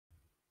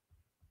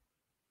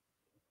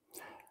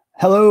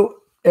Hello,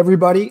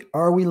 everybody.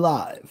 Are we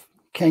live?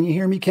 Can you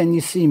hear me? Can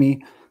you see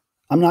me?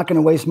 I'm not going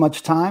to waste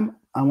much time.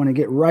 I want to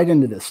get right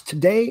into this.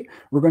 Today,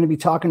 we're going to be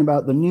talking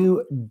about the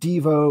new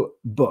Devo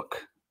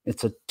book.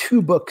 It's a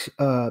two book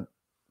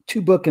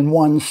in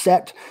one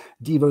set,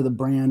 Devo the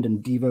brand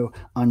and Devo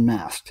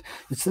Unmasked.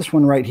 It's this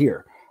one right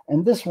here.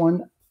 And this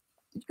one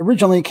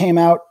originally came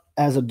out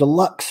as a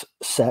deluxe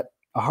set,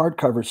 a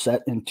hardcover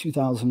set in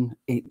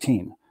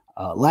 2018.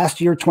 Last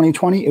year,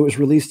 2020, it was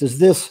released as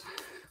this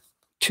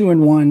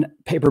 2-in-1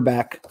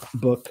 paperback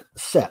book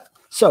set.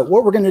 So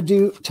what we're going to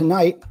do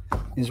tonight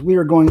is we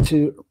are going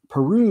to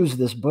peruse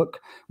this book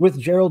with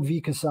Gerald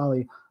V.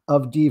 Casale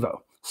of Devo.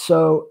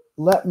 So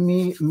let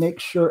me make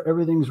sure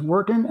everything's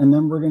working, and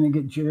then we're going to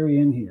get Jerry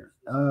in here.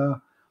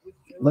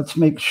 Let's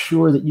make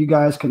sure that you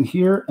guys can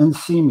hear and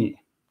see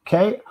me.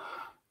 Okay.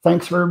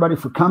 Thanks for everybody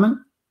for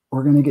coming.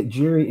 We're going to get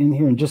Jerry in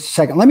here in just a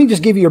second. Let me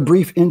just give you a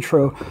brief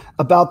intro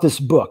about this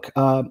book.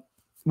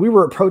 We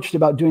were approached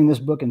about doing this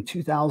book in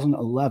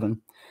 2011.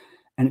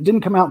 And it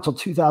didn't come out until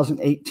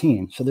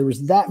 2018. So there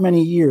was that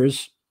many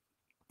years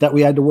that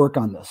we had to work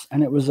on this.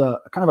 And it was a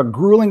kind of a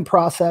grueling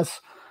process.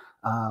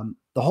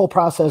 The whole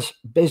process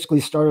basically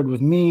started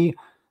with me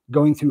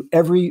going through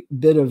every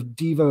bit of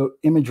Devo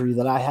imagery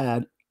that I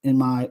had in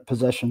my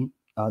possession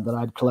that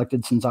I'd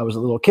collected since I was a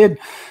little kid.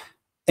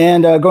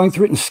 And going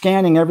through it and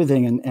scanning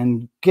everything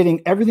and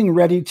getting everything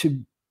ready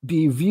to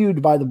be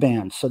viewed by the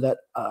band so that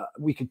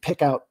we could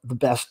pick out the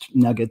best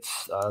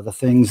nuggets, the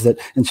things that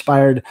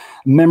inspired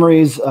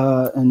memories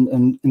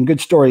and good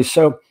stories.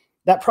 So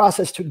that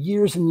process took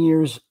years and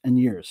years and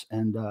years.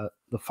 And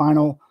the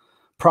final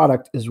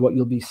product is what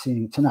you'll be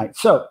seeing tonight.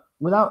 So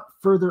without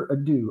further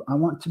ado, I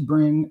want to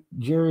bring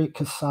Gerry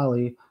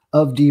Casale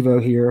of Devo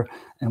here.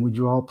 And would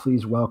you all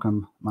please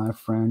welcome my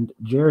friend,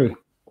 Jerry.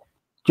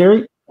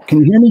 Jerry, can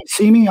you hear me,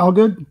 see me, all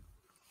good?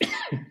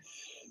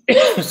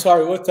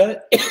 Sorry, what's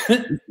that?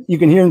 You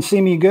can hear and see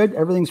me good?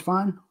 Everything's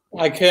fine?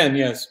 I can,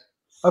 yes.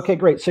 Okay,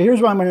 great. So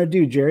here's what I'm going to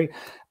do, Jerry.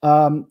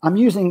 I'm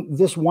using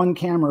this one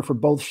camera for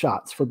both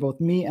shots, for both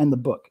me and the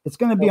book. It's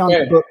going to be on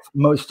the book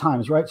most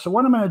times, right? So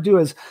what I'm going to do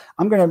is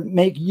I'm going to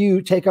make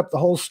you take up the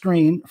whole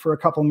screen for a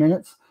couple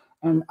minutes.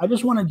 And I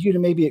just wanted you to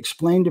maybe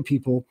explain to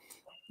people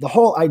the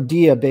whole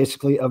idea,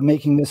 basically, of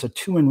making this a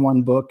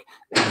 2-in-1 book,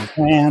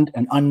 and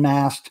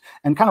unmasked,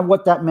 and kind of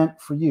what that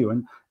meant for you.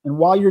 And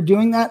while you're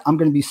doing that, I'm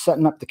going to be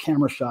setting up the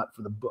camera shot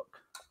for the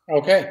book.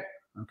 Okay.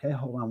 Okay,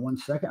 hold on one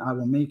second. I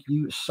will make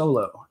you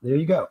solo. There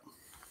you go.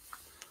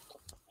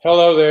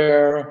 Hello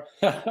there.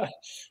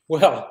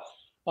 Well,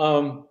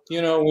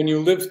 you know, when you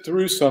live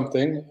through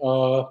something,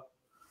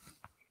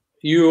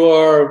 you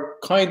are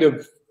kind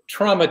of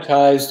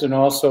traumatized and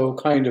also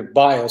kind of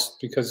biased,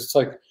 because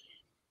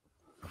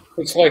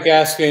it's like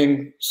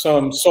asking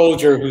some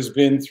soldier who's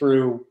been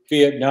through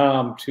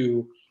Vietnam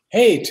to,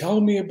 hey,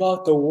 tell me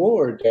about the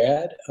war,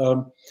 Dad.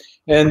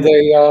 And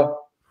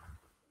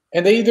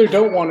they either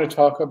don't want to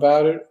talk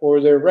about it, or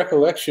their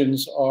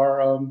recollections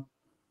are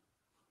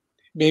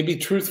maybe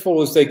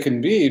truthful as they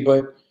can be,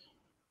 but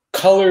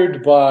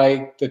colored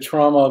by the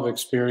trauma of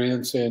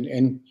experience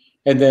and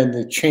then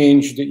the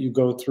change that you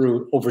go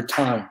through over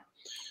time.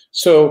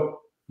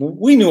 So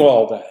we knew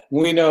all that.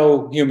 We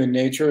know human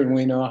nature, and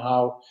we know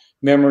how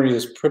memory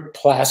is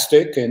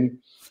plastic and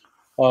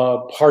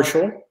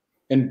partial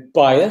and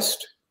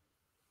biased.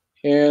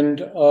 And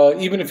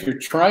even if you're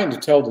trying to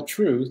tell the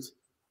truth,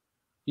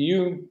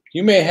 you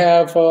may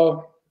have,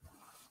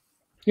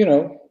 you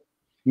know,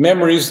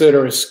 memories that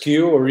are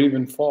askew or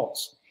even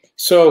false.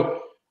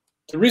 So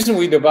the reason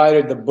we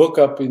divided the book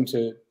up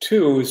into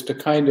two is to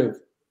kind of,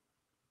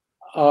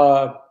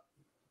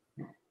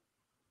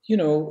 you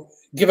know,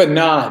 give a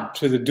nod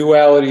to the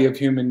duality of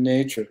human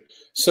nature.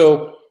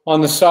 So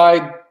on the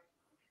side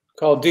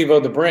called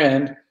Devo the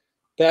brand,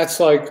 that's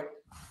like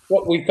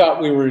what we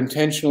thought we were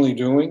intentionally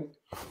doing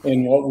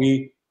and what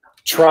we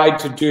tried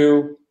to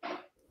do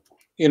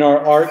in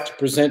our art to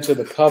present to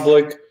the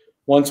public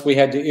once we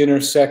had to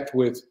intersect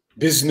with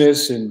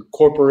business and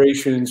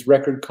corporations,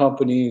 record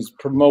companies,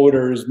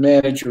 promoters,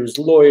 managers,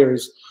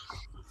 lawyers,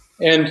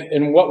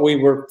 and what we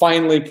were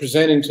finally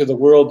presenting to the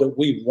world that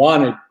we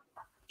wanted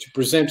to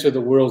present to the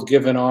world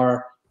given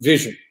our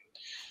vision.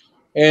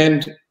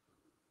 And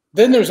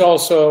then there's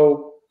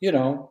also, you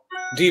know,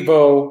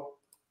 Devo,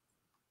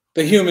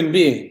 the human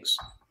beings,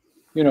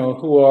 you know,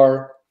 who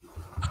are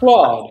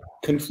flawed,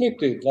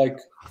 conflicted, like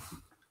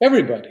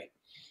everybody.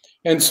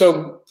 And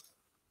so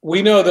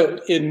we know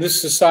that in this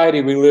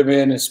society we live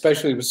in,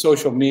 especially with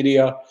social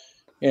media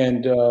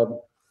and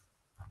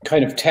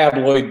kind of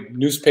tabloid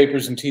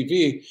newspapers and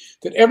TV,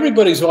 that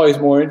everybody's always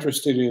more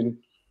interested in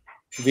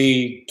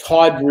the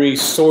tawdry,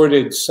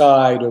 sordid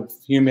side of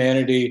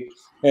humanity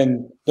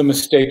and the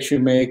mistakes you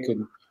make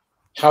and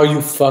how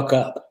you fuck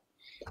up.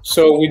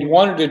 So we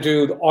wanted to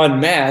do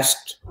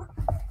Unmasked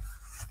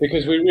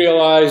because we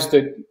realized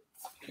that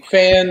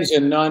fans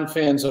and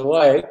non-fans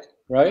alike,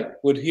 right,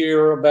 would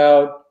hear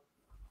about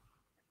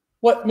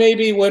what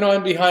maybe went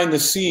on behind the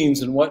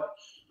scenes and what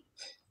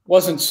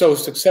wasn't so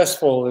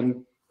successful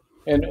and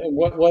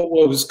what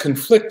was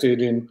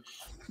conflicted. And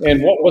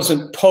and what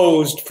wasn't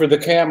posed for the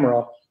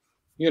camera,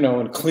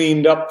 and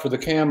cleaned up for the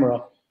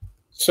camera.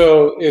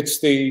 So it's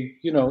the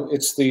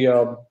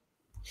the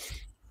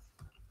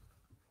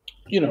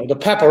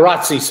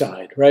paparazzi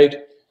side, right?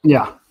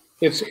 Yeah.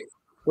 It's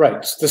right.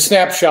 It's the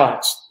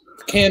snapshots,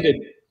 the candid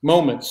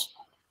moments.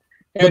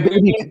 And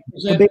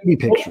the baby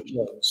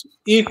pictures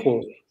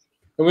equally.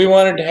 And we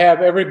wanted to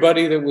have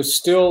everybody that was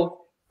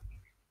still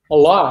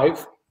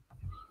alive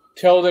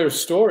tell their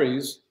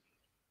stories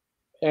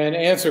and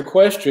answer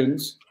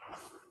questions,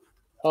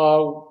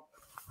 unfettered,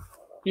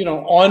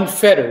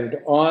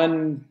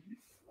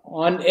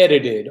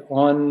 unedited,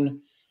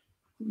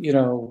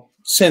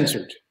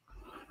 censored.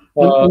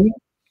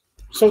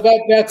 So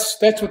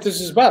that's what this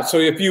is about. So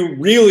if you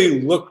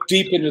really look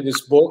deep into this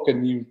book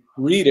and you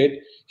read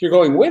it, you're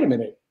going, wait a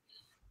minute.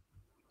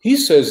 He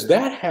says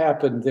that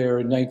happened there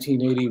in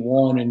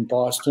 1981 in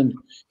Boston.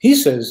 He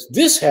says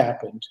this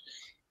happened.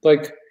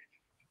 Like,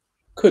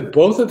 could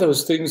both of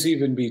those things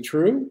even be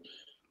true?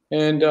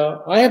 And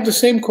I have the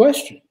same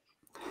question.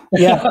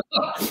 Yeah.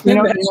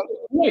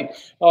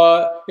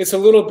 It's a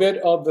little bit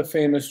of the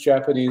famous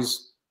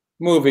Japanese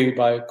movie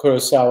by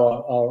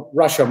Kurosawa,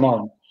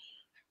 Rashomon,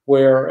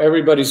 where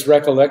everybody's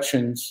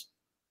recollections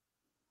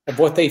of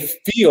what they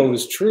feel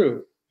is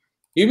true,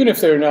 even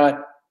if they're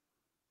not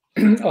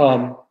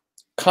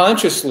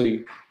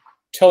consciously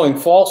telling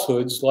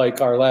falsehoods like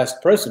our last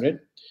president,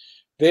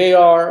 they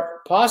are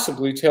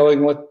possibly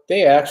telling what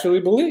they actually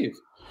believe.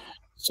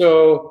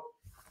 So,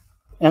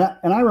 and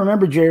I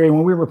remember, Jerry,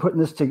 when we were putting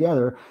this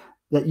together,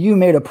 that you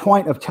made a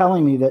point of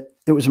telling me that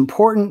it was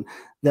important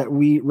that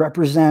we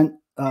represent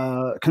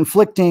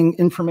conflicting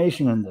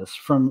information in this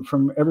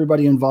from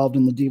everybody involved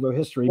in the Devo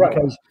history, right.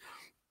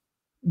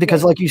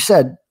 because like you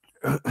said,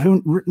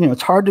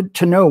 it's hard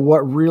to know what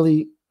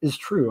really is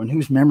true and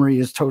whose memory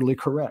is totally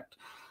correct.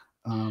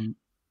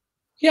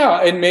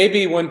 Yeah, and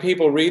maybe when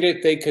people read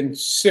it, they can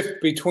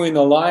sift between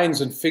the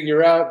lines and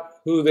figure out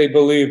who they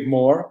believe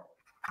more,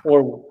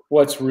 or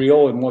what's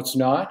real and what's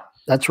not.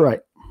 That's right.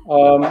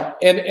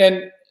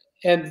 And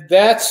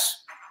that's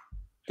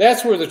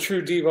where the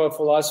true Devo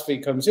philosophy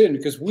comes in,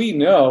 because we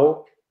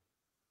know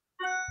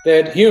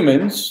that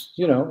humans,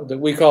 that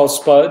we call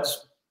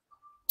spuds,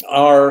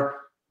 are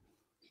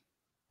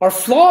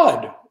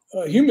flawed.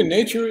 Human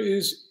nature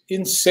is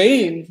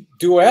insane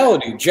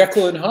duality,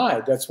 Jekyll and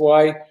Hyde. That's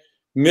why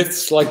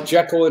myths like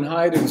Jekyll and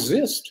Hyde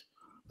exist.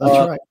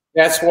 That's right.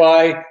 That's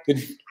why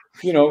the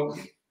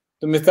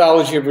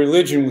mythology of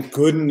religion with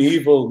good and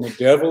evil and the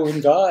devil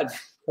and God.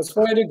 That's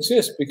why it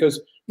exists, because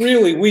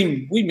really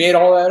we made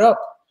all that up,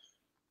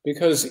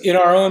 because in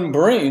our own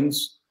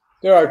brains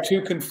there are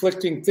two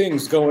conflicting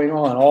things going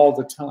on all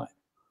the time.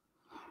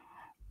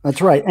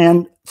 That's right.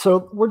 And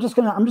so what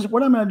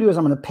I'm going to do is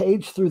I'm going to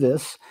page through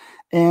this,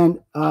 and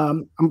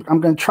I'm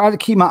going to try to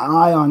keep my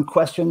eye on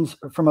questions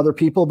from other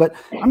people, but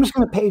I'm just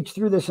going to page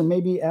through this and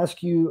maybe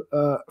ask you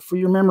for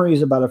your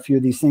memories about a few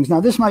of these things.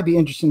 Now, this might be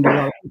interesting to a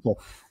lot of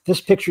people.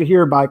 This picture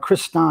here by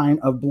Chris Stein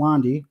of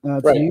Blondie, to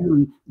right. you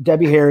and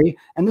Debbie Harry,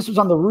 and this was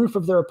on the roof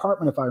of their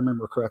apartment, if I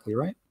remember correctly,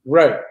 right?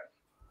 Right.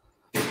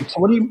 So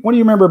what do you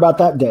remember about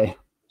that day?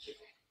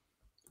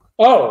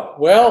 Oh,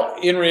 well,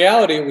 in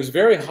reality, it was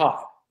very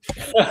hot.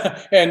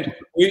 And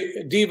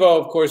Devo,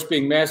 of course,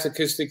 being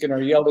masochistic in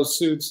our yellow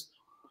suits,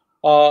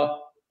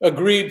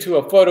 agreed to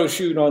a photo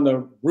shoot on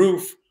the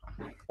roof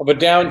of a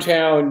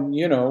downtown,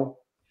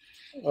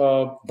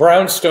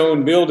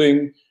 brownstone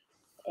building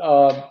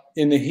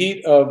in the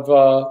heat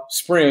of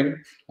spring.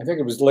 I think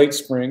it was late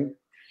spring,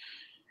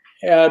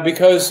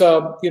 because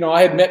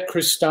I had met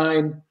Chris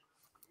Stein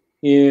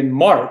in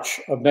March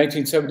of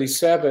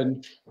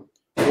 1977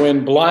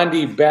 when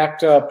Blondie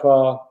backed up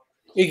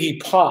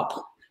Iggy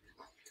Pop.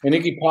 And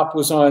Iggy Pop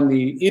was on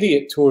the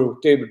Idiot tour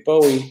with David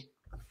Bowie,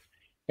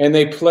 and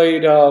they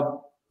played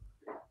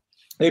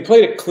in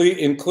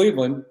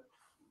Cleveland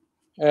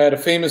at a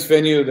famous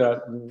venue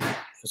that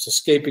is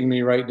escaping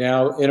me right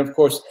now. And of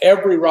course,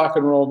 every rock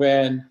and roll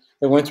band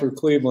that went through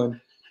Cleveland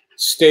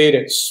stayed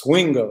at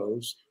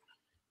Swingo's.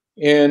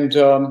 And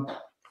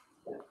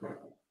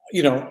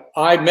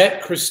I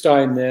met Chris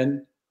Stein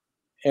then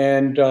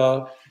and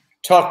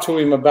talked to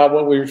him about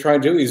what we were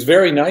trying to do. He's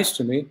very nice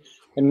to me,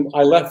 and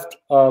I left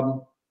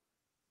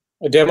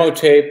a demo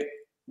tape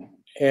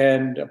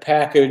and a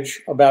package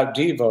about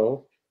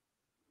Devo,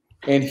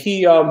 and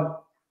he and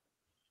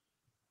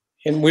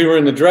we were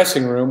in the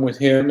dressing room with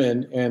him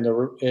and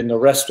the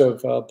rest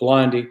of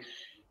Blondie,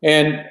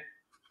 and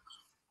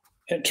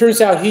it turns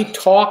out he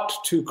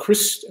talked to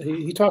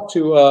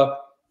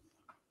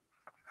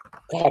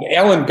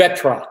Alan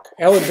Betrock,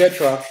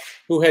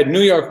 who had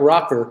New York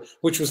Rocker,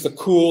 which was the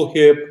cool,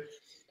 hip,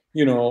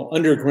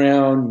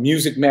 underground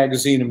music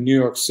magazine of New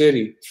York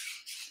City.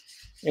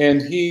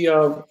 And he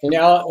so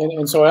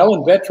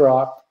Alan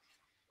Betrock,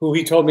 who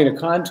he told me to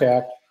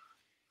contact,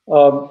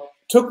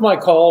 took my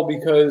call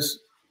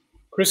because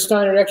Chris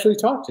Stein had actually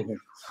talked to him.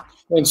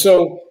 And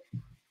so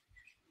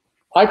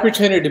I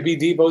pretended to be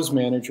Devo's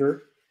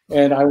manager,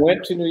 and I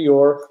went to New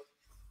York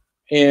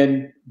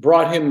and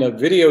brought him the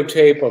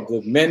videotape of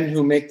the men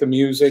who make the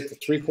music, the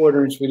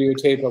 3/4-inch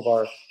videotape of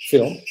our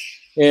film,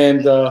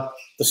 and the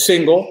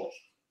single,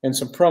 and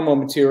some promo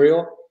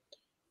material.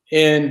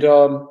 And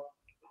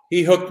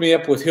he hooked me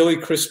up with Hilly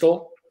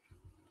Crystal,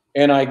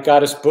 and I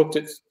got us booked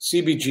at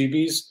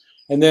CBGB's.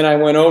 And then I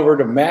went over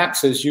to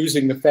Max's,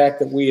 using the fact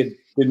that we had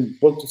been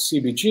booked at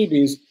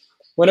CBGB's,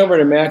 went over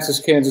to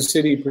Max's Kansas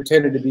City,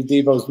 pretended to be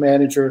Devo's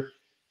manager,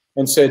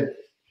 and said,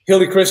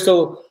 Hilly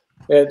Crystal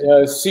at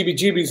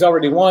CBGB's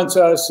already wants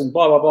us, and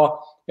blah, blah, blah,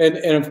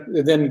 and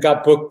then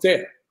got booked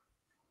there.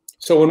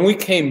 So when we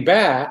came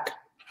back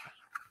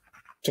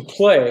to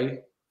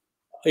play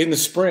in the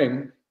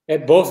spring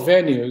at both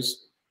venues,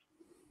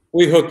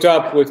 we hooked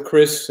up with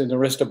Chris and the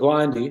rest of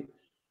Blondie,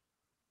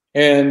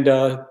 and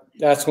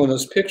that's when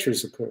those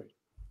pictures occurred.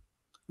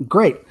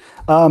 Great.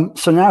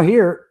 So now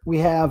here we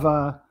have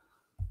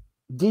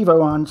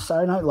Devo on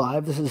Saturday Night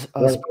Live. This is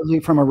supposedly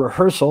from a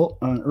rehearsal,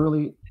 an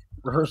early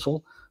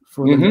rehearsal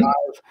for the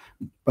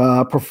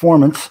live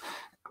performance.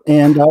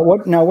 And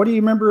what do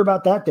you remember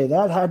about that day?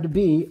 That had to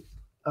be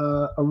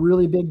a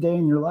really big day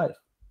in your life.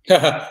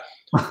 Yeah,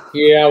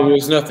 it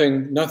was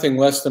nothing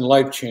less than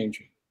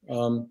life-changing.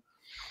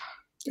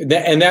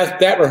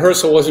 That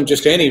rehearsal wasn't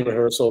just any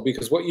rehearsal,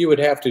 because what you would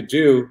have to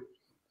do,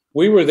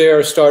 we were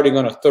there starting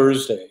on a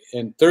Thursday,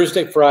 and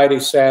Thursday, Friday,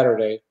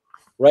 Saturday,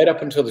 right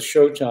up until the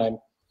showtime,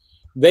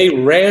 they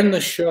ran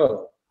the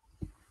show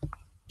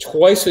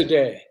twice a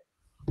day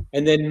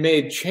and then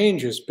made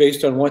changes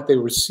based on what they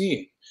were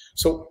seeing.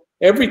 So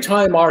every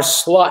time our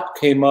slot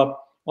came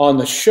up on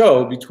the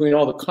show, between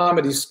all the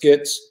comedy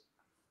skits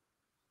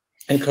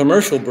and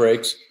commercial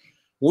breaks,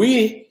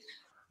 we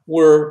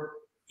were,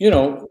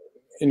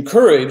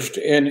 encouraged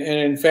and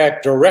in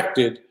fact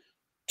directed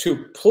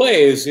to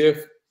play as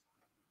if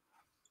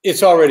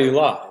it's already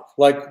live.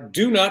 Like,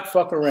 do not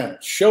fuck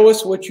around. Show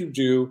us what you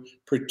do.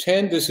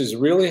 Pretend this is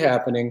really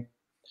happening.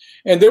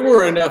 And there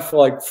were enough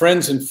like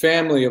friends and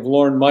family of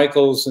Lorne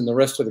Michaels and the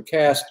rest of the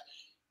cast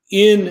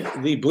in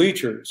the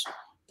bleachers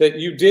that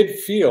you did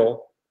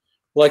feel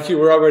like you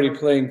were already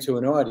playing to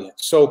an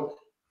audience. So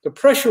the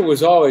pressure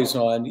was always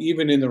on,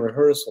 even in the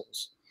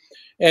rehearsals.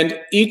 And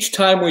each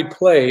time we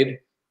played,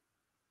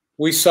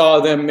 we saw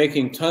them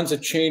making tons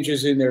of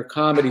changes in their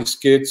comedy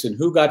skits, and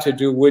who got to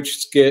do which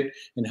skit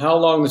and how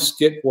long the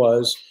skit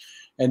was.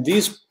 And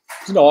these,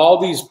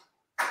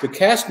 the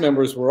cast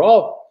members were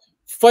all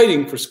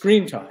fighting for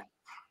screen time.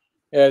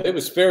 It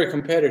was very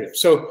competitive.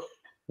 So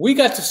we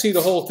got to see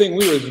the whole thing.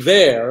 We were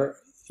there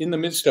in the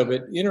midst of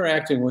it,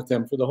 interacting with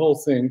them for the whole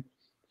thing.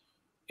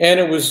 And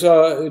it was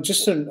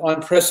just an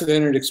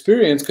unprecedented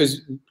experience,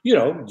 because,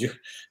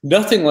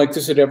 nothing like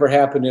this had ever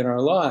happened in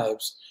our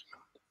lives.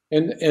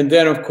 And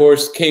then, of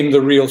course, came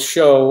the real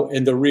show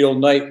and the real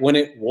night when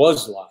it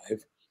was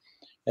live.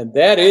 And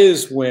that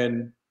is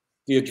when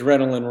the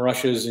adrenaline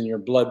rushes and your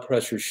blood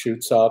pressure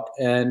shoots up.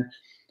 And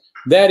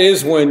that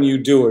is when you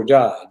do or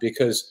die,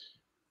 because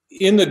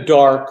in the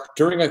dark,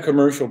 during a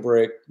commercial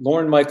break,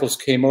 Lorne Michaels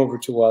came over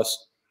to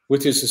us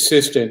with his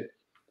assistant,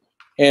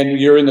 and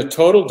you're in the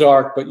total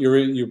dark, but you're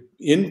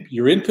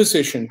in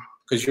position,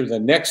 because you're the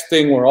next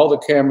thing where all the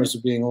cameras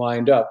are being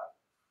lined up.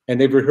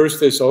 And they've rehearsed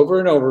this over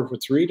and over for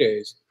 3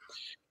 days.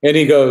 And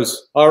he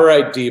goes, all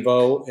right,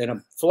 Devo, and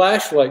a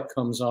flashlight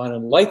comes on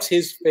and lights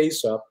his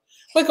face up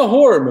like a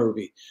horror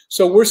movie.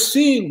 So we're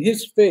seeing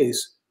his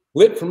face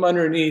lit from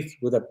underneath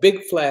with a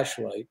big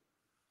flashlight.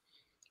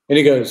 And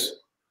he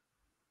goes,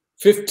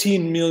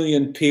 15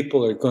 million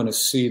people are going to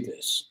see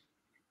this,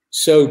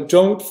 so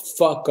don't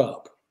fuck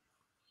up.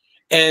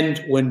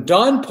 And when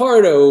Don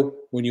Pardo,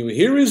 when you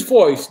hear his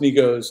voice and he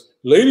goes,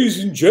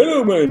 ladies and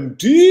gentlemen,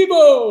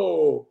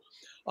 Devo,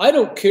 I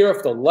don't care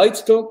if the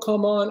lights don't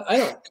come on. I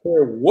don't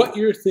care what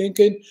you're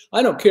thinking.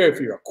 I don't care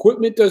if your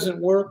equipment doesn't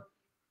work.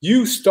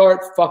 You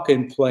start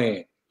fucking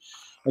playing.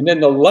 And then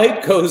the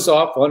light goes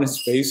off on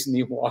his face and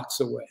he walks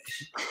away.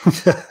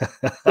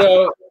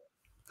 So,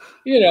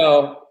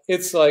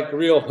 it's like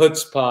real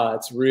chutzpah.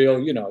 It's real,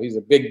 he's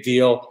a big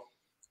deal.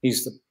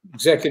 He's the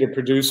executive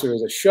producer of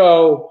the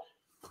show,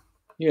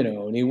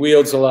 and he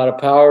wields a lot of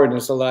power and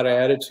there's a lot of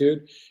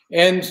attitude.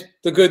 And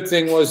the good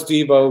thing was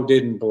Devo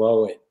didn't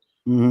blow it.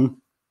 Mm-hmm.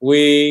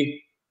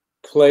 We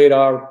played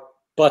our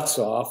butts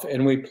off,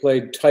 and we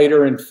played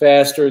tighter and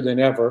faster than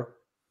ever.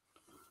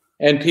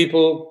 And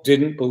people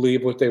didn't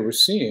believe what they were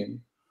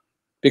seeing,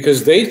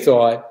 because they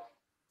thought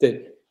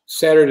that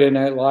Saturday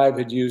Night Live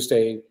had used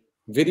a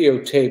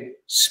videotape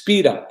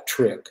speed up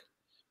trick.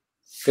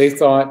 They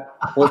thought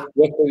what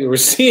they were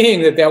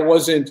seeing, that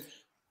wasn't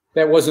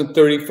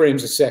 30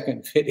 frames a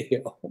second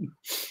video.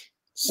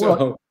 So,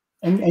 well,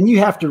 and you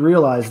have to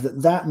realize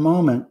that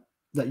moment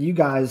that you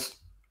guys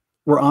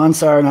were on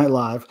Saturday Night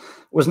Live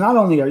was not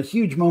only a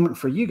huge moment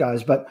for you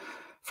guys, but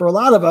for a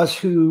lot of us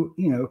who,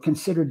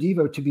 consider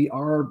Devo to be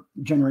our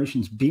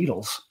generation's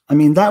Beatles. I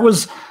mean, that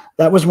was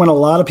when a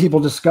lot of people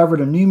discovered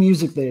a new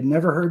music they had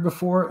never heard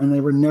before, and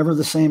they were never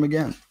the same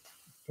again.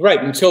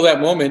 Right. Until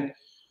that moment,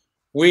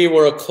 we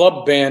were a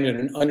club band and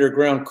an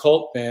underground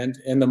cult band,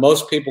 and the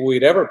most people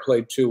we'd ever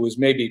played to was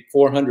maybe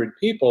 400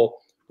 people.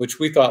 which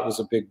we thought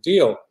was a big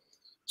deal.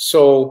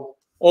 So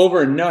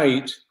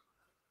overnight,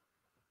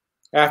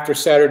 after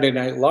Saturday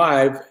Night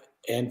Live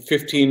and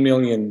 15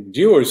 million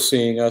viewers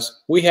seeing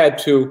us, we had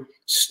to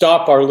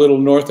stop our little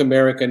North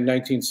American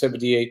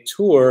 1978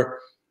 tour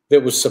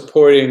that was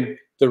supporting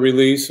the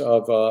release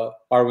of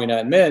Are We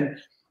Not Men,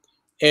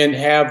 and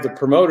have the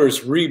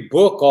promoters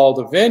rebook all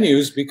the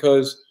venues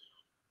because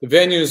the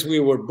venues we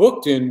were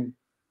booked in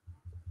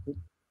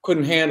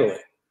couldn't handle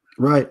it.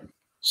 Right.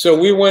 So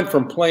we went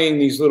from playing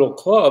these little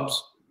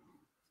clubs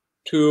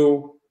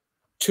to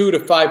 2,000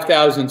 to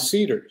 5,000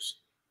 seaters.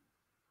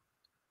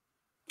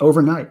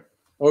 Overnight.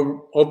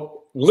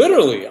 Or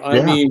literally.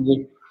 I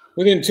mean,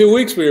 within 2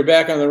 weeks we were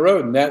back on the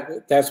road, and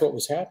that's what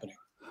was happening.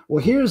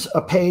 Well, here's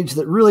a page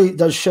that really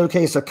does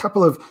showcase a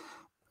couple of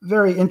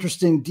very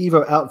interesting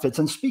Devo outfits.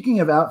 And speaking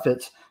of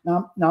outfits,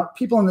 now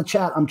people in the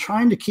chat, I'm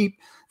trying to keep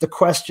the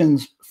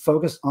questions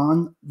focused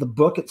on the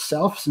book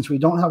itself, since we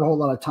don't have a whole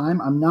lot of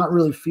time. I'm not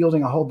really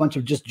fielding a whole bunch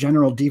of just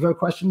general Devo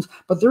questions,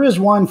 but there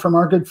is one from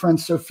our good friend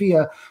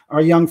Sophia,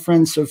 our young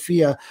friend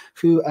Sophia,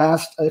 who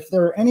asked if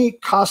there are any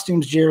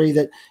costumes, Jerry,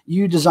 that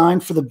you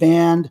designed for the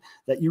band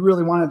that you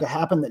really wanted to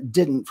happen that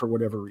didn't for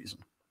whatever reason.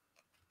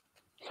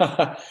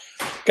 God,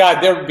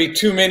 there would be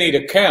too many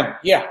to count.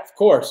 Yeah, of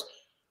course.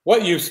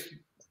 What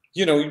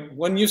you know,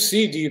 when you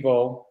see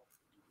Devo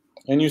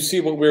and you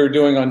see what we were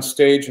doing on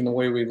stage and the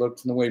way we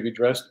looked and the way we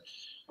dressed,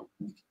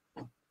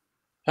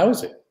 how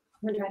is it?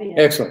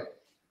 Excellent.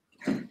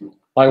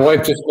 My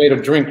wife just made a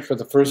drink for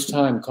the first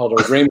time called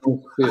a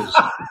Rainbow Fizz.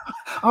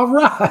 All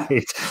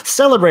right.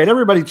 Celebrate.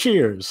 Everybody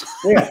cheers.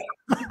 Yeah.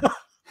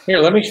 Here,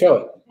 let me show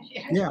it.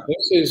 Yeah.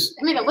 This is,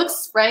 I mean, it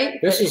looks right.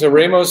 This is a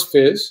Ramos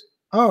Fizz.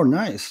 Oh,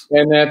 nice.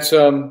 And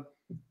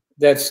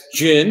that's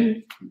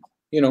gin,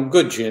 you know,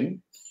 good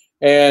gin.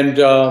 And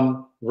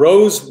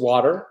rose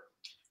water,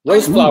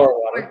 rose flower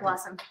water. Orange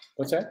blossom.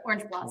 What's that?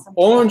 Orange blossom.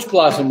 Orange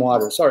blossom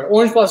water. Sorry,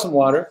 orange blossom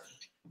water,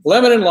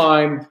 lemon and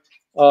lime,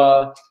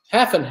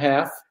 half and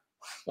half,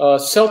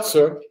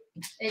 seltzer,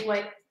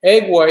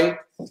 egg white,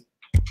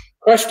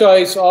 crushed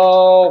ice,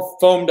 all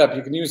foamed up.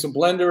 You can use a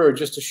blender or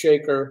just a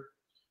shaker.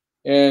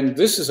 And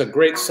this is a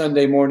great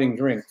Sunday morning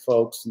drink,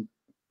 folks.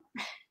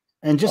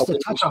 And just a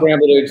touch of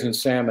scrambled eggs and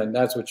salmon.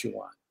 That's what you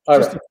want. All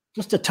right.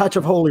 Just a touch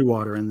of holy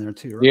water in there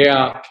too, right?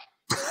 Yeah.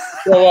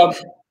 So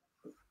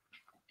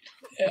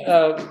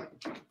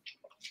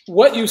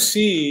what you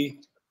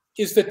see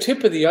is the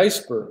tip of the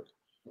iceberg.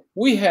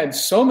 We had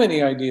so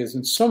many ideas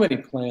and so many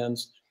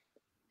plans.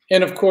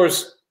 And of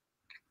course,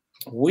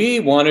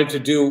 we wanted to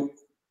do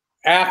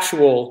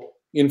actual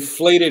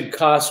inflated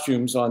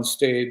costumes on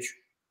stage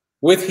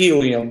with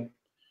helium.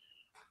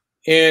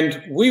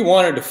 And we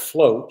wanted to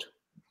float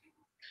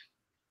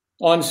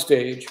on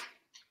stage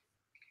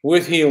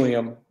with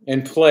helium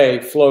and play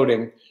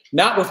floating,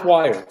 not with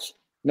wires,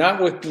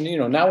 not with, you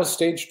know, not with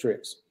stage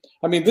tricks.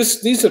 I mean,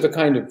 these are the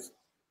kind of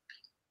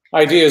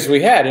ideas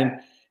we had. And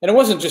it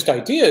wasn't just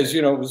ideas,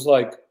 you know, it was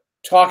like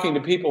talking to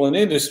people in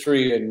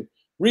industry and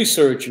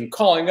research and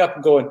calling up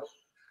and going,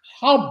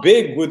 how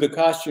big would the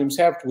costumes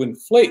have to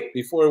inflate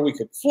before we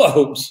could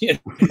float? You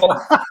know?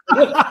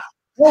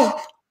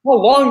 How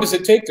long does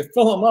it take to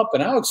fill them up,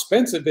 and how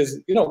expensive is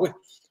it? You know,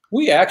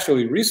 we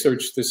actually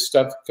researched this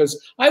stuff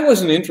because I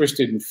wasn't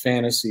interested in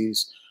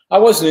fantasies. I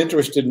wasn't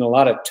interested in a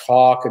lot of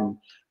talk and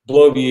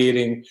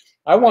bloviating.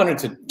 I wanted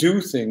to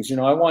do things, you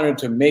know, I wanted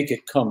to make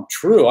it come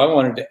true. I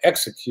wanted to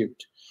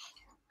execute.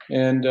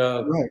 And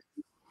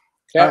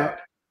right.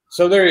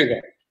 So there you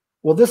go.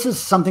 Well, this is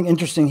something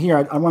interesting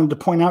here. I wanted to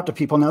point out to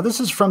people. Now, this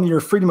is from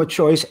your Freedom of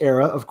Choice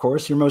era, of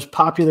course, your most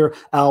popular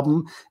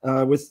album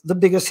with the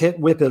biggest hit,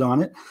 Whip It,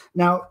 on it.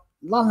 Now,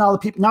 not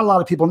a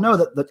lot of people know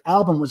that the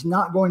album was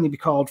not going to be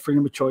called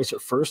Freedom of Choice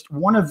at first.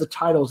 One of the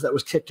titles that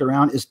was kicked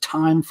around is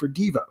Time for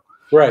Devo.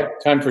 Right,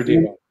 Time for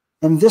Devo.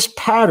 And this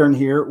pattern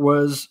here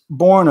was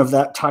born of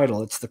that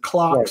title. It's the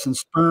clocks and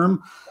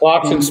sperm.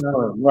 Clocks and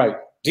sperm, right.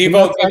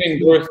 Devo giving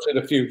birth to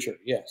the future,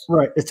 yes.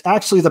 Right. It's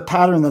actually the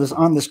pattern that is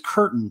on this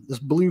curtain, this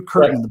blue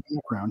curtain in the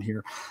background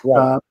here.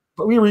 Right.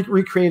 But we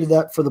recreated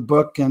that for the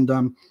book, and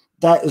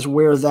that is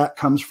where that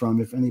comes from,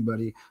 if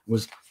anybody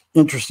was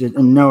interested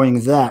in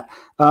knowing that.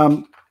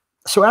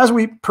 So as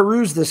we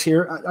peruse this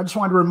here, I just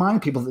wanted to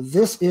remind people that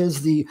this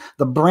is the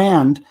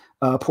brand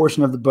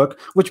portion of the book,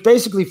 which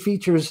basically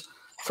features,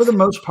 for the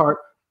most part,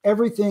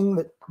 everything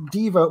that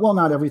Devo, well,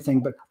 not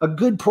everything, but a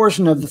good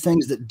portion of the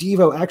things that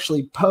Devo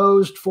actually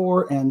posed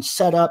for and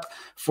set up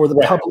for the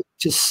public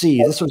to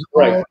see. This was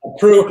all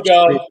approved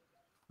of,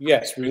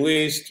 yes,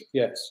 released,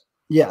 yes.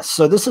 Yes,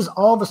 so this is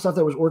all the stuff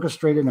that was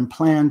orchestrated and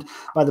planned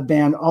by the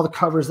band, all the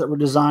covers that were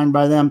designed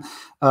by them.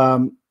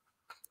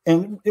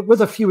 And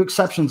with a few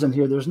exceptions in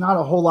here, there's not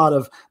a whole lot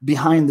of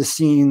behind the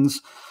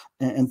scenes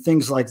and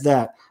things like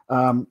that.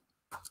 Oh,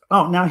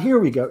 now here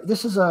we go.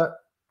 This is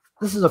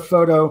a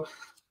photo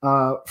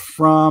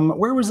from,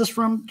 where was this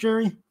from,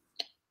 Jerry?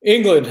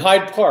 England,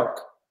 Hyde Park.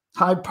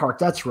 Hyde Park,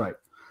 that's right.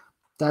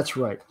 That's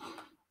right.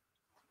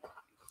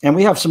 And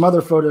we have some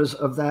other photos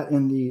of that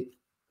in the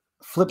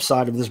flip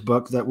side of this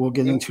book that we'll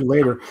get into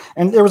later.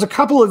 And there was a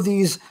couple of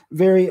these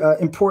very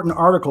important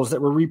articles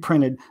that were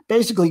reprinted,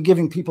 basically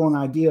giving people an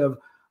idea of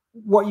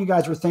what you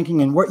guys were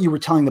thinking and what you were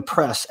telling the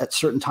press at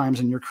certain times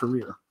in your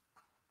career.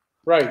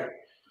 Right.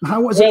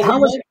 How was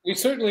it? We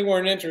certainly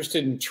weren't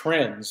interested in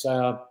trends.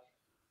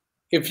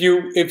 If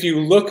you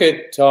look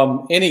at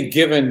any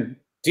given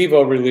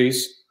Devo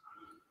release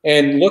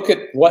and look at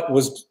what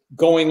was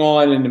going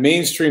on in the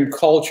mainstream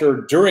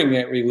culture during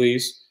that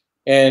release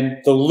and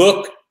the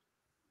look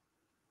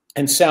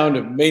and sound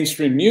of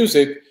mainstream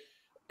music,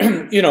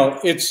 you know,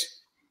 it's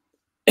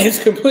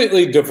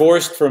completely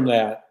divorced from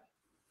that.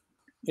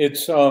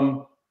 It's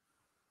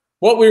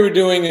what we were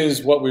doing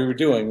is what we were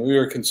doing. We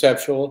were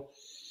conceptual.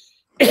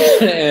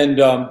 And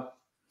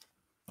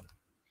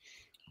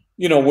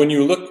you know, when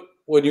you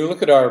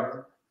look at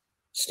our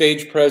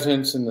stage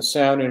presence and the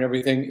sound and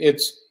everything,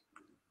 it's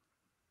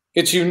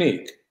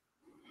unique.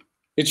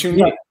 It's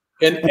unique.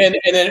 Yeah.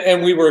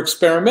 And we were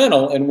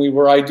experimental and we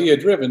were idea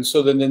driven.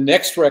 So then the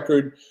next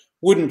record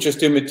wouldn't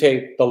just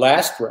imitate the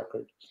last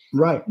record.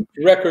 Right.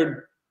 The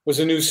record was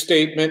a new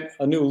statement,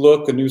 a new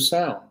look, a new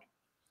sound.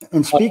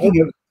 And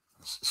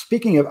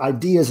speaking of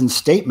ideas and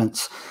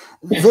statements,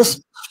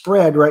 this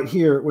spread right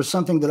here was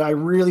something that I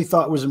really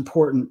thought was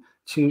important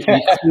to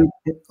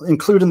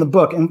include in the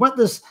book. And what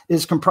this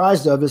is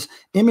comprised of is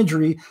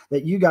imagery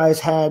that you guys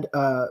had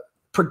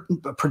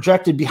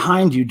projected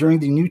behind you during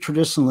the New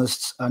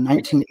Traditionalists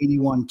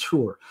 1981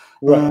 tour.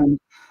 Right. And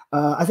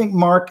I think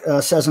Mark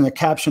says in a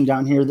caption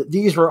down here that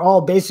these were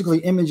all basically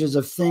images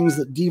of things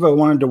that Devo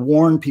wanted to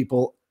warn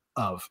people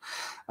of,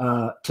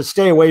 to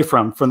stay away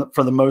from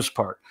for the most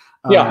part.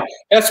 Yeah,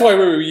 that's why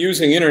we were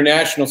using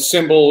international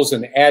symbols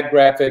and ad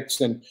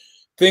graphics and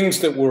things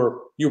that were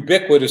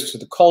ubiquitous to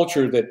the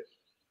culture that,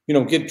 you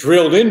know, get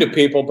drilled into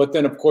people. But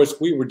then, of course,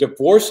 we were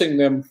divorcing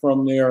them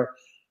from their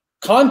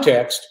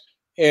context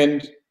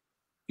and,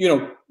 you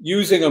know,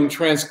 using them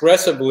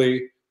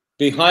transgressively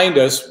behind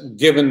us,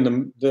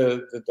 given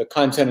the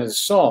content of the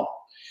song.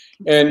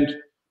 And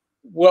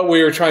what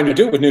we were trying to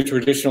do with New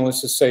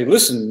Traditionalists is say,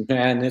 listen,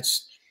 man,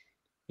 it's,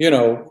 you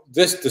know,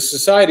 the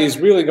society is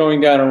really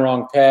going down a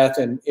wrong path,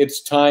 and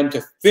it's time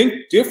to think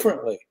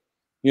differently.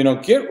 You know,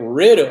 get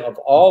rid of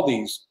all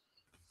these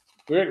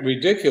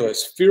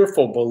ridiculous,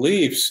 fearful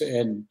beliefs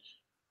and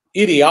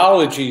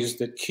ideologies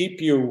that keep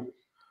you,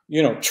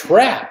 you know,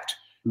 trapped.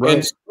 Right.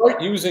 And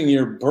start using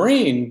your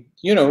brain,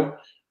 you know,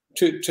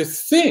 to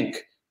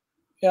think.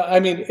 Yeah, I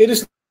mean, it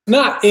is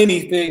not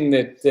anything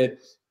that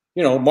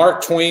you know,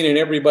 Mark Twain and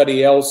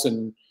everybody else,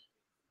 and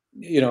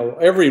you know,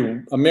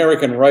 every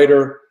American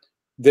writer,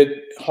 that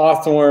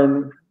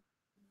Hawthorne,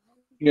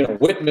 you know,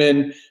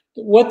 Whitman,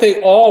 what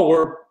they all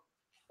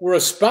were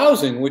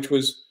espousing, which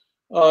was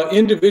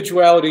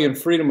individuality and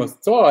freedom of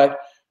thought.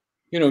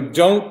 You know,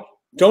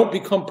 don't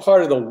become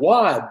part of the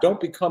wad. Don't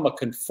become a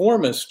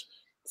conformist.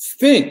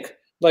 Think,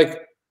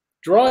 like,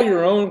 draw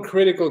your own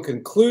critical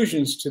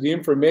conclusions to the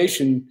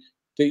information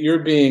that you're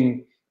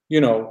being, you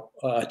know,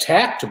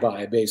 attacked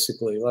by,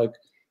 basically. Like,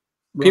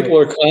 people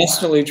are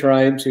constantly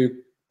trying to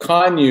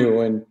con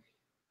you and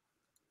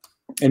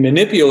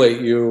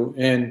manipulate you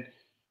and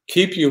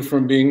keep you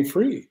from being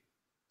free.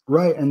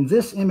 Right. And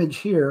this image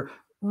here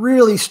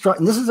really struck,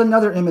 and this is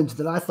another image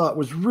that I thought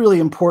was really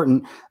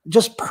important,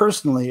 just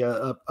personally,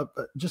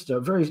 just a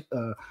very,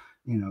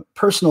 you know,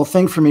 personal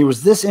thing for me,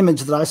 was this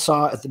image that I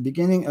saw at the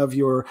beginning of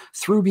your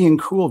Through Being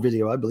Cool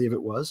video, I believe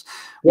it was,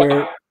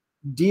 where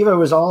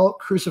Devo is all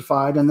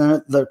crucified, and then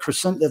at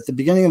the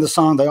beginning of the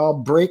song, they all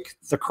break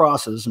the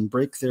crosses and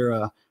break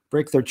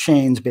their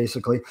chains,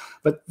 basically.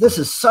 But this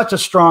is such a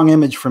strong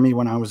image for me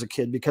when I was a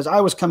kid, because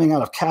I was coming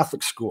out of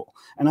Catholic school,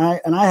 and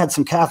I had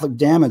some Catholic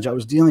damage I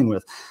was dealing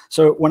with.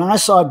 So when I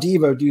saw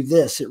Devo do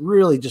this, it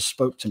really just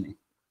spoke to me.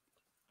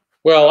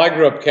 Well, I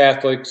grew up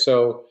Catholic,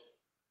 so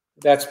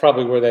that's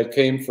probably where that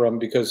came from,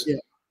 because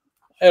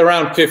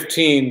around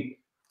 15,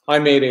 I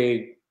made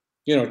a,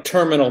 you know,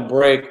 terminal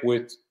break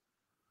with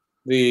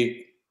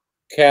the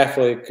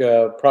Catholic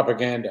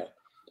propaganda.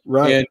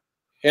 Right.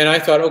 And I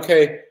thought,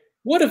 okay,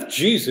 what if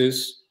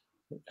Jesus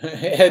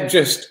had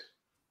just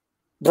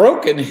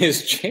broken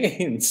his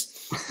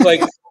chains?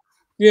 Like,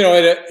 you know,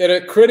 at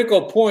a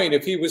critical point,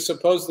 if he was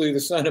supposedly the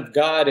Son of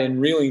God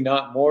and really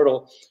not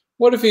mortal,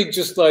 what if he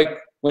just, like,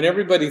 when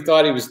everybody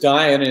thought he was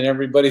dying and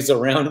everybody's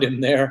around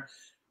him there,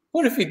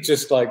 what if he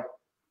just, like,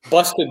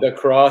 busted the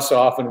cross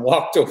off and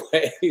walked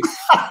away?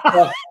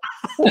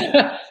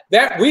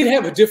 That we'd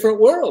have a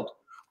different world.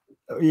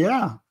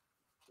 Yeah.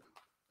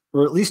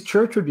 Or at least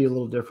church would be a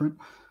little different.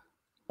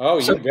 Oh,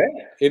 you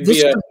bet.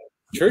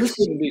 Church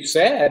wouldn't be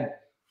sad.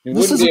 It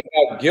wouldn't be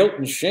about guilt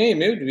and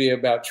shame. It would be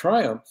about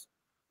triumph.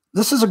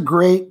 This is a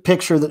great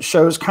picture that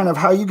shows kind of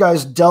how you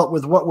guys dealt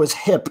with what was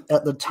hip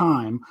at the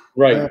time.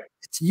 Right.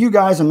 It's you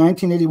guys in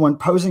 1981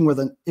 posing with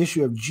an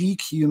issue of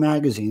GQ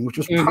magazine, which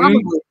was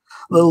probably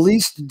the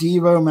least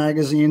Devo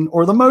magazine,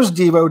 or the most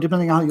Devo,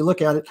 depending on how you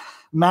look at it,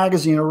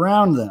 magazine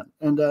around then.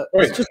 And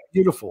it's just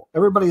beautiful.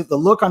 Everybody, the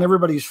look on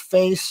everybody's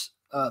face,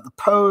 the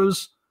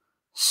pose,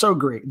 So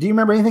great. Do you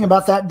remember anything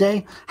about that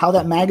day? How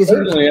that magazine?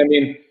 Certainly. I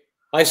mean,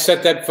 I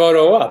set that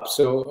photo up.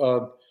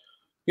 So,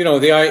 you know,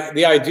 the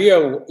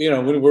idea, you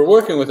know, we were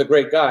working with a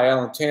great guy,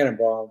 Alan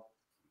Tannenbaum,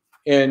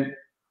 and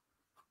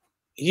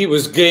he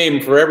was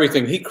game for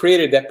everything. He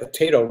created that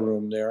potato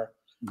room there.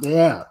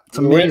 Yeah, it's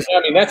amazing.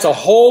 I mean, that's a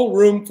whole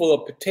room full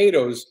of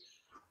potatoes.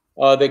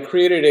 They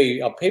created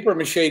a paper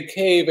mache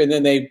cave, and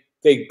then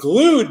they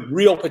glued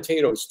real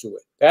potatoes to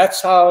it.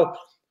 That's how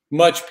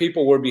much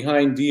people were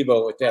behind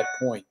Devo at that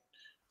point.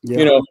 Yeah.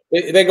 You know,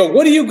 they go,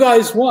 "What do you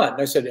guys want?"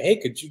 And I said, "Hey,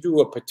 could you do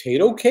a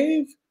potato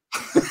cave?"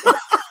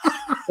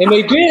 And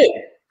they did.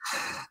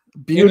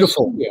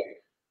 Beautiful.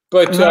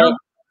 But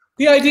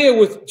the idea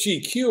with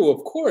GQ,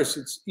 of course,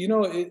 it's, you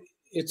know,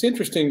 it's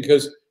interesting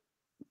because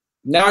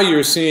now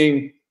you're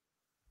seeing,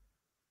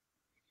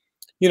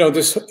 you know,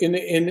 this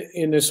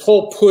in this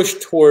whole push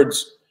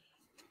towards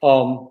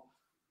a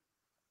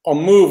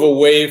move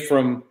away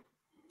from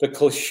the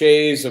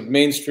cliches of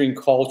mainstream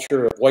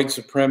culture of white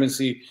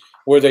supremacy,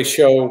 where they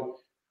show,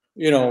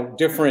 you know,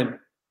 different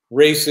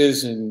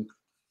races and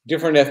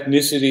different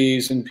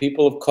ethnicities and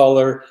people of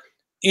color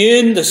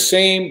in the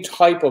same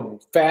type of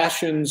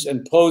fashions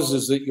and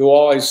poses that you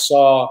always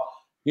saw,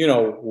 you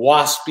know,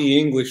 waspy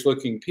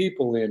English-looking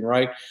people in,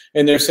 right?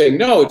 And they're saying,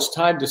 no, it's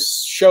time to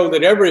show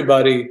that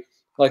everybody,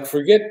 like,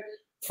 forget,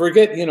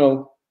 you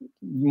know,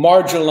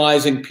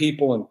 marginalizing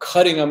people and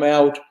cutting them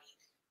out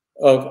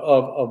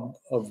of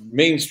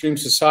mainstream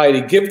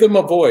society. Give them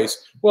a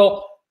voice.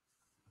 Well,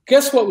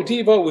 guess what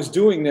Devo was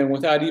doing then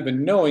without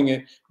even knowing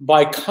it,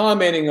 by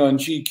commenting on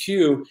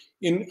GQ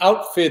in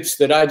outfits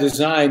that I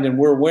designed and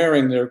we're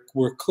wearing there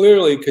were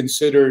clearly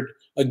considered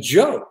a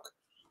joke.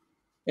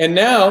 And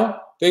now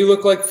they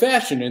look like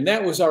fashion. And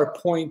that was our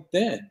point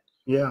then.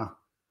 Yeah.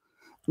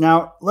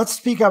 Now let's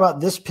speak about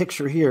this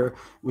picture here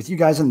with you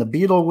guys in the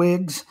Beatle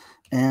wigs.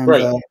 And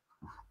right.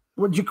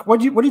 What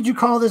did you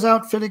call this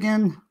outfit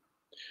again?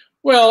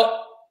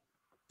 Well,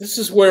 this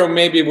is where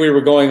maybe we were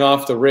going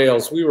off the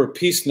rails. We were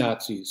peace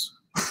Nazis.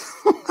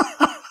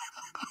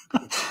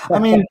 I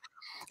mean,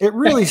 it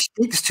really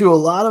speaks to a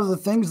lot of the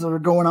things that are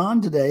going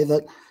on today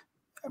that,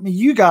 I mean,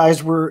 you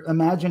guys were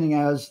imagining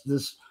as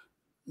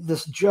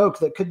this joke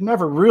that could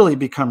never really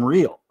become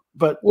real.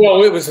 But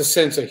well, it was a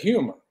sense of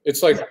humor.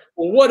 It's like,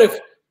 well, what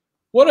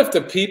if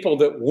the people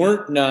that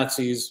weren't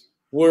Nazis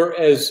were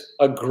as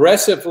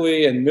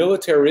aggressively and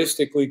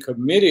militaristically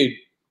committed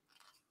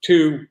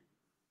to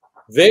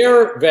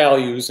their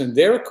values and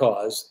their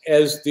cause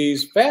as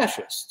these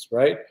fascists,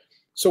 right?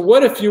 So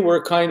what if you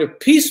were kind of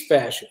peace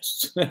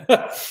fascists? Like,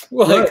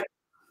 right.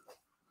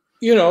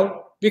 You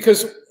know,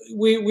 because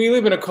we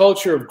live in a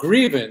culture of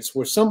grievance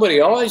where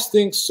somebody always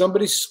thinks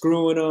somebody's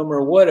screwing them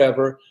or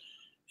whatever.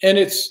 And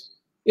it's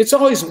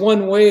always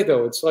one way,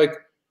 though. It's like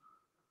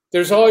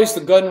there's always the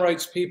gun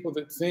rights people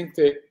that think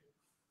that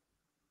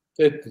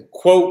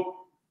quote,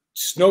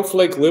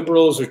 snowflake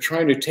liberals are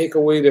trying to take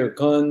away their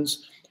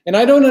guns. And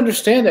I don't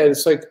understand that.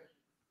 It's like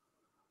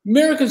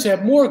Americans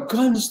have more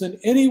guns than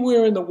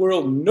anywhere in the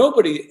world.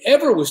 Nobody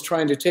ever was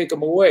trying to take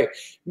them away.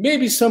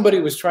 Maybe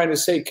somebody was trying to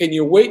say, can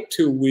you wait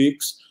 2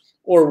 weeks?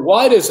 Or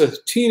why does a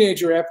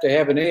teenager have to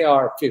have an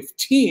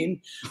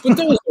AR-15? But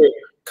those are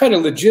kind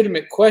of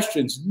legitimate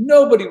questions.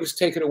 Nobody was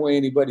taking away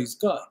anybody's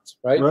guns,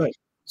 right? Right.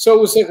 So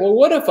it was like, well,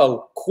 what if a,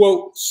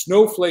 quote,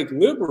 snowflake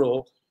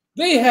liberal,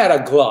 they had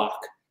a Glock.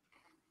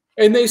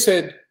 And they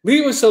said,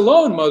 leave us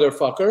alone,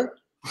 motherfucker.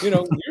 You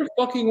know, you're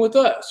fucking with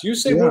us. You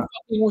say we're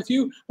fucking with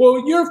you.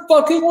 Well, you're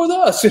fucking with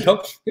us. You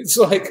know, it's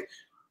like,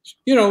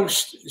 you know,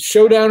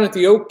 showdown at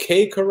the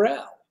OK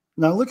Corral.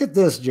 Now look at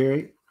this,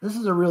 Jerry. This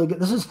is a really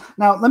good.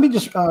 Now let me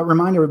just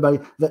remind everybody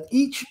that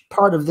each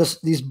part of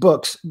these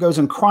books goes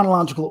in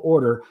chronological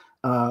order,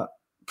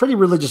 pretty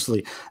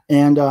religiously.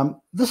 And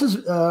this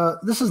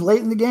is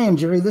late in the game,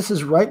 Jerry. This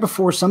is right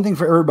before Something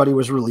for Everybody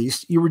was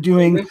released. You were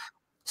doing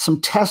some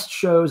test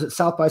shows at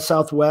South by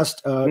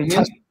Southwest,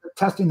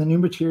 testing the new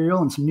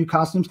material and some new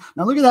costumes.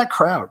 Now look at that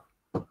crowd.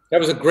 That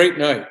was a great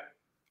night.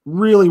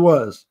 Really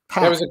was.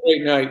 Packed. That was a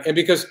great night. And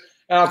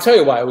I'll tell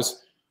you why.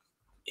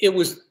 It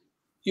was,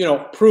 you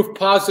know, proof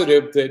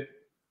positive that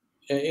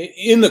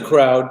in the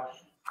crowd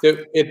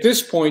that at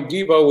this point,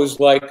 Devo was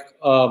like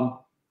the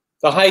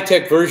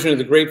high-tech version of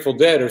the Grateful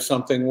Dead or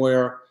something,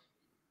 where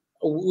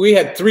we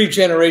had 3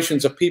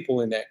 generations of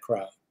people in that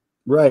crowd.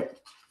 Right.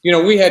 You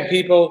know, we had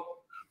people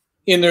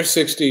in their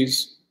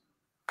 60s,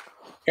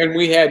 and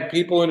we had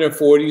people in their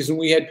 40s, and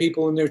we had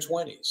people in their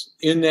 20s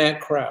in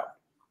that crowd.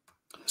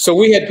 So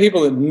we had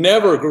people that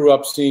never grew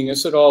up seeing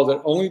us at all,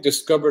 that only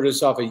discovered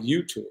us off of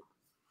YouTube.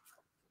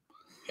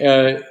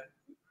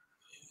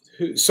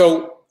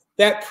 So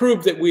that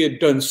proved that we had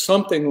done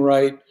something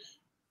right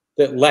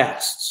that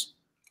lasts.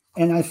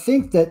 And I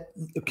think that,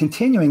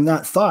 continuing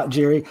that thought,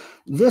 Jerry,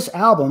 this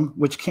album,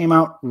 which came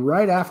out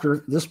right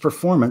after this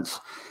performance,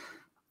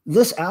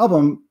 this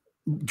album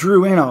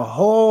drew in a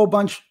whole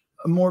bunch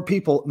more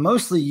people,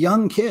 mostly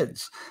young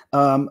kids.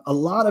 A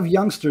lot of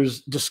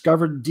youngsters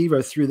discovered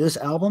Devo through this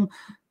album.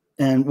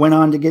 and went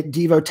on to get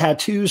Devo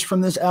tattoos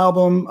from this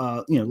album,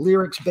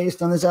 lyrics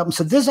based on this album.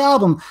 So this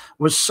album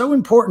was so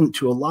important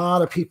to a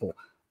lot of people.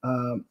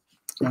 And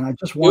I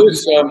just want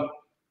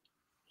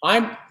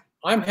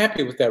I'm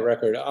happy with that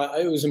record.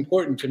 It was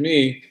important to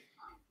me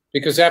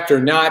because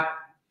after not,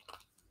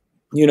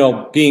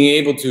 being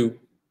able to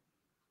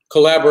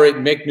collaborate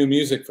and make new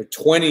music for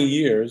 20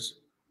 years,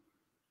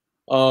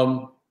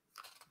 I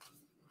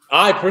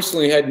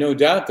personally had no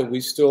doubt that we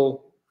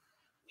still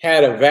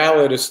had a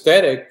valid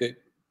aesthetic that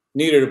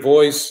needed a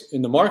voice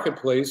in the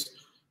marketplace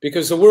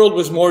because the world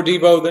was more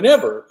Devo than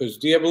ever because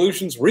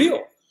de-evolution's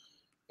real.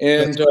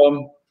 And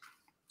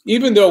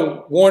even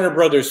though Warner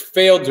Brothers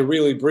failed to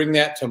really bring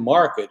that to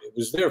market, it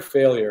was their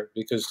failure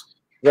because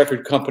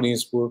record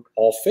companies were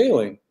all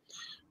failing.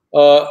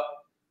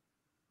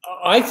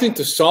 I think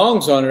the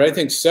songs on it, I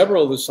think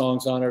several of the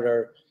songs on it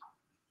are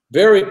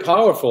very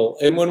powerful.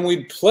 And when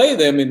we play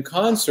them in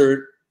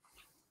concert,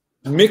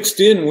 mixed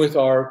in with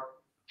our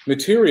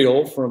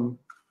material from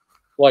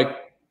like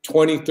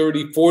 20,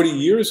 30, 40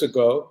 years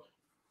ago,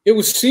 it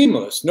was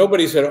seamless.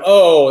 Nobody said,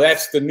 oh,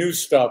 that's the new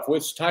stuff.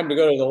 It's time to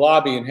go to the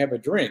lobby and have a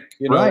drink.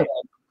 Right.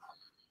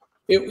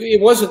 It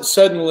wasn't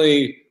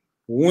suddenly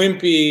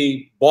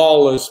wimpy,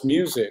 ballless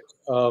music.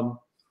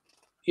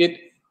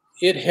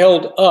 It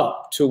held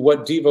up to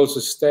what Devo's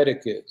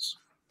aesthetic is.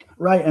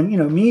 Right. And,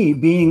 me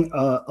being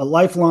a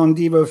lifelong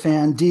Devo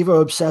fan,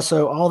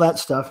 Devo-Obsesso, all that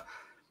stuff,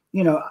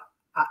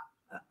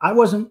 I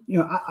wasn't,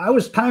 I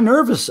was kind of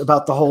nervous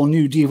about the whole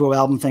new Devo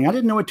album thing. I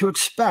didn't know what to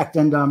expect.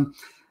 And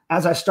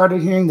as I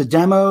started hearing the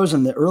demos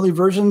and the early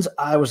versions,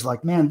 I was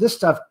like, man, this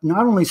stuff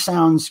not only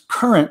sounds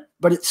current,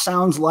 but it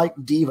sounds like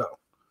Devo.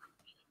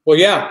 Well,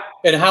 yeah.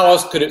 And how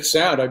else could it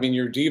sound? I mean,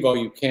 you're Devo.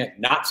 You can't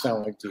not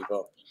sound like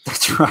Devo.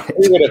 That's right.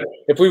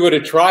 If we would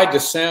have tried to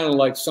sound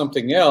like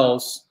something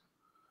else,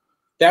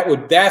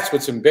 that's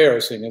what's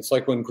embarrassing. It's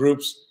like when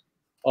groups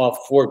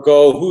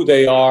forego who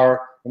they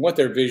are and what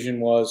their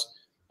vision was.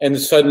 And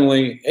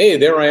suddenly, hey,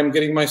 there I am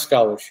getting my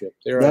scholarship.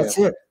 That's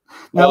it.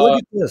 Now look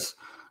at this.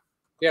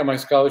 Yeah, my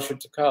scholarship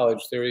to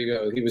college. There you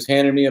go. He was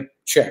handing me a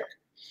check.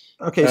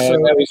 Okay, so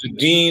that was the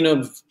dean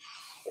of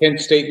Kent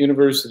State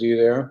University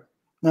there.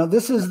 Now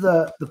this is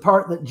the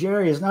part that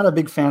Jerry is not a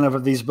big fan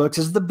of these books,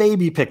 is the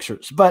baby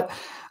pictures. But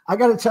I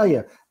got to tell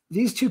you,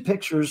 these two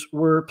pictures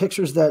were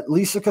pictures that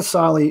Lisa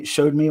Casale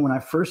showed me when I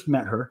first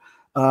met her.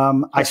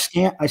 I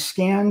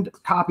scanned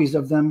copies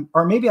of them,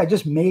 or maybe I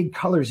just made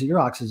color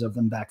Xeroxes of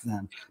them back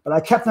then, but I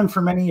kept them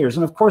for many years.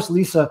 And of course,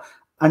 Lisa,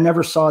 I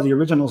never saw the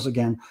originals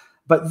again,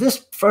 but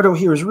this photo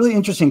here is really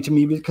interesting to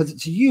me because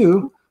it's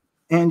you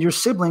and your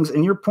siblings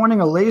and you're pointing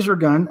a laser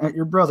gun at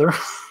your brother.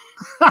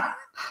 I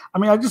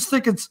mean, I just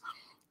think it's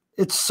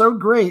so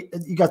great.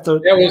 You got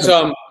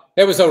that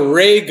was a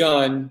ray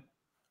gun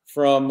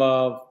from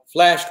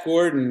Flash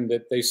Gordon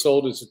that they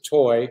sold as a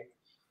toy.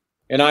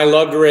 And I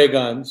loved ray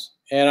guns.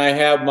 And I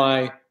have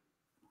my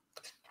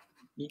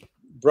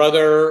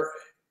brother,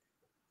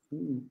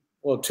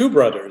 well, two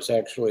brothers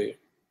actually,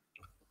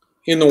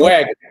 in the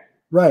wagon.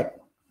 Right.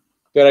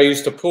 That I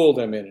used to pull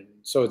them in.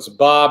 So it's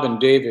Bob and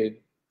David.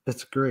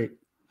 That's great.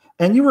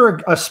 And you were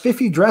a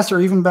spiffy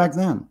dresser even back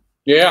then.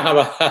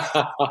 Yeah.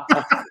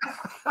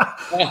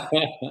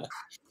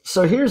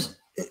 So here's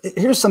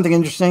something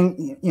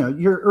interesting.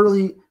 Your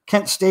early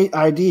Kent State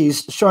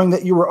IDs showing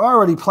that you were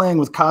already playing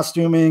with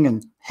costuming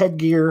and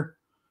headgear.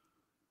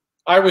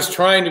 I was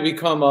trying to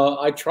become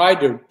I tried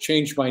to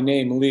change my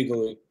name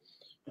legally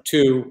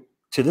to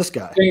this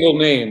guy. Single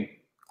name.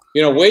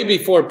 Way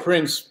before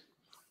Prince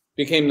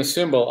became the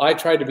symbol, I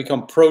tried to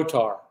become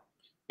Protar.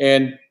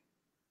 And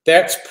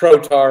that's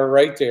Protar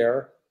right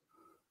there.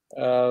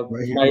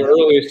 My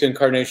earliest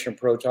incarnation of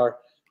Protar.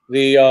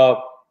 The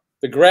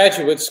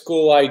graduate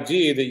school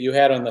ID that you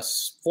had on the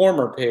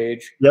former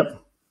page.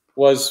 Yep.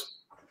 Was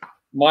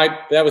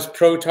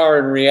Protar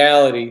in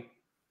reality.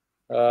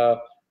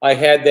 I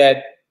had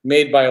that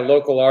made by a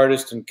local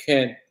artist in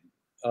Kent,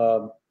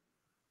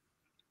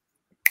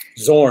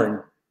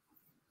 Zorn,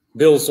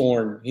 Bill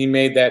Zorn. He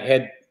made that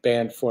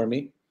headband for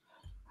me.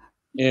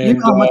 And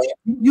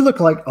you look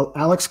like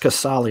Alex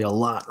Casale a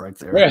lot right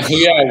there.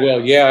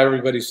 Yeah,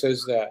 everybody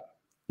says that.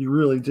 You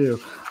really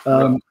do.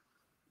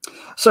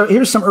 So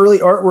here's some early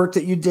artwork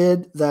that you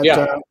did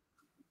that,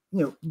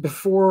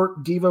 before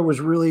Devo was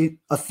really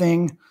a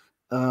thing.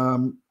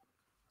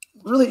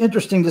 Really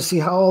interesting to see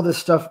how all this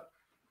stuff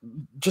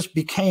just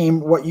became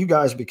what you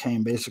guys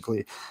became,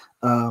 basically.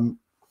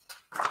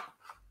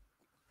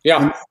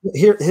 Yeah.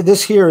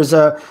 This is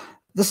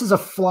a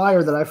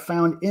flyer that I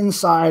found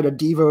inside a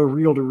Devo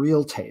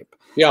reel-to-reel tape.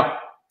 Yeah.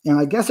 And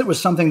I guess it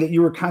was something that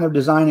you were kind of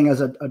designing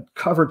as a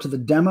cover to the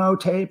demo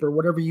tape or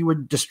whatever you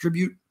would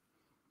distribute.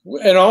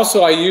 And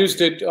also I used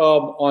it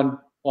on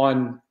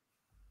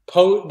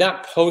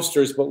not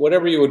posters, but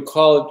whatever you would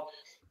call it,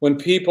 when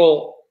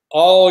people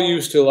all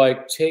used to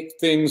like take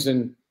things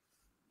and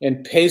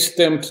paste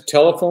them to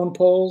telephone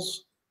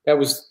poles. That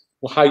was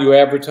how you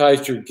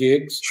advertised your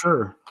gigs.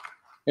 Sure.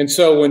 And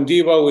so when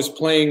Devo was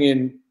playing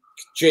in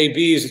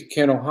JB's at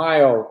Kent,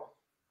 Ohio,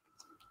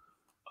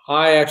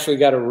 I actually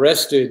got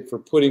arrested for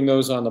putting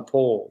those on the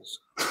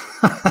poles.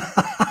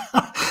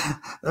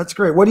 That's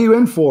great. What are you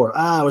in for?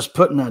 I was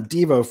putting a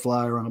Devo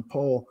flyer on a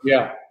pole.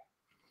 Yeah.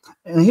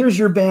 And here's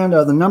your band,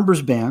 the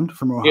Numbers Band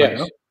from Ohio.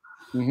 Yes.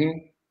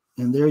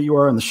 Mm-hmm. And there you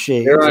are in the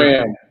shades. There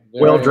I am.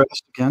 Well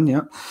dressed again.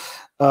 Yeah.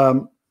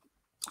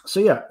 So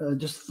yeah,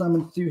 just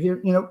thumbing through here,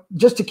 you know,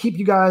 just to keep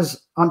you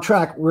guys on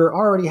track. We're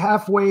already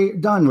halfway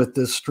done with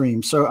this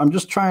stream. So I'm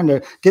just trying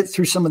to get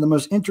through some of the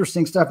most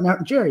interesting stuff. Now,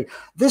 Jerry,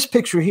 this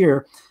picture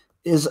here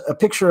is a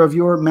picture of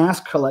your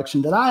mask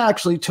collection that I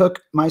actually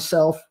took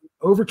myself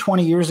over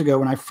 20 years ago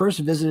when I first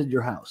visited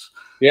your house.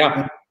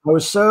 Yeah. And I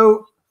was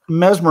so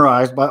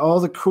mesmerized by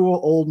all the cool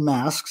old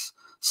masks,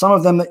 some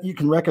of them that you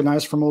can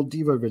recognize from old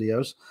Devo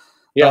videos.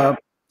 Yeah.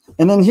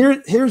 And then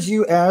here's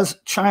you as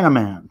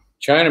Chinaman.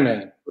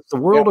 Chinaman. With the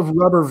World of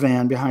Rubber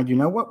van behind you.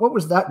 Now, what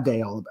was that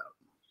day all about?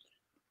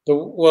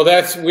 Well,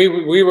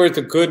 we were at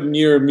the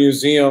Goodyear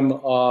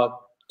Museum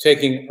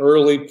taking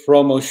early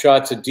promo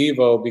shots of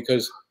Devo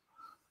because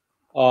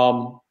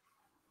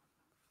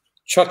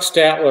Chuck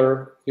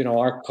Statler, you know,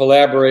 our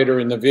collaborator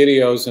in the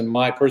videos and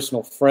my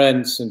personal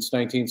friend since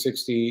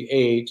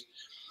 1968,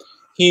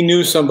 he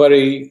knew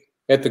somebody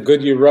at the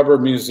Goodyear Rubber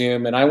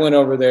Museum, and I went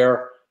over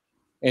there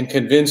and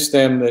convinced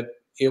them that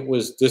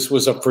this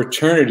was a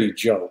fraternity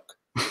joke.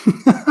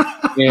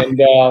 And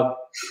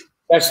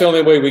that's the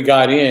only way we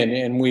got in,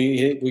 and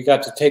we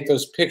got to take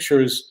those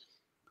pictures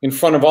in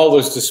front of all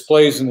those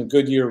displays in the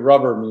Goodyear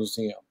Rubber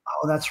Museum.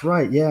 Oh, that's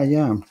right. Yeah,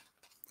 yeah.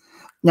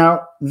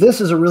 Now,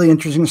 this is a really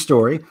interesting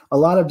story. A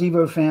lot of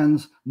Devo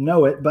fans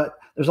know it, but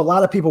there's a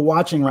lot of people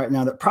watching right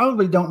now that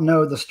probably don't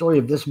know the story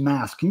of this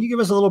mask. Can you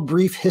give us a little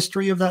brief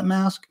history of that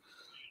mask?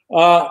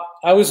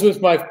 I was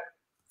with my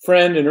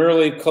friend and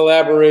early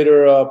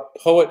collaborator,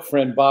 poet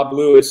friend, Bob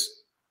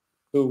Lewis,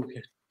 who,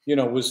 you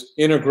know, was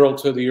integral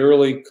to the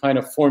early kind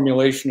of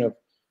formulation of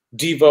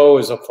Devo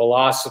as a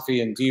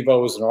philosophy and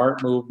Devo as an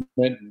art movement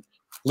and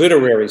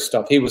literary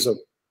stuff. He was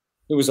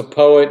a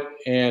poet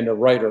and a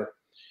writer.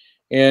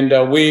 And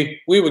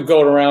we would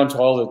go around to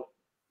all the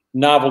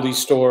novelty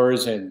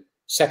stores and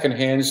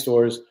secondhand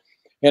stores.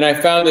 And I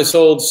found this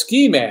old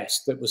ski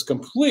mask that was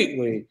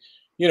completely,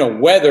 you know,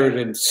 weathered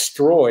and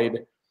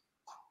destroyed.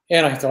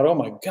 And I thought, oh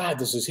my God,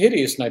 this is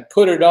hideous. And I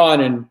put it on,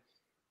 and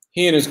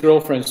he and his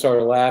girlfriend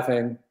started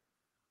laughing.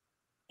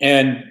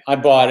 And I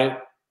bought it,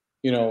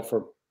 you know,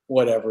 for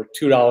whatever,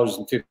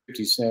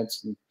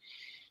 $2.50. And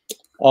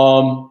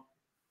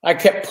I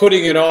kept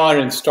putting it on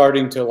and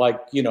starting to,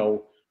 like, you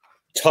know,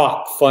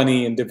 talk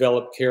funny and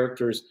develop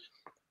characters.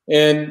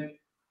 And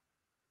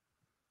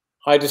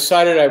I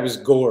decided I was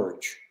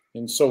Gorge.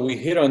 And so we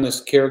hit on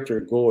this character,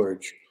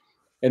 Gorge.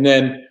 And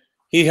then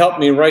he helped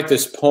me write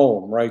this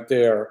poem right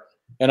there.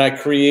 And I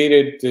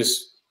created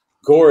this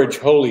Gorge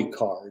holy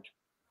card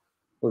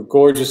where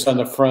Gorge is on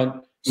the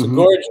front. So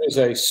Gorge is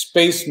a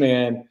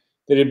spaceman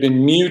that had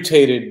been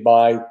mutated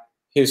by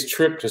his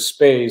trip to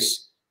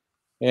space.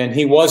 And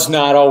he was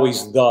not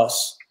always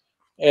thus.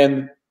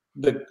 And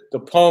the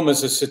poem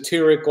is a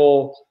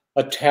satirical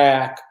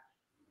attack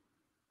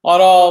on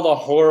all the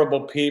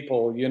horrible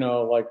people, you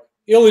know, like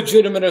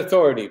illegitimate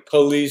authority,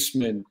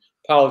 policemen,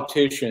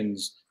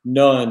 politicians,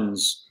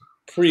 nuns,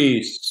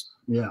 priests.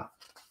 Yeah.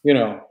 You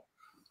know.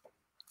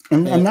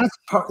 And that's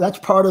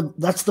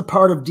the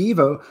part of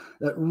Devo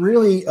that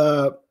really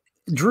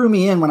drew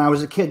me in when I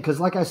was a kid. Because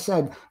like I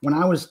said, when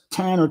I was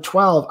 10 or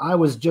 12, I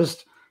was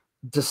just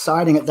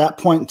deciding at that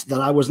point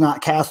that I was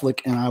not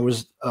Catholic, and I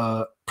was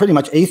pretty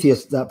much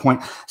atheist at that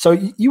point. So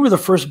you were the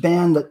first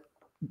band that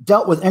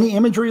dealt with any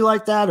imagery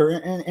like that or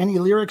any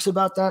lyrics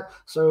about that.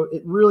 So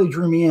it really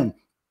drew me in.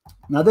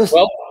 Now this,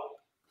 well,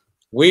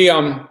 we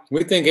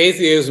think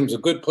atheism is a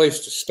good place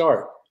to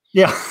start.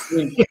 Yeah. I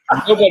mean,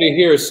 nobody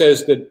here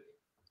says that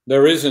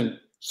there isn't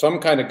some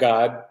kind of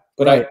God,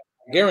 but right.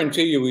 I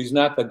guarantee you he's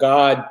not the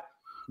God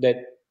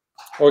that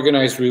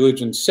organized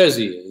religion says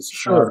he is.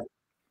 Sure.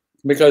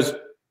 Because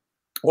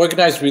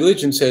organized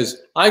religion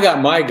says, I got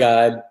my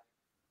God,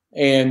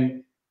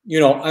 and, you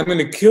know, I'm going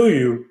to kill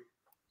you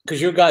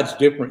because your God's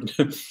different,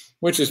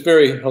 which is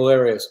very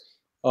hilarious.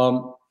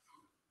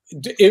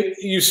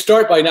 You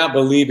start by not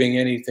believing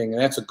anything,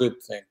 and that's a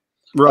good thing.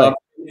 Right.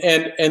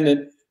 And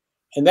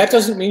that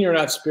doesn't mean you're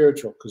not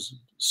spiritual, because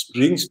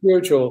being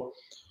spiritual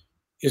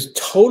is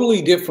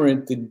totally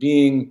different than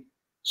being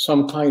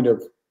some kind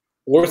of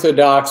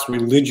orthodox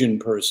religion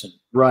person.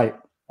 Right.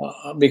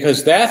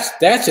 Because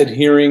that's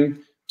adhering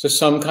to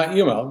some kind,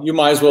 you know, you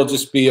might as well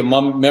just be a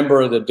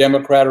member of the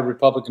Democrat or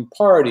Republican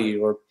Party,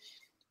 or,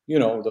 you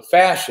know, the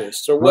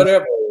fascists or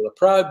whatever, or the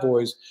Proud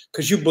Boys,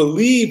 because you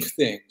believe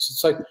things.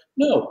 It's like,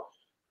 no,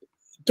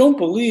 don't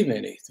believe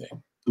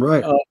anything.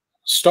 Right.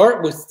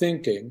 Start with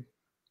thinking.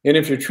 And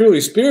if you're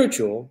truly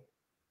spiritual,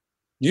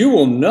 you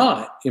will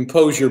not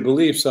impose your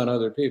beliefs on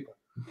other people.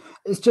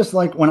 It's just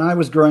like when I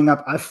was growing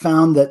up, I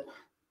found that,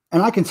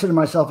 and I consider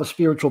myself a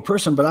spiritual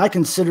person, but I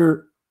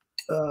consider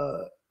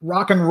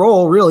rock and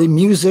roll, really,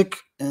 music,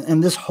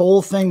 and this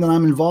whole thing that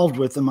I'm involved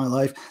with in my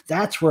life,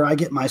 that's where I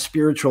get my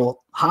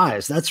spiritual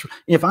highs. That's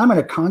if I'm at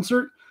a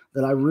concert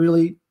that I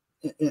really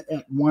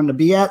wanted to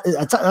be at.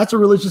 That's a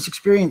religious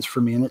experience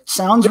for me, and it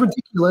sounds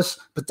ridiculous,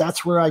 but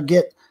that's where I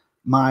get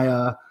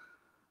my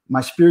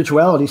my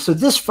spirituality. So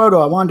this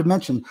photo I wanted to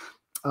mention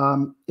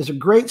is a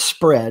great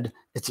spread.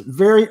 It's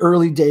very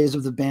early days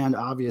of the band,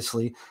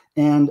 obviously,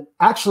 and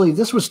actually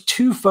this was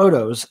 2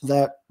 photos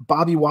that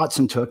Bobby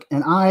Watson took,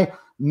 and I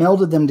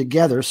melded them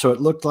together so it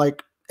looked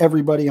like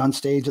everybody on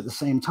stage at the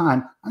same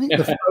time. I think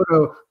the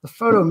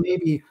photo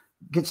maybe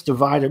gets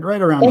divided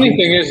right around. Funny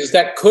thing is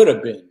that could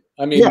have been.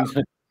 I mean,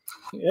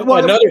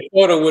 well, another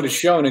photo would have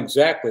shown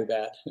exactly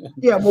that.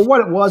 Yeah, well,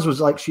 what it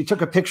was like she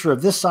took a picture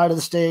of this side of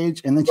the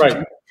stage, and then she took a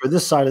picture of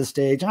this side of the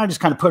stage, and I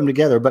just kind of put them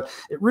together. But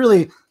it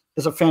really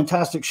is a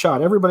fantastic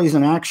shot. Everybody's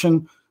in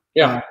action.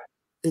 Yeah,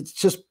 it's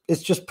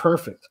just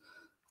perfect.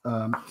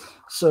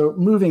 So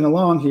moving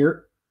along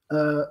here,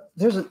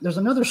 there's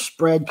another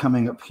spread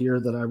coming up here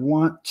that I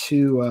want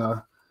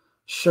to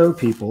show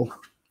people.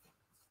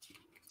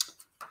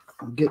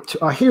 I'll get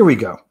to. Here we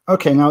go.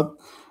 Okay, now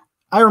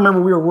I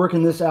remember we were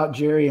working this out,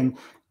 Jerry, and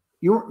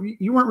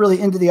you weren't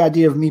really into the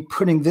idea of me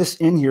putting this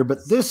in here,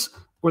 but this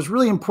was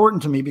really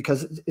important to me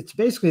because it's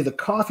basically the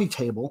coffee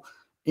table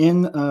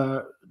in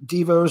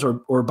Devo's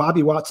or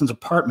Bobby Watson's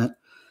apartment.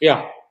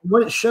 Yeah.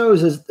 What it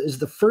shows is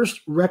the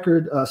first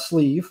record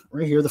sleeve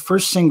right here, the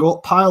first single,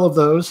 pile of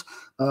those,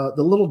 the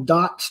little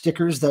dot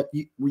stickers that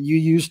you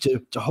used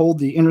to hold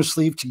the inner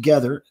sleeve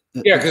together.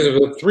 Yeah, because it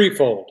was a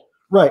 3-fold.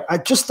 Right. I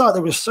just thought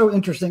that was so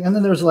interesting. And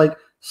then there's like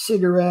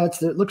cigarettes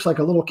that looks like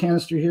a little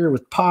canister here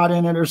with pot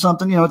in it or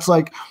something. You know, it's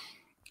like,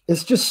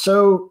 it's just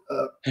so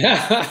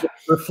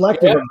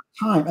reflective of the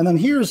time. And then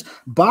here's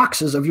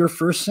boxes of your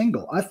first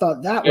single. I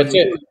thought that was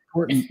really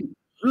important.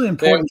 Really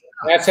important.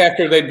 That's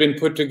after they'd been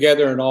put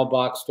together and all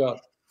boxed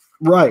up.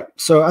 Right.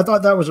 So I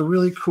thought that was a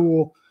really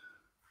cool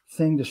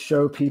thing to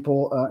show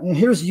people. And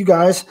here's you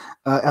guys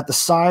at the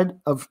side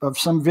of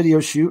some video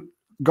shoot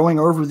going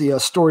over the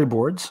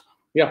storyboards.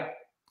 Yeah.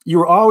 You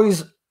were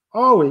always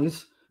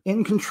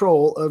in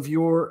control of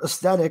your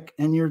aesthetic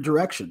and your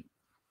direction.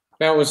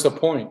 That was the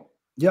point.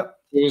 Yep.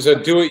 It was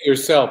a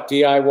do-it-yourself,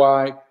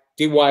 DIY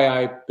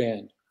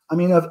band. I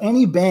mean, of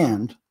any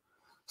band,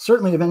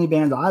 certainly of any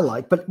band I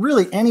like, but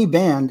really any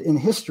band in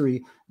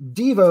history,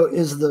 Devo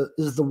is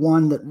the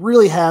one that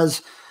really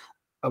has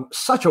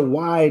such a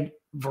wide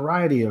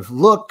variety of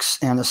looks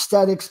and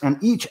aesthetics,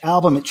 and each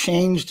album it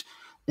changed,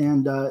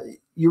 and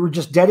you were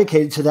just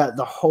dedicated to that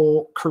the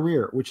whole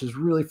career, which is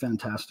really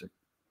fantastic.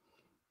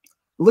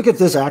 Look at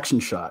this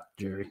action shot,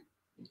 Jerry.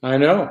 I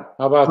know.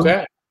 How about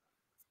that?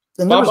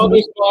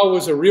 Bob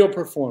was a real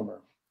performer.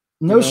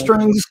 No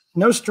strings,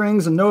 and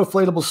no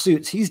inflatable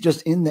suits. He's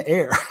just in the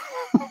air.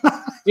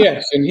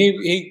 Yes, and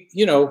he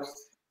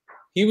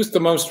was the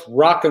most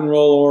rock and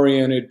roll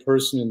oriented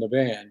person in the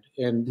band,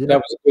 and that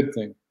was a good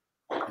thing.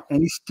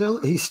 And he still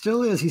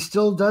is. He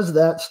still does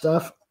that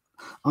stuff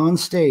on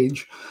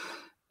stage.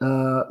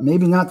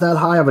 Maybe not that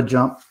high of a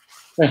jump.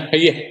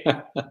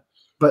 Yeah.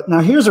 But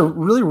now here's a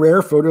really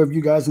rare photo of you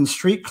guys in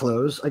street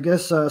clothes. I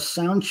guess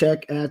sound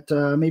check at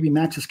maybe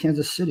Max's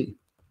Kansas City.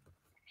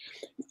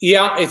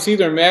 Yeah, it's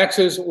either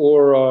Max's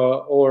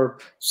or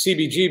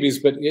CBGB's,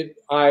 but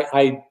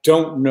I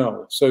don't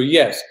know. So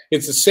yes,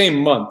 it's the same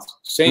month,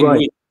 same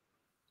week.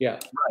 Yeah.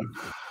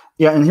 Right.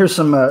 Yeah, and here's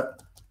some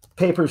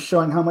papers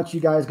showing how much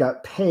you guys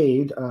got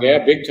paid.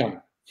 Yeah, big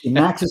time.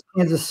 Max's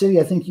Kansas City,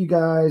 I think you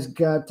guys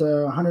got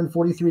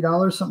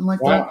 $143, something like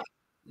that.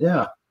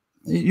 Yeah,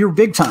 you're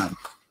big time.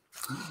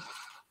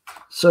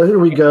 So here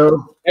we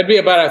go. That'd be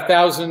about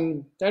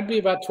 1,000. That'd be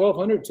about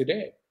 1,200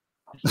 today.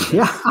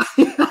 Yeah,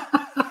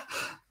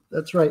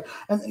 that's right.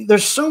 And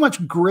there's so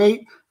much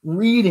great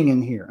reading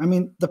in here. I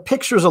mean, the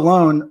pictures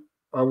alone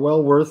are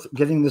well worth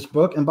getting this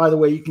book. And by the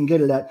way, you can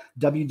get it at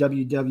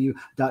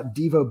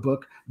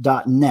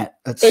www.devobook.net.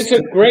 It's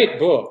a great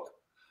book.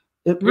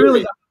 It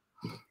really,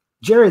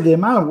 Jerry, the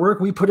amount of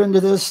work we put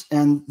into this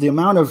and the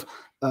amount of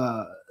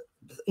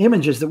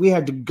images that we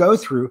had to go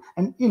through,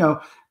 and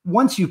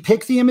once you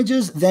pick the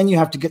images, then you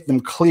have to get them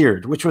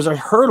cleared, which was a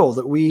hurdle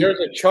that we. There's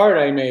a chart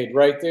I made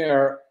right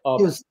there of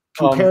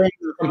comparing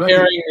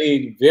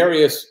the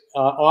various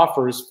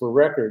offers for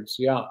records.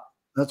 Yeah,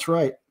 that's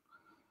right.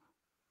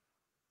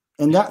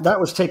 And that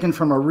was taken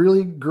from a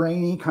really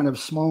grainy kind of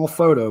small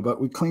photo,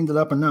 but we cleaned it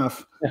up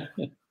enough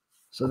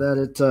so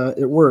that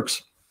it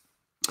works.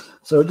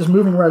 So just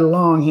moving right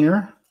along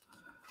here,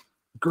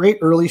 great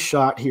early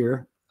shot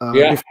here.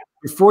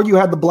 Before you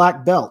had the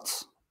black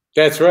belts.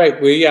 That's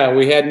right. We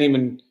hadn't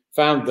even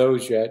found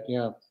those yet.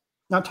 Yeah.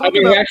 Now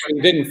we actually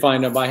didn't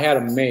find them. I had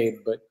them made,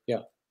 but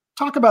yeah.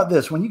 Talk about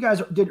this. When you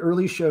guys did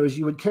early shows,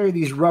 you would carry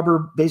these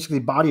rubber, basically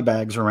body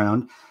bags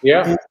around.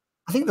 Yeah. And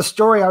I think the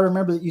story I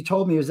remember that you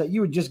told me is that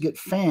you would just get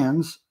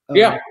fans.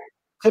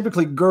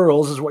 Typically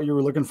girls is what you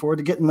were looking for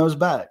to get in those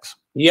bags.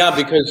 Yeah,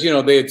 because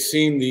they had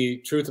seen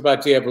the Truth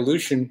About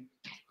De-Evolution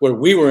where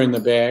we were in the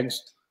bags.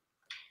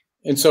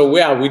 And so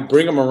we'd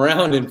bring them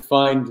around and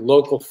find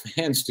local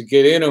fans to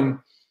get in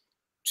them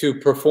to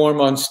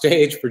perform on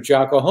stage for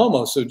Jocko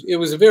Homo. So it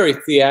was a very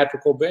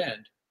theatrical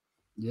band.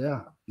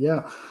 Yeah,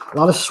 yeah. A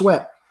lot of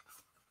sweat.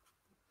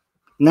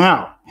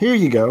 Now, here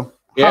you go.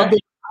 Yeah.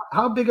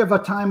 How big of a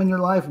time in your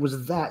life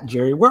was that,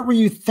 Jerry? What were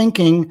you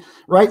thinking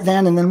right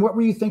then? And then what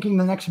were you thinking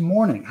the next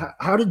morning?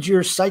 How did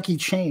your psyche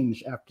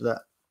change after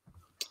that?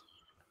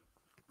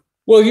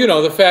 Well, you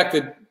know, the fact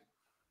that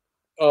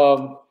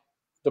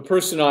the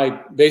person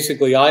I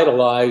basically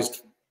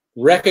idolized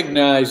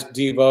recognized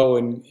Devo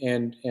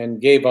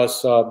and gave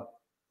us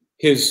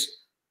his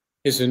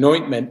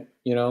anointment,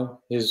 you know,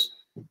 his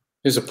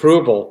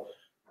approval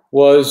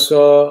was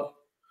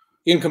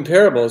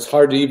incomparable. It's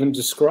hard to even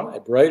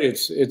describe, right?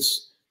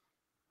 It's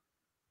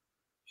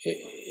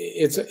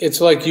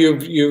like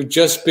you've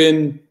just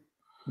been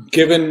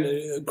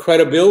given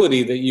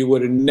credibility that you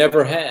would have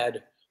never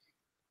had,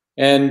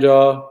 and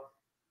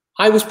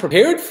I was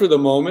prepared for the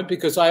moment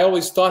because I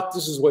always thought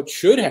this is what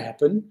should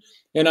happen,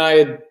 and I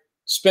had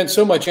spent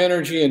so much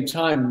energy and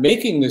time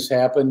making this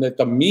happen that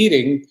the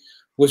meeting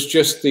was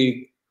just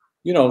the,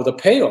 you know, the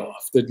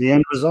payoff, the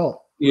end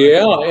result.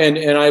 Yeah,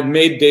 and I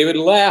made David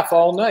laugh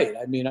all night.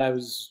 I mean, I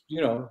was, you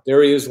know,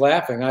 there he is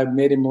laughing. I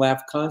made him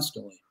laugh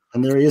constantly.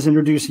 And there he is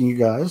introducing you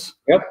guys.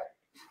 Yep.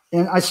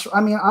 And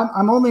I mean,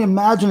 I'm only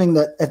imagining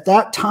that at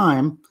that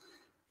time,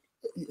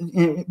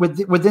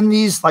 within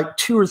these like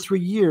 2 or 3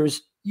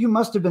 years, you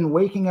must have been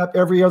waking up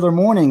every other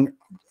morning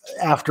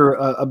after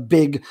a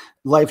big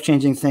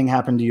life-changing thing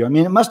happened to you. I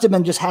mean, it must have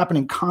been just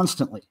happening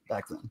constantly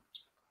back then.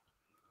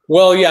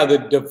 Well, yeah, the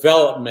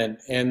development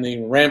and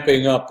the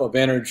ramping up of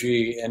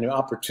energy and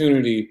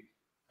opportunity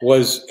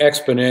was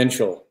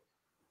exponential.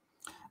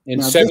 In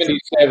Now,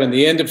 77,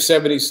 the end of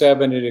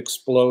 77, it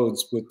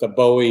explodes with the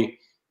Bowie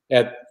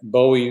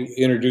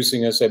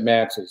introducing us at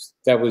Max's.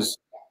 That was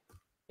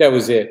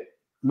it.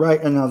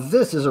 Right. And now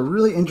this is a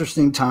really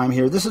interesting time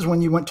here. This is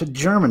when you went to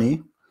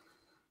Germany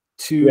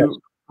to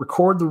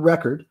record the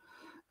record,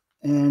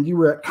 and you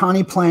were at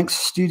Connie Plank's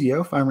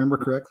studio, if I remember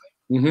correctly.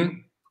 Mm-hmm.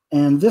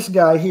 And this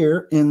guy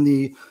here in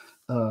the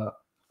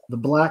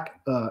black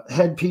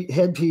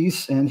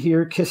headpiece, and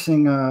here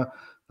kissing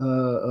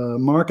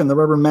Mark in the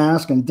rubber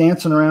mask and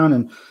dancing around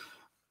and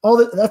all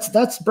that.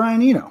 That's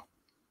Brian Eno.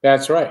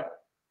 That's right.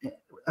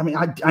 I mean,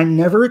 I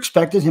never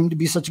expected him to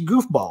be such a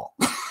goofball.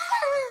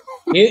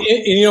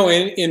 You know,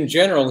 in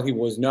general, he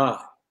was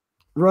not.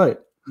 Right.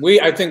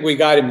 I think we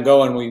got him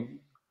going. We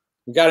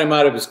got him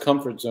out of his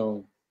comfort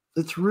zone.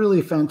 It's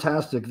really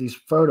fantastic, these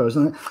photos.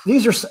 And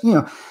these are, you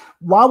know,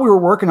 while we were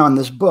working on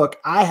this book,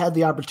 I had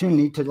the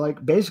opportunity to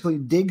like basically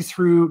dig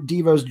through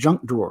Devo's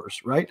junk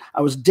drawers, right?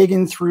 I was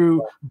digging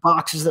through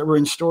boxes that were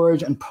in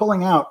storage and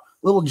pulling out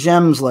little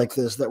gems like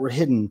this that were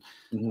hidden,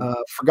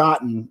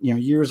 forgotten, you know,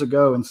 years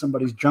ago in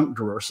somebody's junk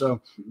drawer. So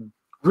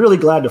really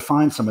glad to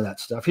find some of that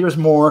stuff. Here's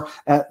more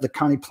at the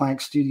Connie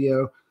Plank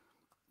studio.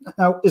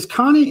 Now, is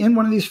Connie in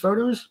one of these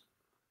photos?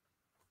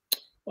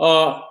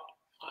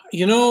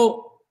 You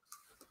know,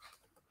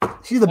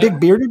 is he the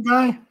big bearded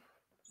guy?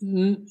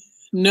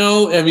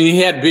 No, I mean, he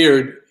had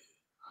beard,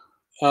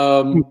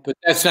 but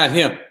that's not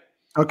him.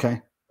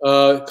 Okay.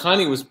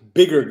 Connie was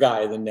bigger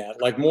guy than that,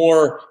 like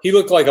more, he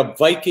looked like a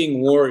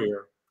Viking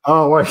warrior.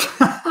 Oh, right.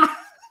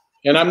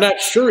 And I'm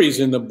not sure he's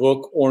in the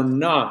book or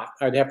not.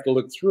 I'd have to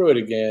look through it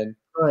again.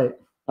 Right.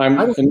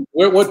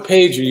 What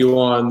page are you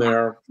on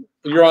there?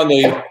 You're on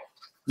the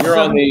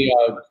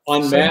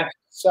unmasked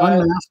side?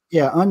 Unmasked,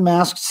 yeah,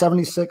 unmasked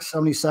 76,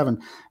 77.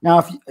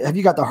 Now, have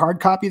you got the hard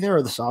copy there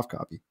or the soft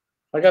copy?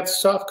 I got the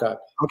soft copy.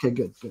 Okay,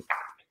 good.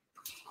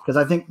 Because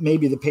I think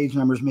maybe the page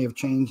numbers may have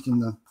changed in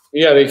the.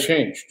 Yeah, they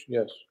changed.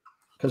 Yes.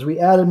 Because we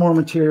added more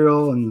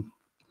material and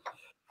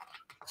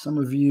some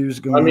reviews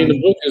going. I mean, the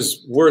book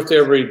is worth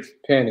every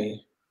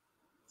penny.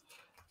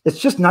 It's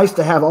just nice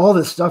to have all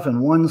this stuff in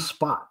one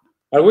spot.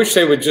 I wish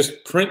they would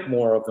just print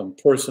more of them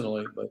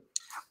personally, but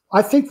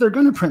I think they're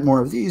going to print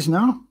more of these.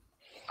 No,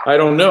 I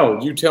don't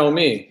know. You tell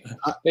me.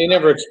 They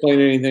never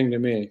explain anything to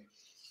me.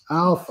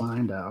 I'll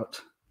find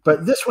out.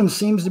 But this one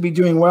seems to be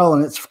doing well,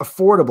 and it's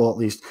affordable at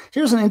least.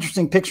 Here's an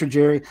interesting picture,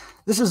 Jerry.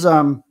 This is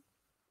Saturday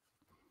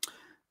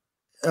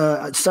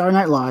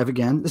Night Live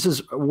again. This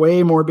is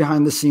way more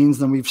behind the scenes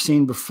than we've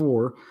seen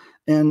before.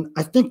 And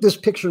I think this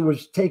picture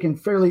was taken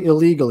fairly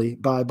illegally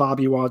by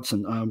Bobby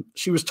Watson.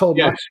 She was told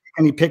not to take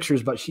any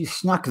pictures, but she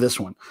snuck this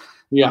one.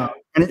 Yeah.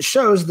 And it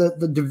shows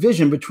the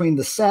division between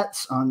the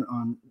sets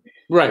on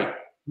right.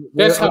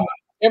 That's how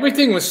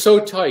everything was so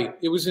tight.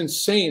 It was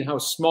insane how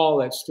small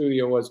that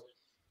studio was.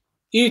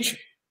 Each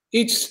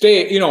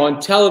stage, you know,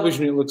 on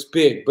television it looks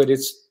big, but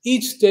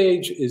each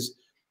stage is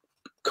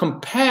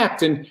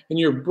compact, and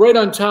you're right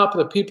on top of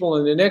the people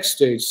in the next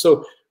stage.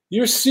 So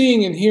you're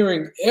seeing and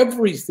hearing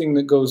everything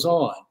that goes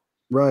on.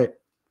 Right.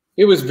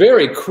 It was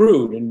very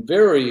crude and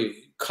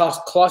very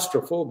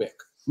claustrophobic.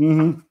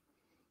 Mm-hmm.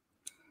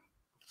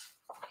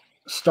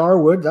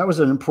 Starwood, that was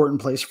an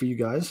important place for you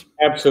guys.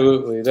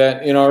 Absolutely.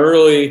 That in our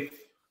early,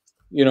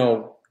 you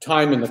know,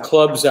 time in the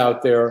clubs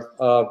out there,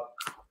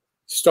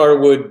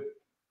 Starwood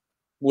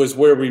was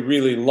where we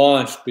really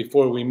launched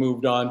before we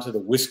moved on to the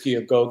Whiskey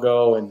A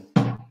Go-Go and,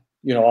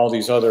 you know, all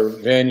these other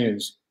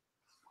venues.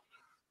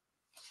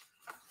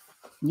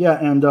 Yeah,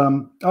 and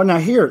now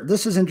here,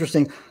 this is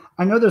interesting.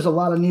 I know there's a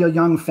lot of Neil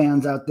Young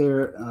fans out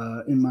there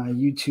in my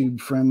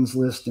YouTube friends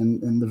list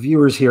and the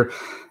viewers here,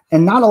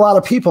 and not a lot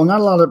of people, not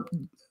a lot of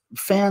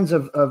fans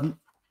of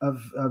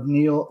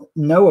Neil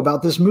know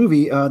about this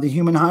movie, The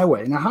Human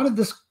Highway. Now, how did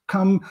this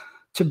come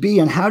to be,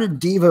 and how did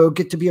Devo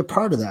get to be a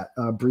part of that?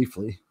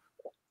 Briefly.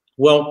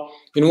 Well,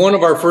 in one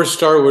of our first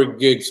Starwood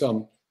gigs,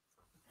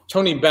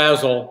 Tony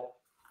Basil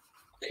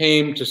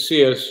came to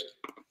see us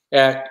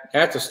at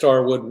the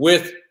Starwood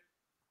with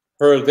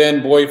her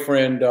then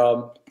boyfriend,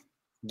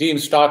 Dean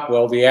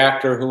Stockwell, the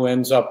actor who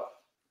ends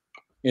up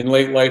in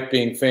late life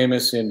being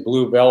famous in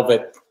Blue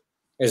Velvet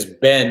as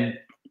Ben,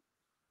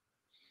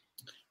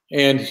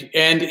 and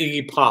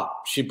Iggy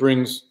Pop. She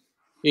brings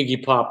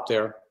Iggy Pop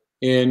there,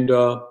 and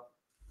I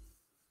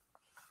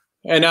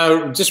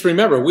just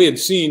remember we had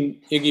seen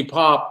Iggy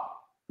Pop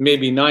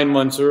maybe 8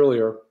 months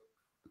earlier,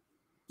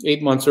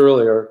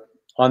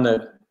 on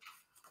the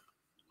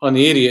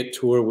Idiot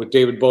tour with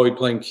David Bowie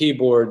playing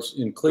keyboards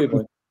in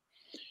Cleveland,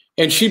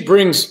 and she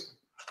brings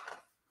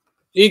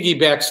Iggy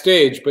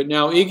backstage, but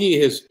now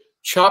Iggy has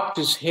chopped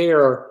his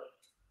hair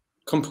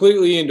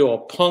completely into a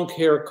punk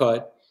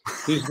haircut.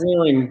 He's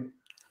wearing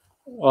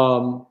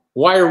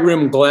wire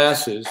rim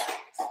glasses.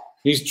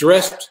 He's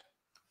dressed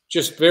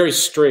just very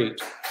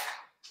straight.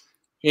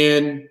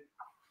 And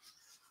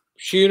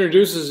she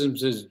introduces him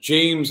as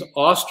James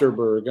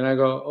Osterberg. And I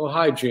go, oh,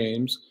 hi,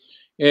 James.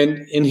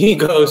 And he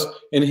goes,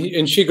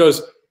 and she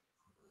goes,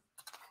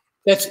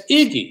 that's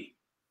Iggy.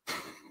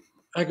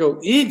 I go,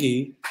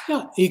 Iggy?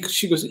 Yeah.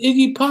 She goes,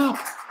 Iggy Pop.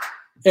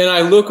 And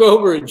I look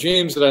over at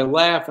James and I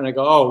laugh and I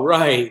go, oh,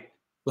 right.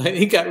 Like,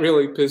 he got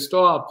really pissed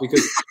off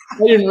because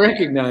I didn't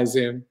recognize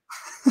him.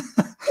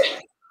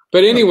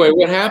 But anyway,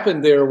 what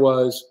happened there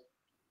was,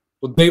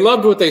 well, they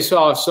loved what they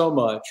saw so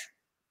much.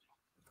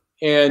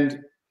 And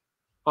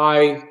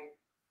I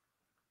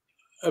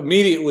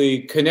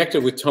immediately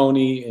connected with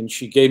Tony, and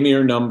she gave me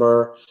her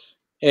number.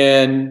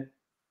 And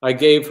I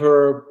gave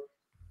her,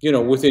 you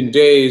know, within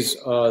days,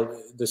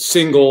 the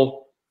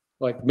single,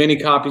 like many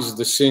copies of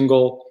the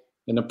single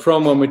and the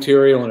promo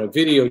material and a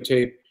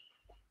videotape.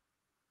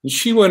 And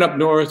she went up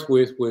north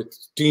with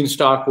Dean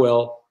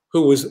Stockwell,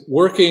 who was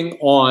working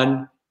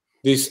on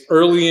this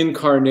early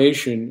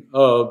incarnation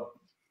of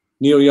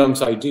Neil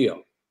Young's idea,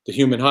 The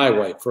Human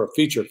Highway, for a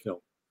feature film.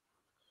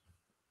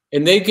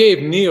 And they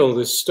gave Neil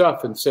this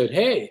stuff and said,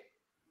 hey,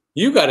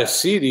 you got to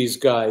see these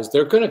guys.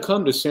 They're going to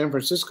come to San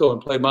Francisco and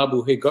play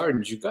Mabuhay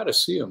Gardens. You got to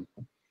see them.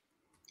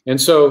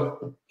 And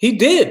so he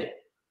did.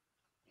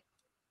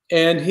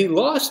 And he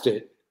lost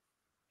it.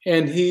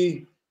 And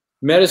he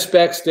met us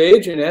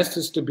backstage and asked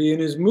us to be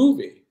in his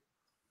movie.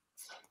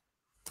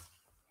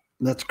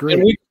 That's great.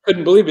 And we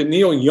couldn't believe it.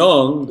 Neil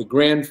Young, the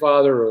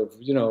grandfather of,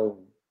 you know,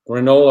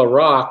 granola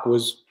rock,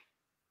 was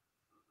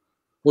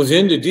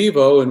into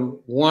Devo and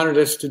wanted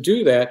us to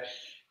do that.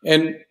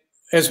 And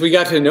as we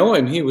got to know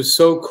him, he was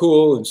so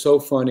cool and so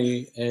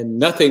funny, and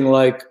nothing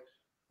like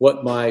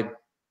what my,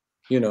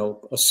 you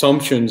know,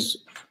 assumptions,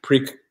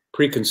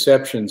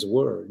 preconceptions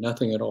were.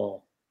 Nothing at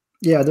all.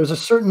 Yeah, there's a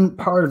certain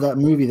part of that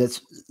movie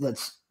that's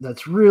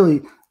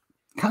really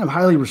kind of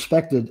highly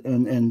respected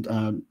and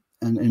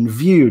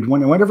viewed.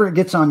 Whenever it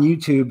gets on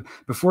YouTube,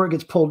 before it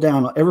gets pulled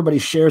down, everybody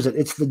shares it.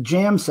 It's the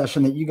jam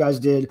session that you guys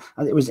did.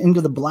 It was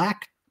Into the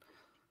Black.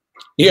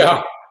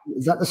 Yeah.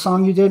 Is that the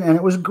song you did? And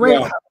it was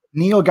great. Yeah.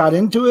 Neil got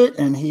into it,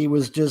 and he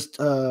was just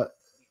a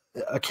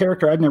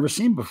character I'd never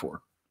seen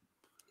before.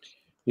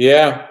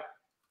 Yeah.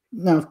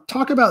 Now,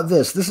 talk about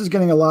this. This is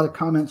getting a lot of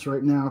comments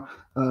right now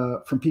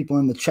from people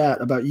in the chat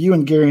about you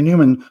and Gary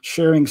Newman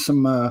sharing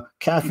some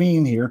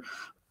caffeine here.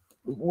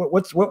 What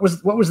was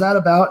that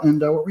about, and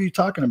what were you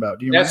talking about?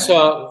 Do you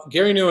remember?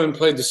 Gary Newman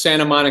played the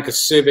Santa Monica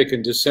Civic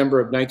in December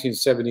of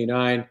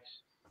 1979.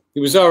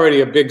 He was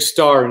already a big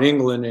star in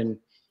England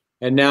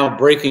and now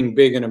breaking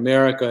big in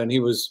America, and he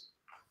was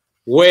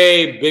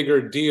way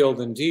bigger deal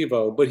than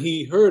Devo, but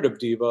he heard of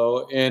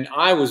Devo, and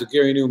I was a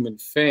Gary Newman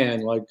fan.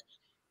 Like,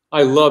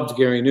 I loved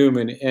Gary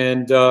Newman,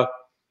 and you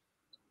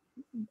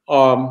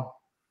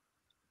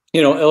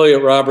know,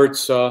 Elliot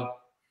Roberts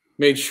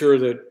made sure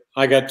that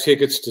I got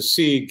tickets to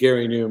see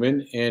Gary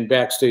Newman and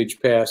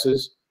backstage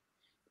passes,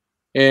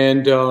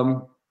 and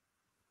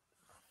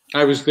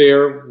I was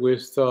there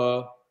with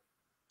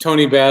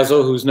Tony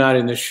Basil, who's not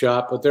in this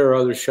shot, but there are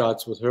other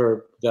shots with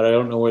her that I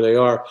don't know where they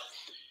are.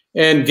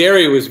 And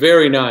Gary was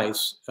very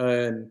nice,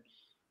 and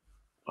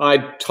I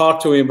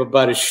talked to him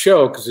about his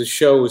show, because his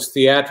show was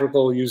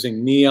theatrical,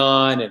 using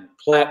neon and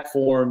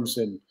platforms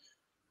and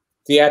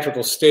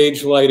theatrical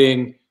stage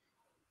lighting.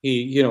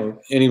 He, you know,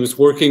 and he was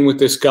working with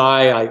this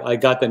guy. I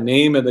got the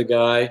name of the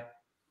guy.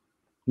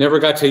 Never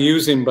got to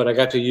use him, but I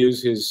got to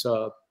use his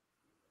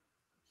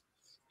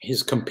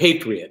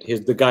compatriot,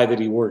 the guy that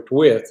he worked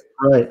with.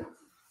 Right.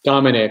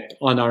 Dominic,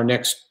 on our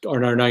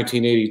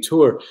 1980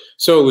 tour.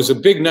 So it was a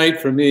big night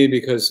for me,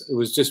 because it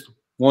was just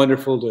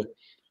wonderful to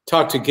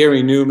talk to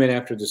Gary Newman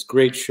after this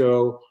great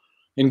show.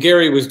 And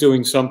Gary was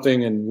doing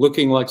something and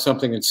looking like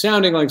something and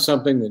sounding like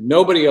something that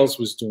nobody else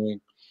was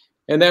doing.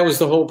 And that was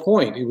the whole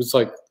point. It was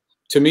like,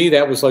 to me,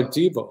 that was like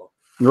Devo.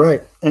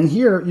 Right. And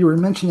here you were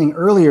mentioning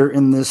earlier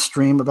in this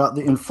stream about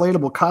the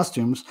inflatable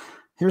costumes.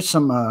 Here's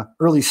some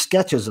early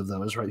sketches of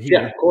those right here.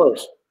 Yeah, of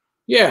course.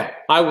 Yeah,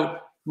 I would.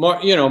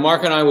 Mark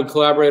and I would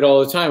collaborate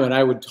all the time, and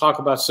I would talk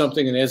about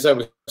something, and as I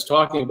was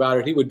talking about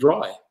it, he would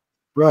draw it.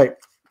 Right.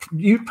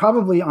 You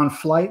probably on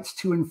flights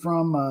to and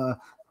from the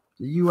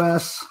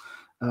U.S.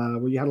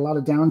 Where you had a lot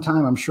of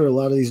downtime. I'm sure a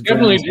lot of these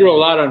definitely drew a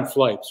lot on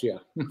flights. Yeah.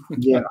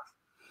 Yeah.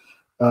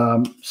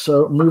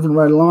 So moving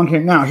right along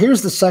here. Now,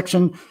 here's the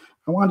section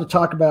I wanted to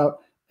talk about,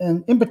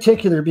 and in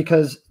particular,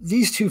 because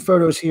these two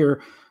photos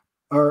here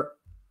are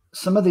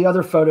some of the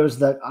other photos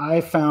that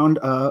I found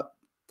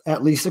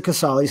at Lisa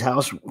Casale's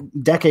house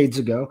decades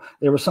ago.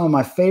 They were some of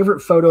my favorite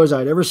photos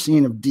I'd ever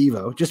seen of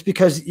Devo, just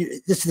because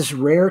it's this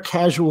rare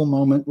casual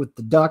moment with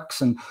the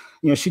ducks. And,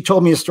 she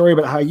told me a story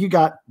about how you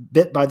got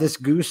bit by this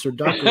goose or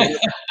duck.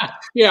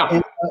 Yeah.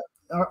 And,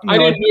 I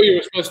didn't know you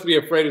were supposed to be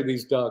afraid of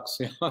these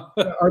ducks.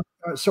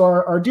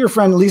 Our dear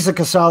friend Lisa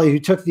Casale, who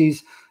took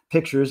these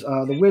pictures,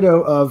 the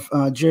widow of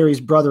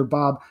Jerry's brother,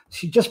 Bob,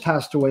 she just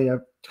passed away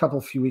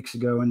a few weeks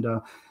ago. And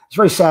it's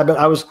very sad, but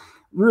I was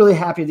really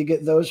happy to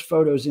get those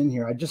photos in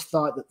here. I just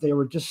thought that they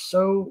were just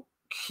so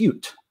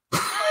cute.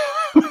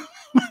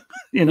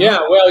 Yeah,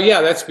 well, yeah,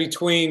 that's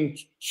between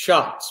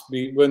shots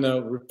when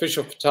the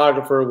official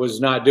photographer was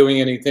not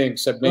doing anything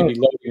except maybe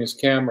loading his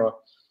camera,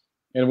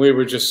 and we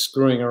were just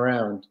screwing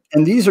around.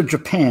 And these are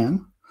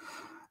Japan.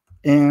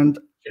 And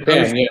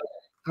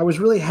I was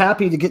really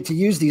happy to get to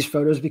use these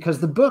photos because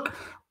the book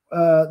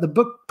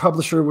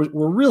publisher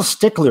were real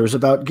sticklers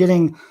about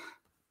getting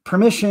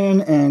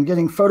permission and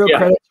getting photo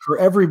credits for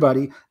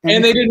everybody.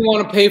 And they didn't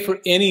want to pay for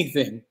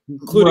anything,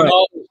 including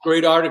all those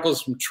great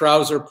articles from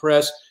Trouser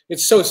Press.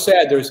 It's so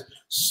sad. There's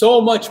so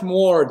much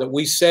more that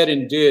we said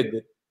and did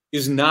that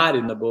is not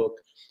in the book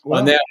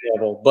on that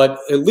level. But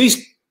at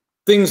least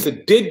things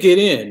that did get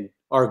in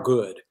are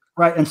good.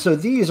 Right. And so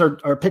these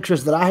are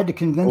pictures that I had to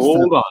convince them.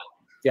 Hold on.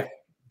 Yeah.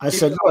 I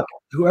said, look,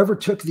 whoever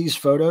took these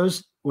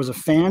photos was a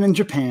fan in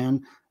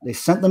Japan. They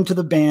sent them to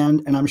the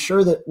band, and I'm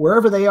sure that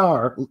wherever they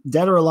are,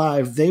 dead or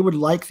alive, they would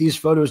like these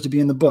photos to be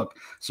in the book.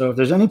 So if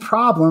there's any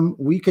problem,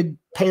 we could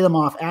pay them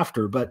off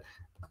after. But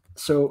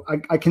so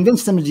I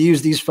convinced them to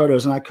use these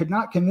photos, and I could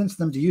not convince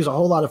them to use a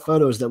whole lot of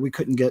photos that we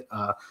couldn't get,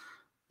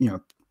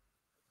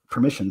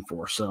 permission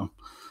for. So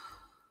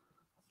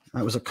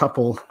that was a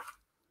couple.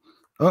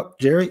 Oh,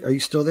 Jerry, are you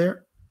still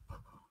there?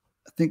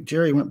 I think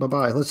Jerry went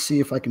bye-bye. Let's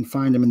see if I can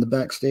find him in the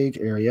backstage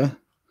area.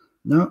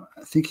 No,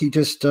 I think he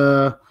just,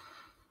 I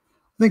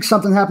think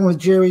something happened with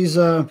Jerry's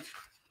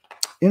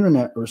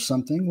internet or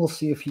something. We'll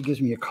see if he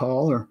gives me a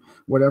call or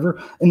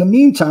whatever. In the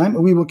meantime,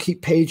 we will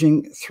keep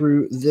paging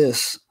through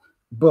this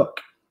book.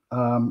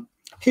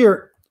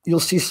 Here, you'll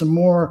see some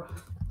more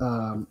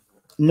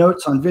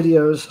notes on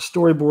videos,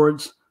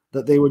 storyboards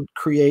that they would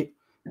create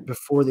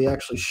before they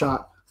actually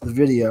shot the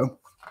video.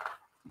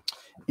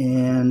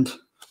 And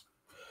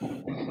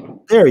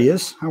there he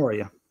is. How are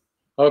you?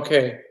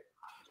 Okay.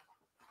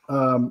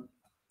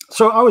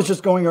 So I was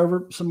just going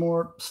over some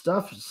more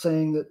stuff,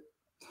 saying that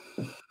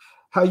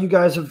how you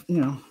guys have,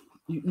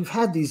 you've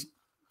had this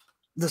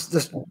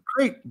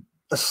great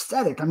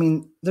aesthetic. I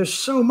mean, there's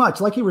so much,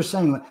 like you were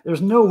saying,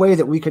 there's no way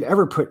that we could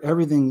ever put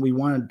everything we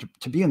wanted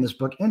to be in this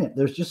book in it.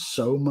 There's just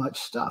so much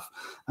stuff.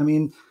 I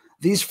mean,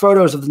 these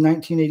photos of the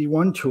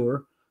 1981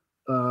 tour,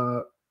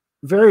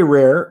 very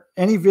rare.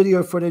 Any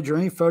video footage or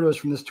any photos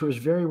from this tour is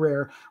very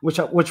rare, which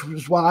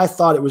was why I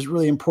thought it was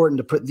really important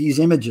to put these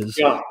images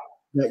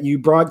that you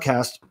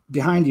broadcast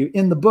behind you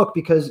in the book,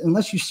 because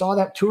unless you saw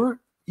that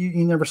tour,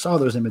 you never saw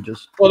those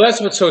images. Well,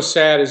 that's what's so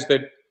sad is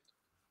that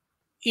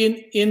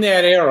in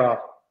that era,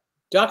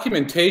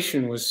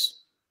 documentation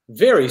was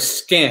very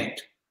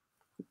scant.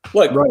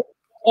 Like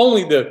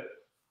only the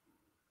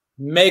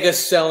mega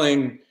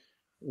selling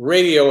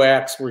radio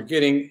acts were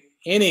getting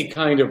any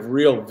kind of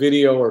real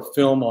video or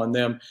film on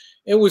them.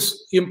 It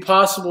was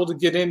impossible to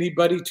get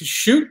anybody to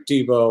shoot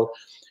Devo.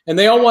 And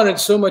they all wanted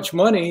so much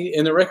money,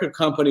 and the record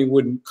company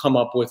wouldn't come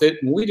up with it,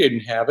 and we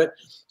didn't have it.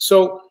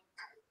 So,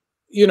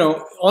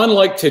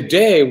 unlike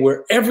today,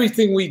 where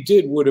everything we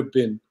did would have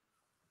been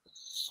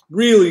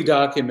really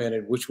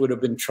documented, which would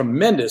have been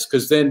tremendous,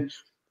 because then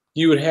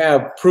you would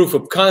have proof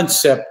of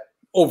concept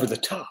over the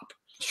top.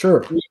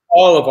 Sure.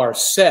 All of our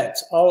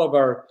sets, all of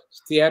our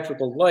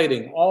theatrical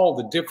lighting, all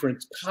the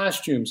different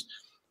costumes.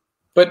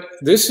 But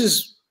this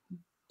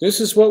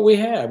is what we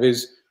have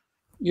is,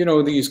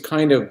 these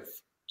kind of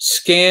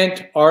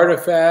scant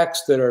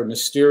artifacts that are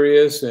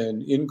mysterious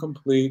and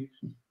incomplete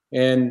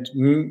and,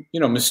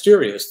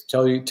 mysterious,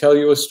 tell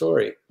you a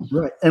story.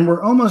 Right. And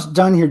we're almost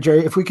done here,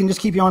 Jerry. If we can just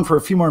keep you on for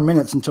a few more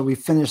minutes until we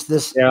finish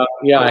this.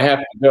 Yeah, I have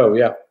to go.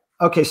 Yeah.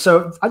 Okay.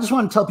 So I just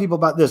want to tell people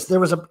about this. There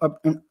was a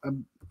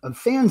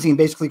fanzine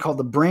basically called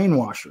The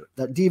Brainwasher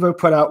that Devo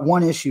put out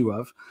one issue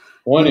of.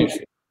 One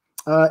issue.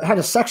 It had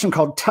a section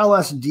called Tell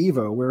Us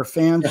Devo, where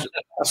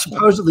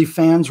supposedly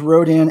fans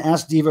wrote in,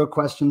 asked Devo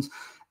questions.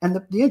 And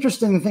the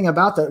interesting thing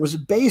about that was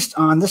based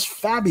on this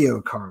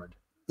Fabio card.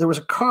 There was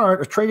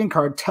a trading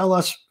card, Tell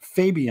Us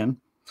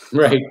Fabian.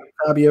 Right.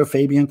 Fabio,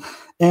 Fabian.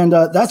 And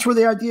that's where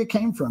the idea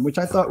came from, which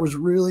I thought was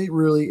really,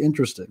 really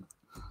interesting.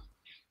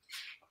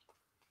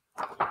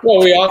 Well,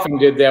 we often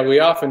did that. We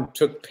often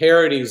took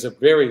parodies of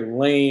very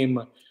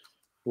lame,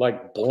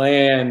 like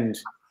bland,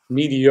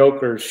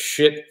 mediocre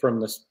shit from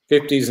the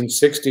 50s and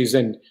 60s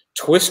and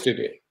twisted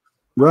it.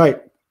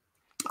 Right.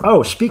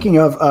 Oh, speaking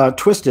of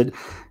twisted,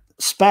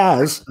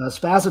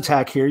 Spaz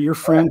Attack here, your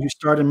friend who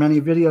starred in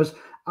many videos.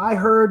 I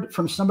heard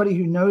from somebody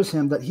who knows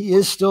him that he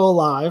is still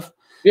alive.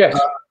 Yes.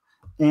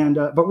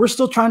 But we're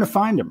still trying to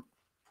find him.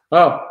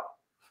 Oh,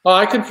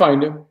 I can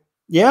find him.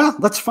 Yeah,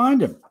 let's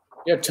find him.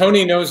 Yeah,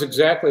 Tony knows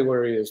exactly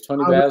where he is.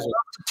 Tony Basil.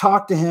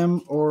 Talk to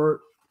him or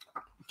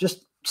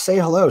just say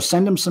hello.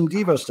 Send him some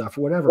Devo stuff,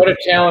 whatever. What a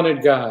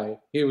talented guy.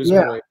 He was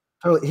great.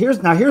 Totally.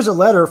 Here's a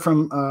letter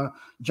from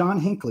John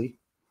Hinckley.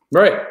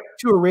 Right.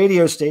 To a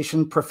radio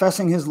station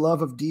professing his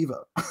love of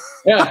Devo.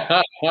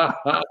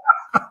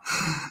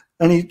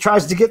 And he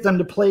tries to get them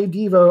to play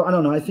Devo. I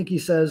don't know. I think he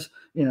says,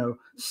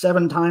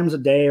 7 times a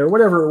day or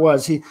whatever it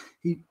was. He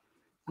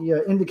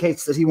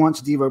indicates that he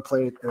wants Devo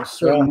played at a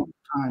certain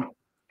time.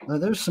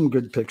 There's some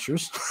good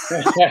pictures.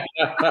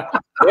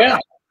 Yeah.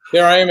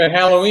 There I am at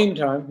Halloween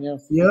time. Yeah.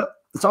 Yep.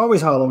 It's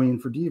always Halloween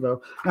for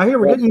Devo. Now here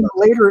we're getting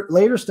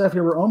later stuff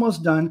here. We're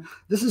almost done.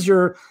 This is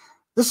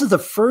the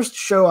first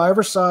show I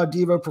ever saw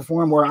Devo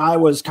perform where I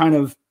was kind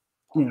of,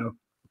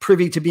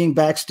 privy to being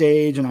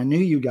backstage and I knew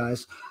you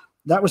guys.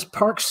 That was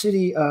Park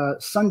City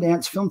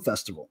Sundance Film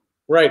Festival.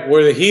 Right,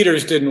 where the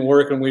heaters didn't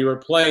work and we were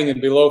playing in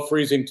below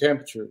freezing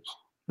temperatures.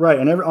 Right,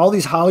 and all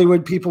these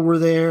Hollywood people were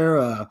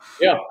there.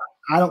 Yeah.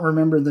 I don't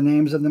remember the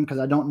names of them because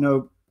I don't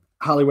know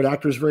Hollywood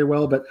actors very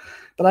well, but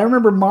I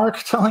remember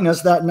Mark telling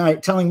us that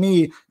night, telling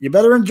me, you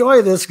better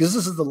enjoy this because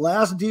this is the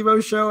last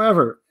Devo show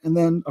ever. And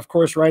then, of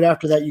course, right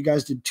after that, you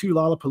guys did 2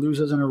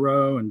 Lollapaloozas in a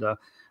row and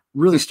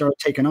really started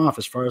taking off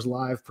as far as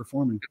live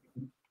performing.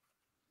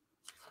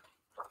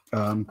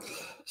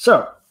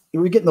 So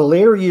we get in the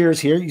later years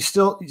here. You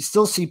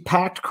still see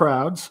packed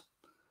crowds,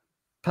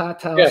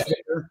 packed house. Yes.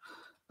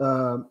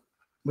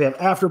 We have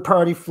after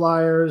party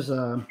flyers.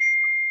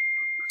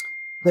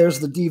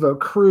 There's the Devo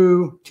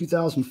Crew,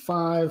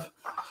 2005.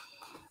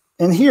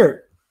 And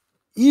here,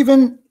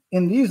 even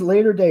in these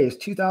later days,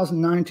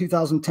 2009,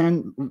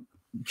 2010,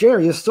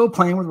 Jerry is still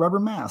playing with rubber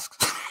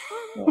masks.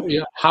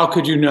 Yeah. How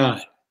could you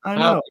not? I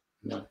know.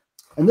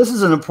 And this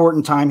is an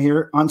important time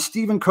here. On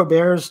Stephen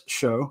Colbert's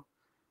show,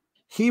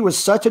 he was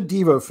such a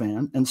Devo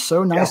fan and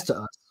so nice to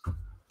us.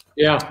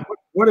 Yeah.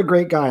 What a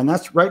great guy. And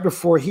that's right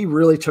before he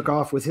really took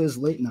off with his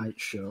late night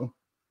show.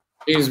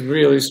 He's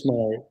really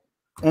smart.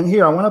 And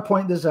here, I want to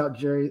point this out,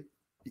 Jerry.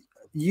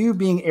 You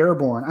being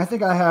airborne. I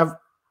think I have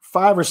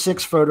 5 or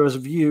 6 photos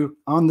of you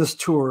on this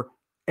tour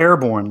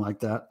airborne like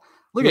that.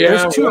 Look at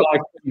there's 2 I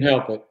couldn't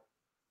help it.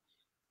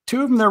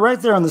 2 of them, they're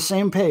right there on the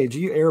same page.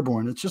 You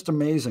airborne. It's just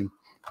amazing.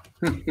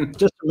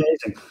 Just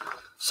amazing.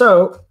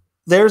 So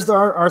there's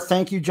our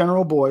thank you,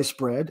 General Boy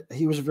spread.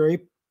 He was very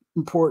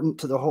important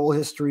to the whole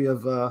history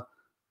of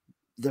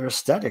their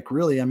aesthetic,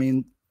 really. I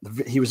mean,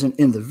 he was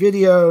in the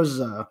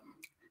videos.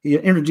 He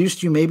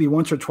introduced you maybe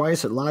once or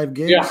twice at live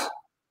gigs.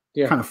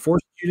 Yeah. Kind of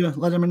forced you to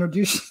let him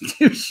introduce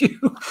you.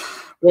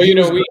 Well,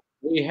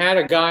 we had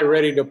a guy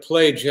ready to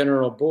play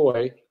General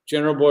Boy.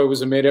 General Boy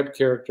was a made-up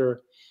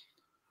character.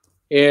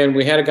 And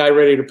we had a guy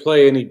ready to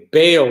play, and he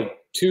bailed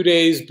 2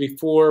 days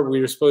before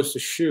we were supposed to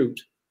shoot.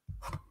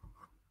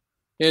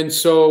 And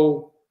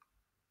so,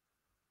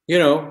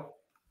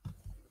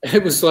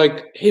 it was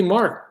like, hey,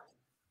 Mark,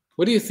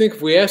 what do you think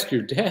if we ask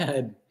your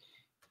dad?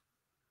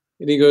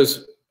 And he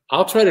goes,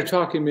 I'll try to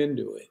talk him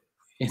into it.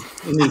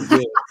 And he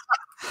did.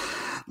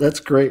 That's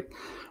great.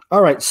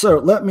 All right. So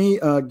let me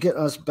get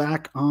us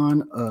back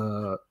on.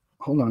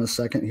 Hold on a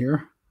second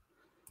here.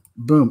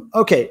 Boom.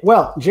 Okay.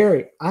 Well,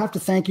 Jerry, I have to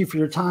thank you for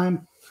your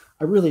time.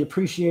 I really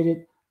appreciate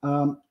it.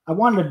 I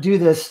wanted to do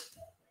this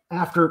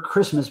after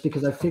Christmas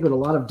because I figured a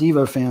lot of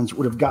Devo fans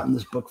would have gotten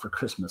this book for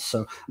Christmas.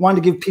 So I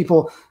wanted to give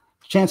people a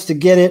chance to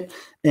get it.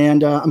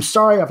 And I'm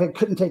sorry if I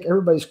couldn't take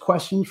everybody's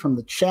questions from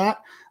the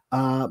chat.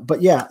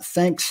 But yeah,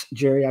 thanks,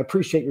 Jerry. I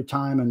appreciate your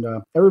time. And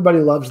everybody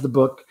loves the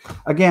book.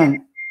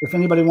 Again, if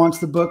anybody wants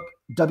the book,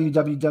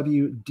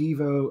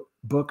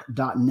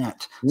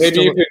 www.devobook.net.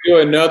 Maybe you could do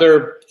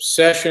another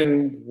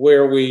session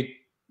where we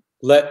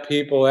let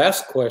people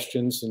ask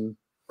questions.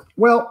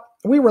 Well,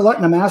 we were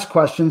letting them ask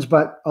questions,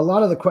 but a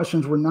lot of the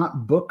questions were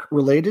not book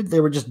related.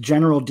 They were just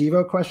general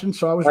Devo questions.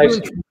 So I was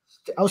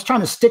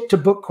trying to stick to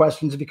book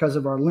questions because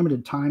of our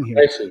limited time here.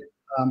 I see.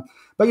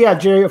 But yeah,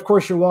 Jerry, of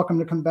course, you're welcome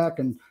to come back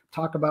and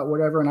talk about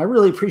whatever. And I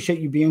really appreciate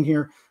you being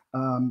here.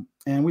 And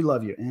we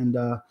love you. And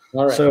all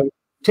right. So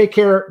take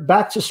care.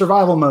 Back to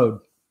survival mode.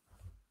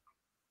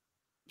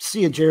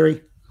 See you,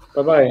 Jerry.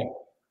 Bye-bye.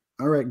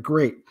 All right,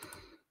 great.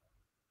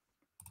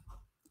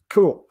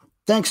 Cool.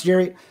 Thanks,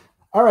 Jerry.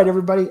 All right,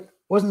 everybody.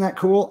 Wasn't that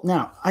cool?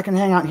 Now, I can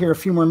hang out here a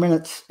few more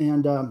minutes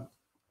and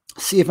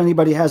see if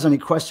anybody has any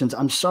questions.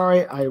 I'm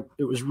sorry.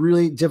 It was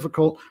really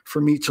difficult for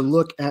me to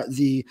look at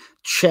the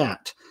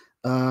chat.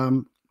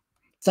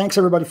 Thanks,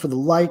 everybody, for the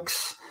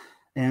likes.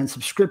 and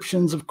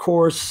subscriptions, of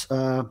course.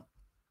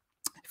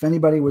 If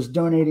anybody was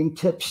donating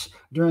tips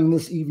during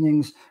this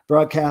evening's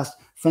broadcast,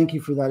 thank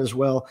you for that as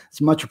well.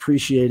 It's much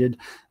appreciated.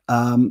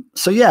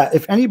 So yeah,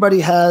 if anybody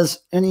has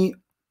any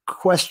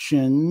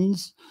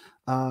questions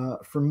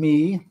for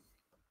me,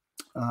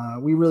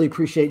 we really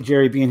appreciate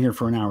Jerry being here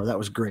for an hour. That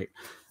was great.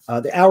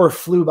 The hour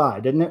flew by,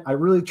 didn't it? I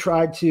really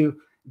tried to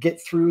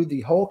get through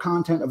the whole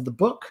content of the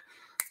book,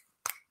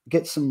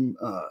 get some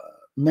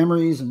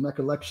memories and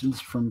recollections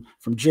from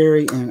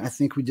Jerry, and I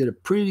think we did a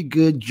pretty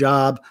good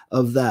job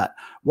of that.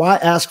 Why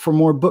ask for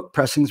more book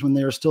pressings when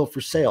they are still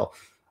for sale?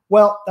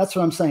 Well, that's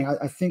what I'm saying.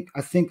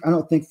 I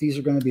don't think these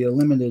are going to be a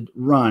limited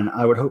run.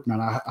 I would hope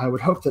not. I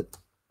would hope that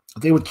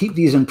they would keep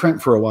these in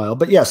print for a while.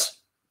 But yes,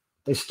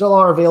 they still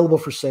are available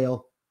for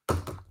sale.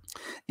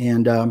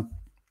 And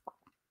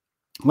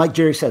like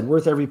Jerry said,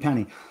 worth every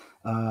penny.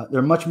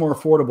 They're much more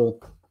affordable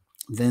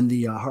than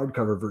the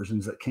hardcover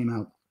versions that came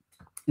out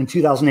in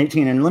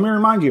 2018. And let me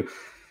remind you,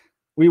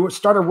 we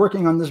started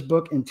working on this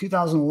book in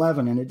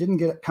 2011, and it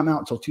didn't come out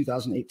until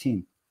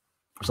 2018.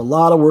 There's a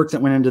lot of work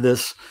that went into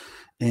this.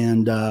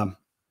 And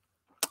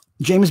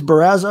James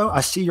Barrazzo,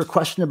 I see your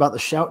question about the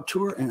Shout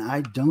tour, and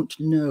I don't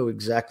know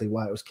exactly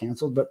why it was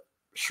canceled, but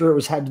sure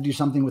it had to do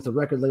something with the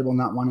record label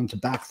not wanting to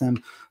back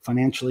them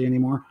financially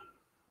anymore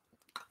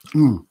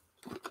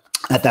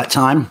at that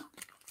time.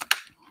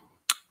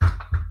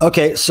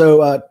 Okay,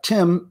 so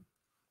Tim,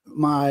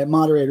 my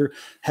moderator,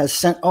 has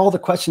sent all the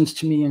questions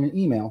to me in an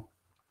email.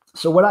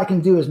 So what I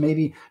can do is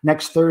maybe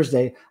next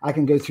Thursday, I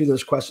can go through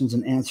those questions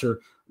and answer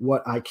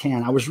what I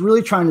can. I was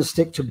really trying to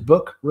stick to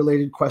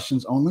book-related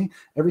questions only.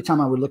 Every time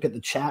I would look at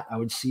the chat, I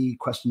would see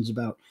questions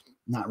about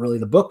not really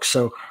the book.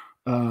 So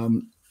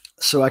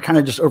I kind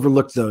of just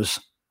overlooked those.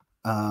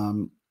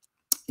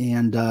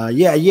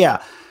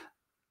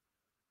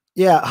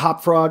 Yeah,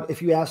 Hop Frog,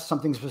 if you asked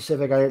something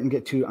specific I didn't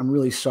get to, I'm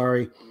really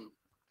sorry.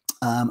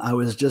 I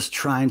was just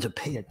trying to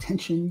pay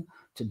attention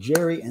to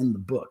Jerry and the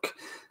book.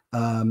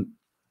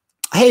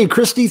 Hey,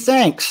 Christy,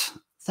 thanks.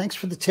 Thanks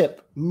for the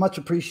tip. Much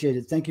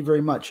appreciated. Thank you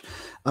very much.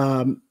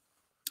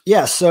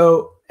 Yeah,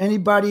 so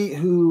anybody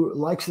who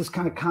likes this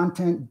kind of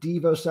content,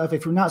 Devo stuff,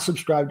 if you're not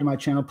subscribed to my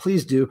channel,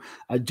 please do.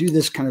 I do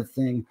this kind of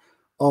thing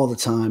all the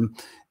time.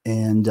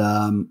 And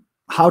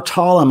how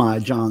tall am I?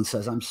 John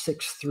says, I'm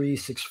 6'3",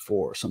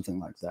 6'4", something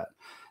like that.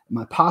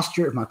 My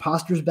posture, if my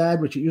posture is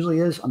bad, which it usually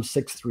is, I'm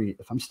 6'3".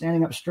 If I'm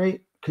standing up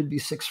straight, could be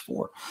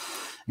 6'4".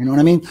 You know what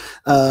I mean?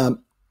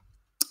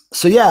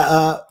 So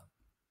yeah,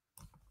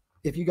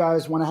 if you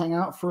guys want to hang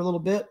out for a little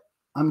bit,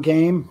 I'm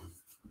game.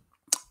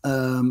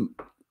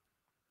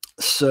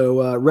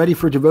 So ready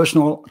for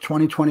devotional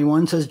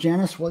 2021, says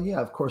Janice. Well, yeah,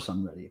 of course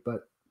I'm ready,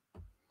 but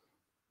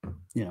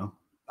you know,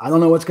 I don't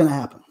know what's going to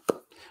happen.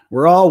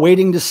 We're all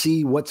waiting to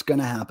see what's going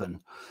to happen.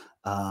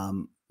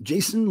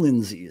 Jason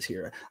Lindsay is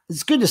here.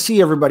 It's good to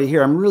see everybody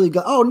here. I'm really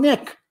glad. Oh,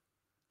 Nick,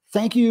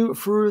 thank you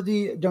for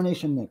the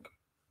donation, Nick.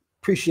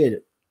 Appreciate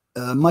it.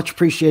 Much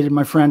appreciated,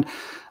 my friend.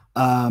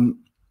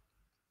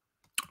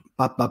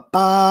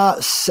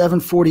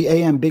 7:40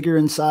 a.m. bigger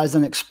in size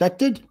than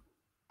expected,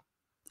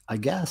 I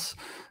guess.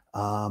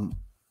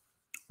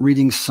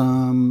 Reading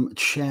some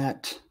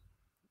chat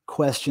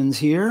questions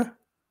here.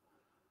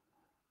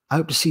 I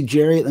hope to see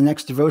Jerry at the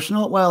next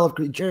devotional. Well,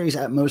 Jerry's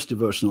at most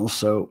devotionals,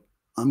 so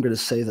I'm going to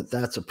say that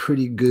that's a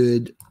pretty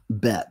good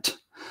bet.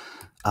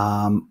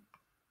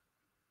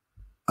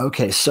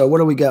 Okay, so what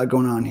do we got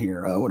going on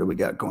here?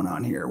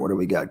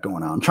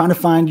 I'm trying to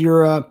find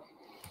your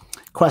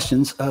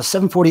questions.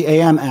 7:40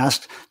 a.m.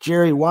 asked,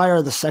 Jerry, why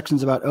are the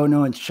sections about Oh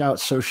No and Shout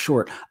so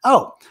short?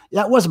 Oh,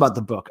 that was about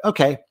the book.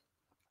 Okay.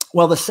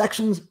 Well, the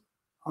sections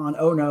on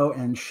Oh No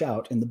and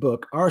Shout in the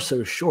book are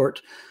so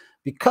short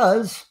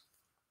because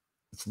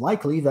it's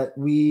likely that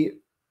we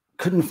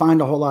couldn't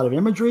find a whole lot of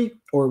imagery,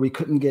 or we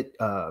couldn't get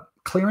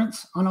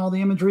clearance on all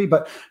the imagery.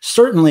 But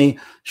certainly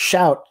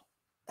Shout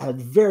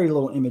had very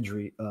little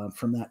imagery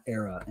from that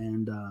era,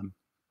 and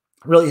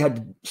really had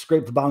to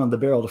scrape the bottom of the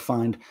barrel to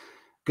find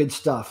good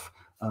stuff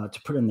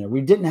to put in there. We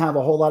didn't have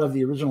a whole lot of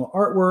the original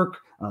artwork,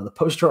 the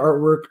poster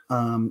artwork.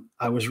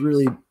 I was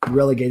really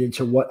relegated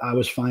to what I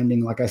was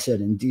finding, like I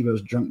said, in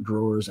Devo's junk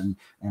drawers and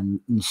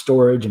in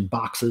storage and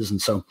boxes. And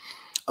so,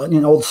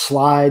 old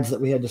slides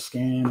that we had to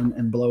scan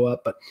and blow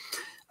up. But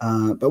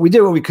we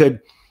did what we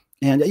could.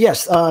 And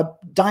yes,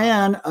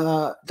 Diane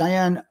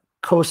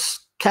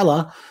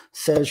Koskela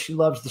says she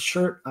loves the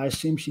shirt. I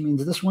assume she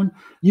means this one.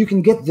 You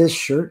can get this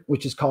shirt,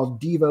 which is called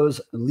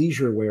Devo's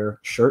Leisure Wear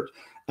shirt,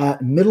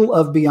 at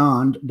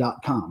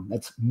middleofbeyond.com.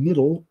 That's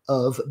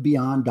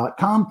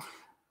middleofbeyond.com.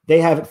 They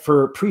have it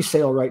for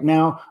pre-sale right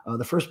now.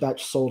 The first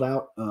batch sold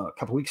out a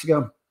couple weeks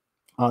ago.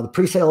 The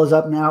pre-sale is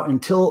up now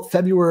until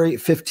February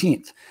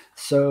 15th.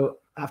 So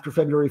after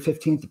February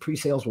 15th, the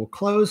pre-sales will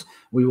close.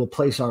 We will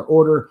place our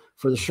order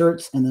for the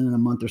shirts, and then in a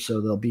month or so,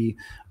 they'll be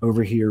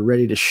over here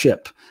ready to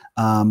ship.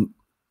 So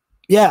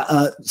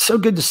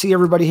good to see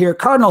everybody here.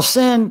 Cardinal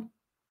Sin,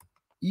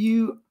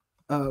 you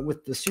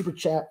with the super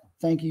chat.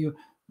 Thank you,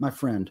 my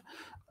friend.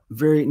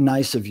 Very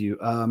nice of you.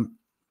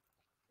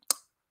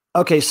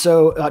 Okay,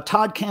 so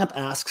Todd Camp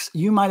asks,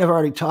 you might have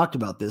already talked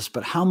about this,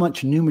 but how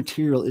much new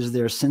material is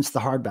there since the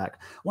hardback?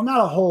 Well, not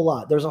a whole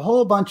lot. There's a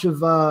whole bunch of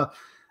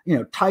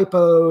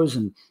typos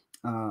and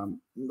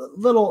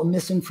little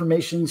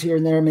misinformations here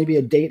and there. Maybe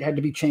a date had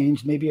to be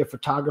changed. Maybe a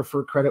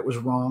photographer credit was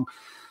wrong.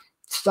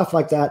 Stuff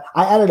like that.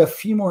 I added a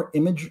few more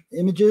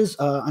images.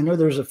 I know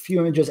there's a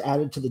few images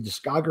added to the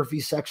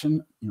discography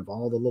section, of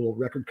all the little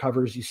record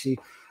covers you see.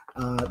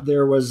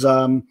 There was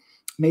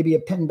maybe a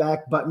pin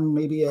back button,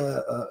 maybe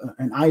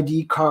an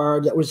ID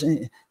card. That was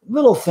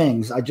little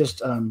things I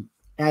just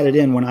added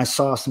in when I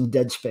saw some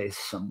dead space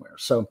somewhere.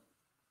 So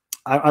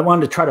I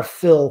wanted to try to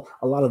fill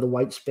a lot of the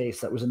white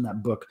space that was in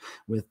that book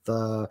with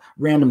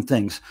random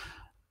things.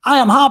 I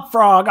am Hop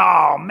Frog.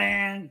 Oh,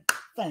 man.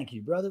 Thank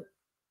you, brother.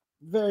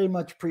 Very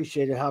much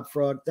appreciated, Hop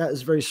Frog. That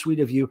is very sweet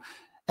of you.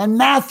 And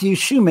Matthew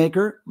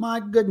Shoemaker, my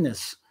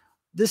goodness,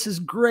 this is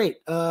great.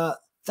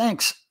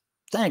 Thanks.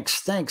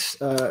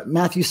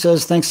 Matthew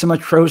says, thanks so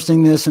much for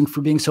hosting this and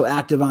for being so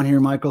active on here,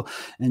 Michael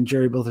and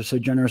Jerry both are so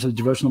generous with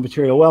devotional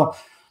material. Well,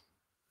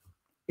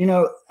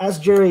 as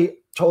Jerry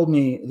told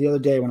me the other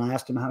day when I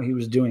asked him how he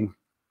was doing,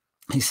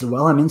 he said,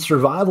 well, I'm in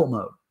survival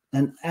mode.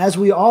 And as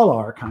we all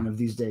are kind of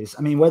these days,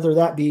 I mean, whether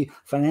that be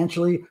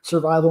financially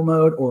survival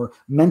mode or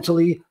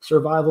mentally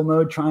survival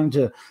mode, trying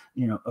to,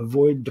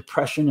 avoid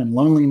depression and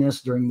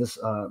loneliness during this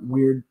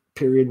weird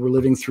period we're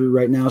living through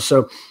right now.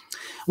 So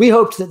we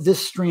hoped that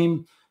this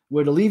stream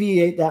would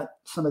alleviate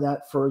some of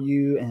that for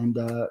you. And,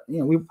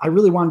 I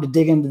really wanted to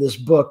dig into this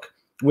book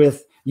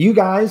with you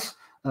guys,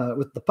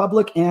 with the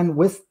public, and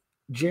with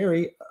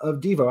Jerry of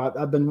Devo.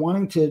 I've been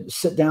wanting to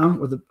sit down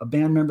with a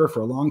band member for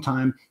a long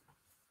time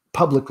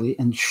publicly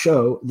and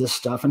show this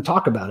stuff and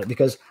talk about it,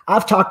 because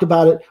I've talked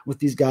about it with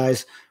these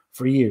guys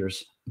for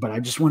years, but I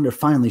just wanted to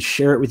finally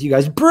share it with you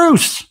guys.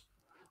 Bruce,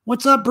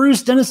 what's up,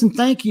 Bruce Dennison?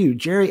 Thank you.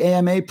 Jerry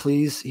AMA,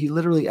 please. He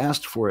literally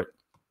asked for it.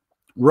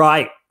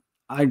 Right.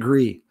 I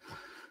agree.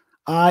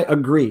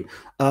 The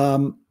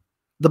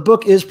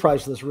book is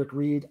priceless, Rick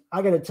Reed.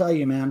 I got to tell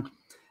you, man,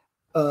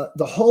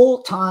 the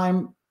whole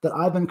time that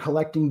I've been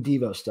collecting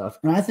Devo stuff,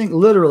 and I think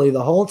literally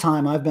the whole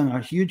time I've been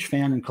a huge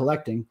fan and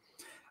collecting,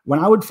 when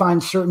I would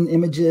find certain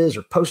images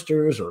or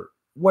posters or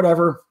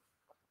whatever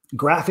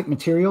graphic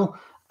material,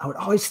 I would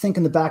always think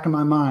in the back of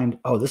my mind,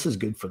 oh, this is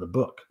good for the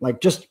book.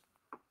 Like just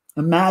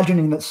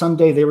imagining that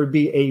someday there would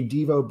be a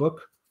Devo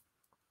book,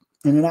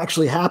 and it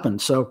actually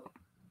happened. So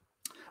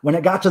when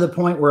it got to the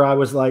point where I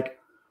was like,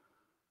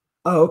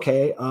 oh,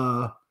 okay,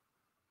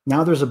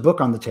 now there's a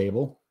book on the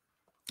table,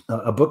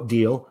 a book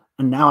deal,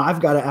 and now I've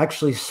got to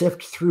actually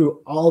sift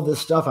through all this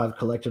stuff I've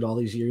collected all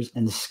these years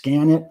and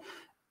scan it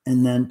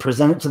and then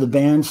present it to the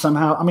band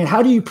somehow. I mean,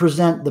 how do you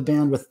present the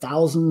band with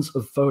thousands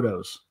of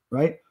photos,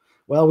 right?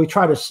 Well, we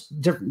tried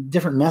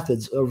different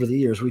methods over the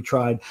years. We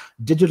tried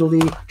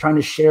digitally, trying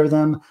to share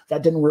them.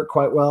 That didn't work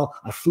quite well.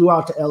 I flew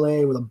out to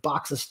LA with a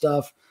box of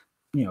stuff,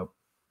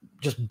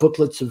 just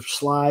booklets of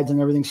slides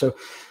and everything. So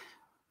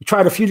we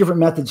tried a few different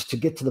methods to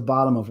get to the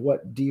bottom of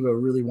what Devo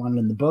really wanted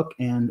in the book.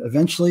 And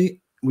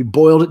eventually we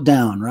boiled it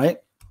down, right?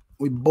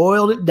 We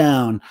boiled it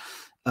down.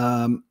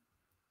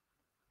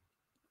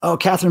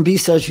 Catherine B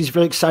says she's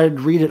very excited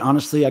to read it.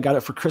 Honestly, I got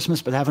it for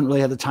Christmas, but haven't really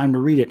had the time to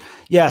read it.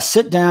 Yeah,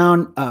 sit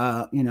down,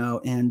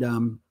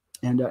 and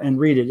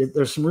read it.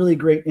 There's some really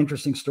great,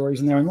 interesting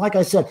stories in there. And like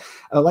I said,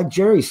 like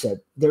Jerry said,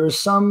 there is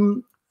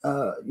some,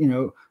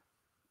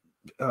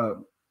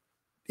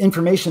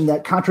 information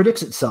that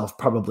contradicts itself.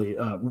 Probably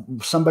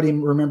somebody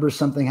remembers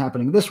something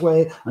happening this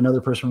way, another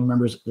person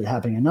remembers it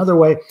happening another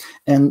way,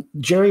 and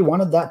Jerry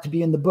wanted that to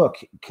be in the book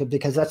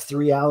because that's the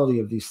reality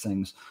of these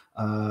things.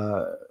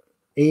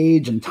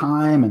 Age and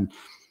time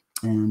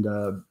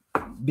and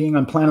being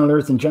on planet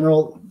Earth in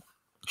general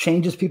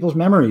changes people's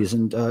memories,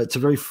 and it's a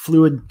very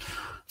fluid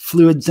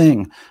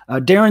thing.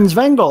 Darren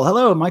Zvengel,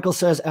 hello. Michael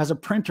says, as a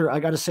printer,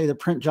 I got to say the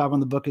print job on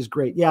the book is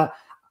great. Yeah,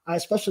 I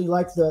especially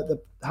like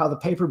how the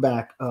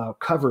paperback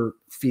cover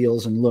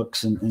feels and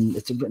looks, and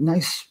it's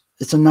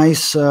a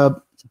nice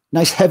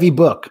heavy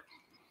book.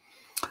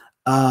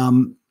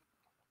 Will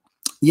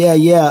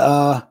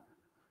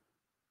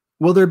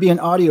there be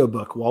an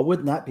audiobook? Well,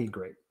 wouldn't that be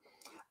great?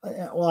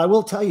 Well, I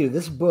will tell you,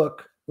 this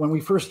book, when we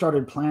first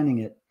started planning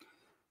it,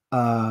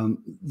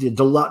 the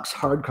deluxe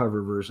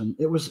hardcover version,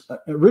 it was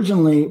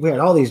originally, we had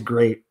all these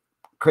great,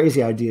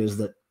 crazy ideas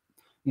that,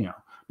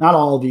 not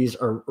all of these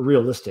are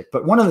realistic,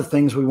 but one of the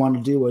things we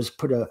wanted to do was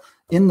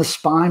in the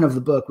spine of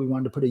the book, we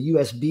wanted to put a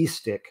USB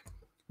stick,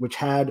 which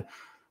had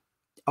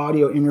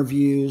audio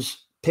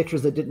interviews,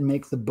 pictures that didn't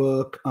make the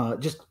book,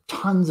 just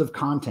tons of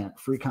content,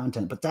 free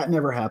content, but that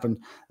never happened.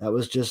 That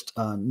was just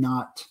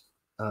not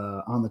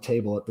on the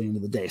table at the end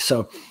of the day.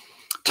 So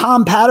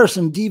Tom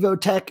Patterson, Devo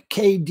Tech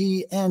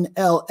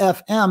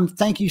KDNLFM,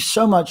 thank you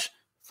so much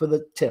for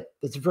the tip.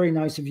 That's very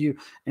nice of you,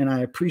 and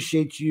I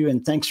appreciate you,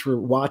 and thanks for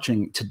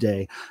watching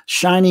today.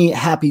 Shiny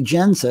Happy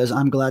Jen says,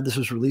 I'm glad this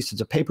was released as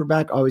a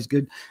paperback. Always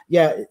good.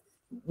 Yeah,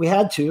 we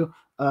had to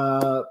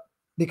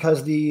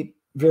because the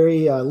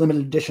very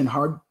limited edition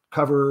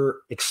hardcover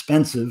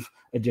expensive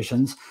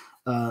editions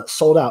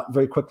sold out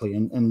very quickly.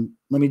 And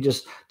let me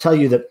just tell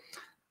you that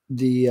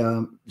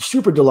the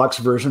super deluxe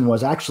version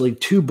was actually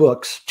 2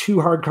 books, 2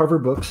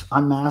 hardcover books,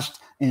 Unmasked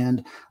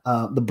and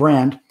The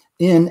Brand,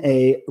 in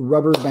a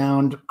rubber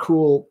bound,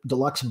 cool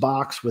deluxe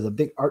box with a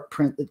big art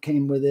print that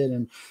came with it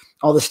and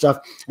all this stuff.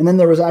 And then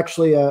there was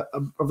actually a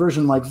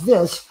version like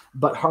this,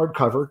 but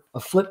hardcover, a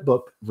flip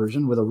book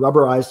version with a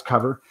rubberized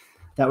cover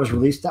that was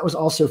released. That was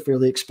also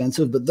fairly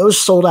expensive, but those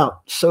sold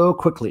out so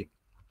quickly.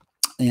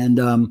 And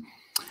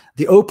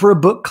the Oprah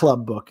Book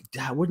Club book,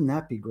 wouldn't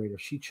that be great if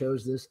she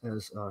chose this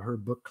as her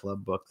book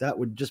club book? That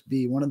would just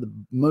be one of the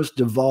most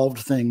devolved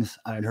things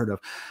I had heard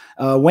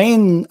of.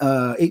 Wayne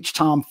H.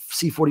 Tom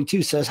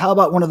C42 says, how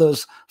about one of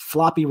those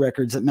floppy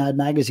records at Mad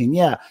Magazine?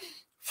 Yeah,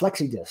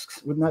 flexi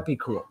discs. Wouldn't that be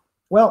cool?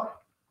 Well,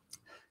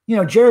 you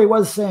know, Jerry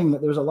was saying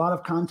that there's a lot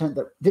of content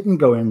that didn't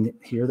go in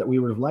here that we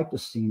would have liked to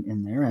have seen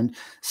in there. And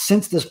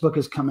since this book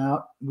has come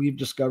out, we've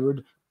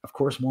discovered, of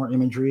course, more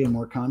imagery and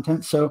more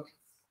content. So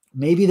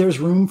maybe there's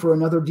room for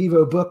another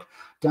Devo book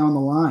down the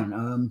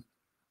line.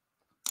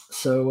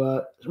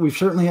 So we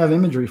certainly have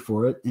imagery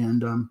for it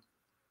and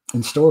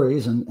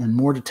stories and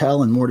more to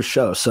tell and more to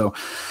show. So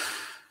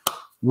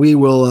we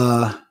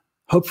will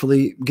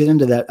hopefully get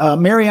into that.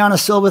 Mariana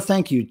Silva,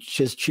 thank you.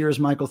 Cheers,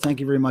 Michael. Thank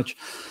you very much.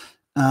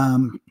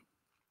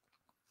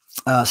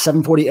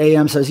 7:40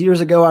 a.m. says,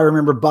 years ago, I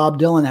remember Bob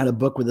Dylan had a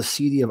book with a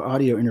CD of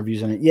audio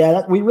interviews in it.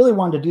 Yeah, we really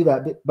wanted to do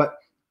that, but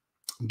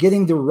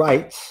getting the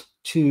rights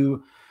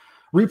to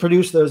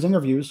reproduce those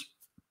interviews,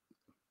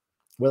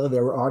 whether they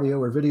were audio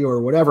or video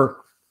or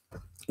whatever,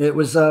 it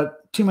was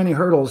too many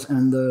hurdles,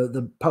 and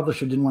the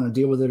publisher didn't want to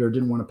deal with it or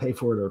didn't want to pay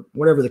for it or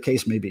whatever the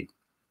case may be.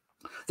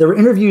 There were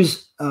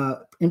interviews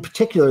in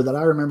particular that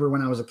I remember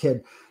when I was a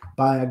kid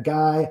by a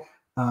guy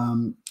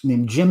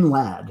named Jim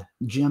Ladd,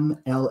 Jim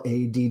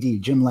L-A-D-D,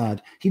 Jim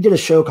Ladd. He did a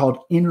show called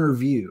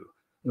Interview.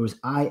 It was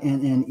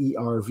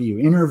I-N-N-E-R-View.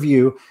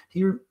 Interview.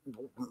 He,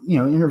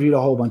 interviewed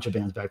a whole bunch of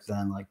bands back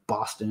then, like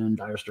Boston,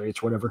 Dire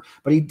Straits, whatever.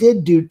 But he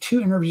did do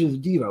 2 interviews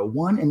with Devo,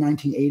 one in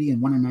 1980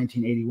 and one in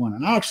 1981.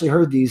 And I actually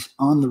heard these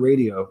on the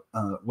radio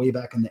way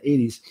back in the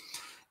 80s.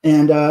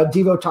 And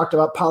Devo talked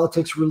about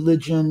politics,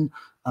 religion,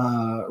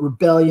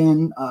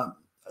 rebellion,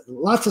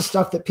 lots of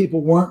stuff that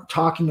people weren't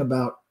talking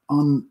about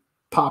on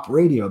pop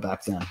radio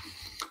back then.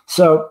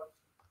 So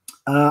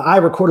I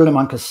recorded them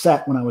on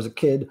cassette when I was a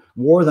kid,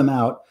 wore them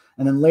out,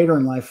 and then later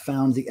in life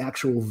found the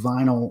actual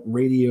vinyl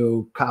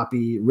radio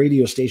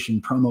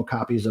station promo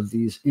copies of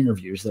these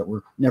interviews that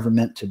were never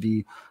meant to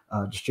be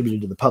distributed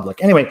to the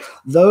public. Anyway,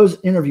 those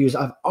interviews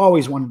I've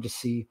always wanted to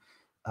see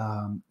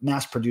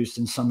mass produced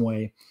in some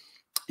way.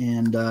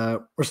 And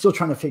we're still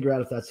trying to figure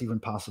out if that's even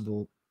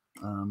possible.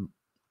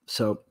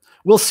 So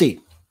we'll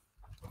see.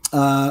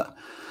 But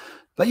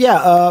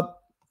yeah,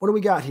 what do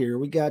we got here?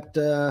 We got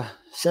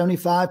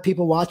 75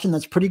 people watching.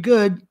 That's pretty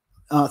good.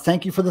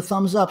 Thank you for the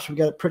thumbs ups. We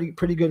got a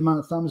pretty good amount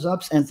of thumbs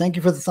ups, and thank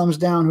you for the thumbs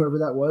down, whoever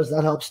that was.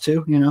 That helps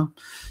too.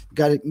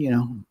 Got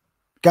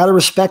to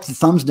respect the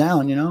thumbs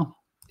down.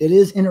 It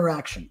is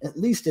interaction. At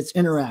least it's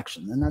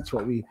interaction, and that's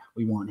what we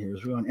want here.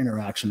 Is we want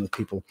interaction with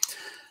people.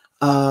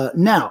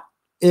 Now,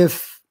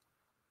 if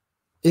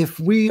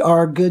we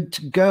are good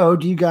to go,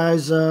 do you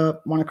guys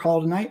want to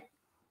call tonight?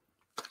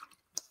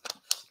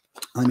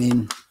 I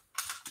mean,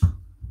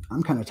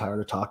 I'm kind of tired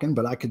of talking,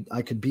 but I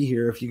could be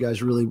here if you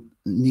guys really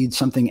need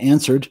something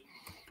answered,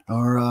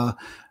 or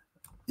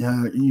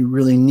you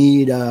really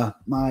need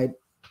my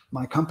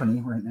company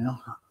right now.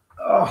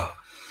 Oh,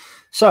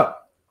 so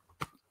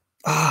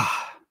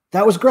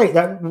that was great.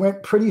 That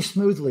went pretty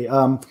smoothly.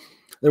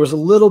 There was a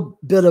little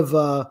bit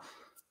of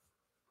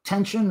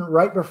tension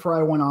right before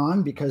I went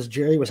on because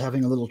Jerry was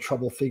having a little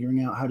trouble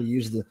figuring out how to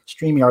use the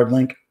StreamYard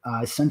link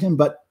I sent him.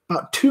 But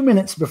about 2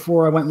 minutes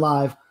before I went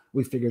live,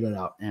 we figured it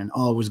out and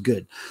all was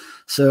good.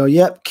 So,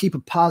 yep, keep a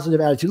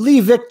positive attitude. Lee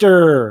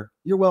Victor,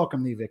 you're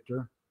welcome, Lee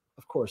Victor.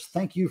 Of course.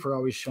 Thank you for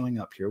always showing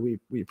up here. We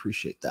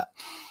appreciate that.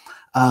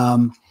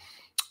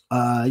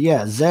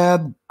 Yeah,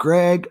 Zeb,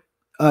 Greg,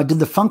 did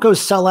the Funkos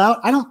sell out?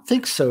 I don't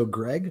think so,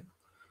 Greg.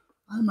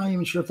 I'm not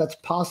even sure if that's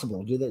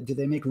possible. Do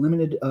they make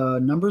limited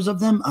numbers of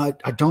them? I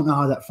don't know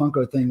how that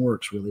Funko thing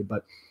works really,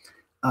 but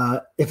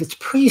if it's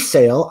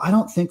pre-sale, I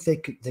don't think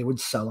they would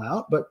sell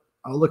out, but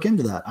I'll look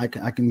into that. I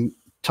can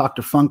talk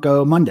to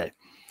Funko Monday.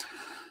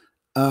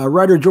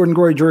 Writer Jordan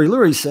Gory Jury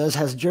Lurie says,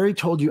 has Jerry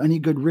told you any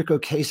good Rick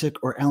Ocasek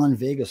or Alan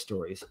Vega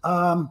stories?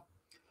 Not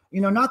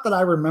that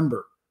I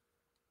remember.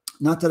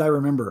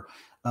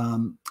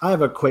 I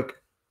have a quick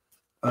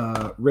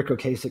Rick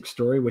Ocasek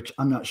story, which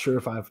I'm not sure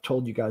if I've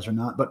told you guys or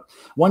not, but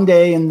one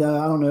day in the,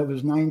 I don't know, it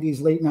was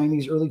 90s, late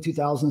 90s, early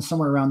 2000s,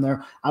 somewhere around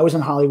there, I was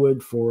in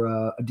Hollywood for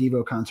a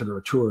Devo concert or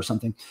a tour or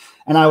something.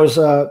 And I was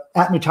at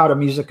Mutata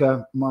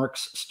Musica,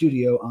 Mark's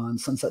studio on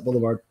Sunset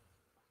Boulevard.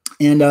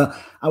 And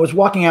I was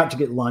walking out to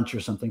get lunch or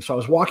something. So I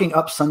was walking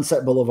up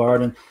Sunset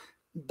Boulevard, and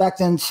back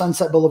then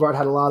Sunset Boulevard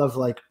had a lot of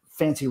like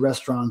fancy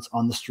restaurants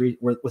on the street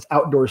with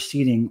outdoor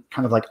seating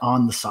kind of like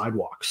on the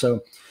sidewalk.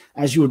 So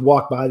as you would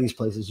walk by these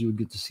places, you would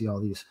get to see all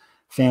these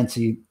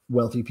fancy,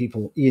 wealthy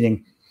people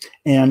eating.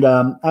 And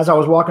as I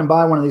was walking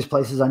by one of these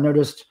places, I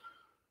noticed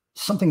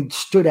something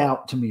stood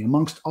out to me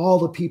amongst all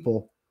the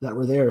people that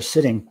were there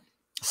sitting.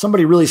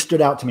 Somebody really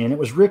stood out to me, and it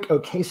was Rick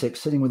Ocasek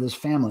sitting with his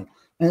family.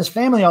 And his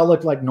family all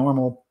looked like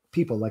normal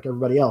people, like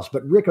everybody else.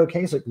 But Rick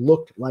Ocasek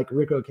looked like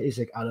Rick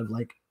Ocasek out of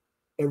like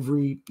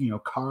every,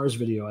 Cars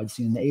video I'd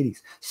seen in the 80s.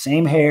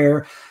 Same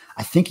hair.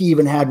 I think he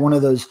even had one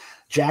of those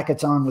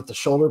jackets on with the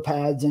shoulder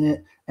pads in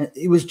it. And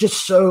it was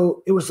just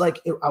so, it was like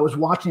I was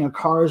watching a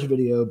Cars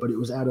video, but it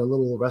was at a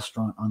little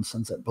restaurant on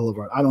Sunset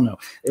Boulevard. I don't know.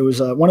 It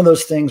was one of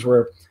those things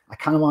where I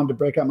kind of wanted to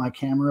break out my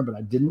camera, but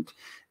I didn't.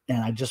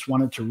 And I just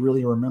wanted to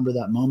really remember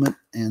that moment.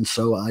 And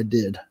so I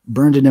did.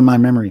 Burned it in my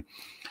memory.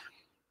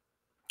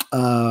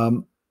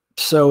 So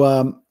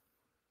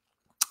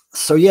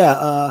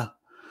yeah.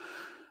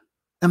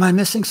 Am I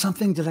missing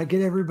something? Did I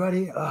get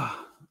everybody?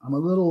 I'm a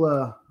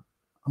little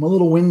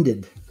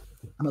winded.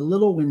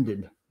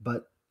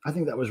 But I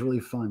think that was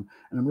really fun.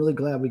 And I'm really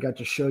glad we got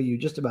to show you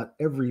just about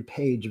every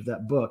page of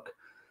that book.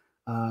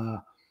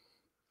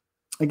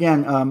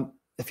 Again,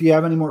 if you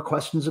have any more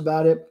questions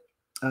about it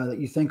that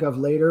you think of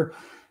later,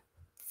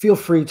 feel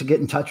free to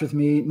get in touch with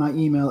me. My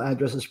email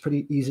address is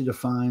pretty easy to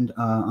find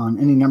on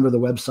any number of the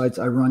websites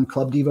I run: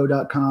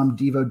 clubdevo.com,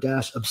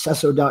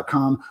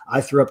 devo-obsesso.com,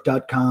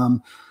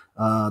 ithrop.com,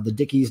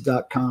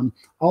 thedickies.com.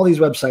 All these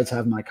websites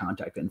have my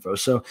contact info.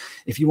 So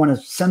if you want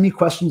to send me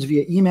questions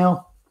via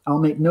email, I'll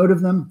make note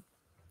of them.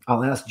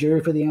 I'll ask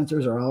Jerry for the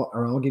answers, or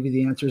I'll give you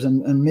the answers.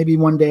 And maybe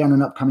one day on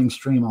an upcoming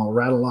stream, I'll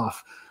rattle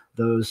off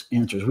those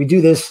answers. We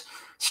do this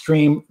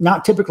stream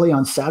not typically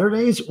on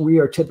Saturdays. We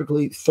are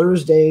typically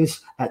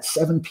Thursdays at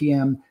 7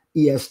 p.m.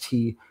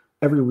 EST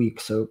every week.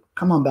 So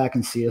come on back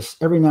and see us.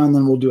 Every now and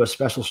then we'll do a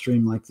special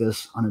stream like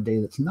this on a day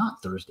that's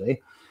not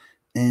Thursday.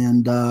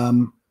 And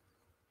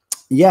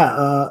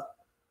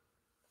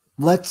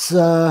let's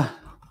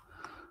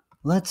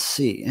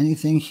see.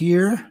 Anything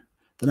here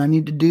that I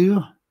need to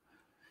do?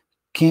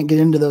 Can't get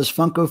into those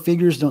Funko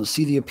figures. Don't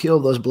see the appeal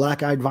of those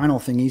black-eyed vinyl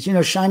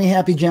thingies. Shiny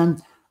Happy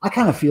Jen, I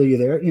kind of feel you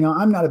there.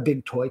 I'm not a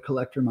big toy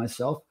collector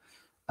myself.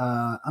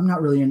 I'm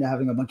not really into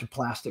having a bunch of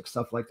plastic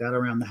stuff like that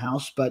around the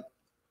house. But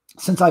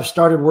since I've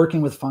started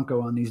working with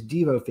Funko on these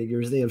Devo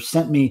figures, they have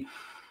sent me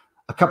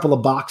a couple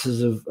of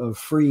boxes of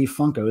free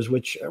Funkos,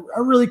 which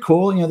are really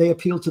cool. They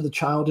appeal to the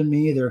child in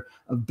me. They're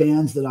of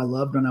bands that I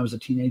loved when I was a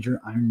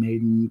teenager: Iron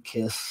Maiden,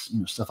 Kiss,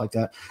 stuff like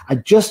that. I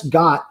just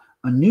got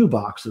a new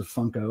box of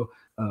Funko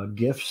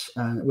gifts,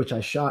 which I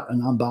shot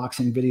an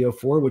unboxing video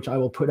for, which I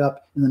will put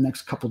up in the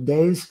next couple of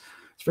days.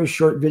 It's a very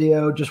short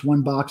video, just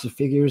one box of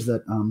figures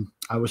that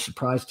I was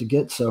surprised to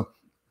get. So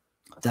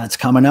that's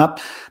coming up.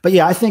 But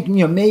yeah, I think,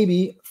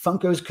 maybe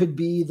Funkos could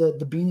be the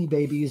Beanie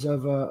Babies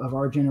of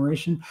our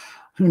generation.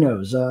 Who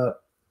knows?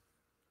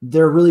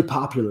 They're really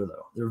popular,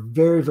 though. They're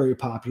very, very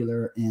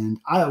popular. And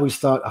I always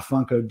thought a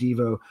Funko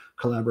Devo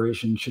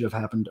collaboration should have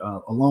happened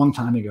a long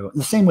time ago. And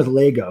the same with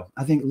Lego.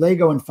 I think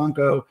Lego and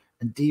Funko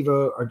and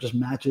Devo are just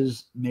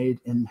matches made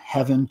in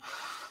heaven,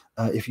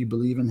 if you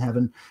believe in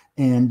heaven.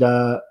 And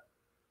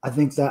I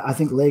think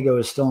Lego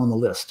is still on the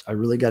list. I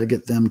really got to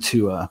get them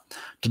to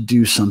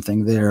do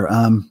something there.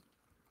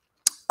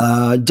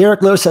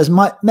 Derek Lowe says,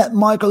 met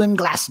Michael in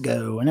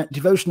Glasgow and at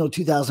Devotional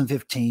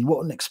 2015.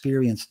 What an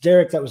experience.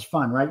 Derek, that was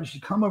fun, right? You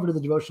should come over to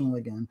the Devotional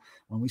again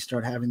when we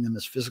start having them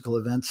as physical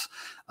events.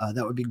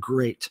 That would be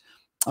great.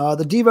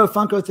 The Devo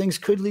Funko things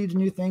could lead to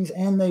new things,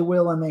 and they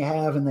will, and they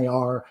have, and they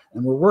are.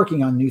 And we're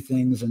working on new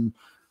things, and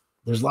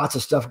there's lots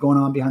of stuff going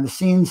on behind the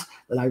scenes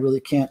that I really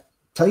can't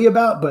tell you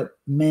about, but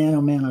man,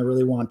 oh man, I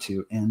really want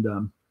to.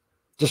 And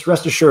just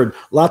rest assured,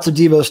 lots of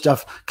Devo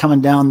stuff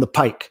coming down the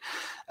pike.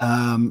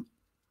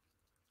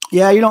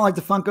 Yeah, you don't like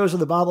the Funkos or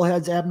the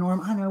bobbleheads, Abnorm.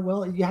 I know.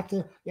 Well, you have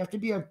to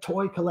be a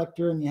toy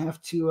collector, and you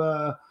have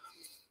to,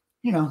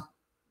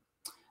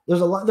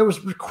 there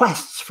was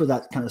requests for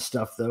that kind of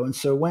stuff, though. And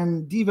so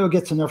when Devo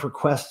gets enough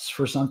requests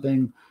for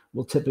something,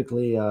 we'll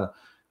typically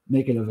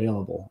make it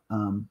available.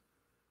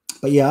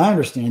 But yeah, I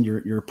understand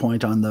your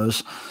point on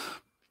those.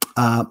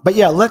 But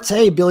yeah,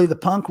 hey, Billy the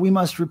Punk, we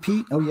must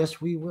repeat. Oh,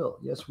 yes, we will.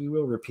 Yes, we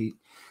will repeat.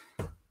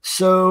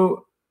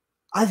 So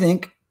I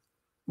think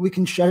we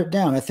can shut it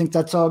down. I think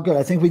that's all good.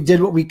 I think we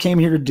did what we came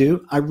here to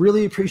do. I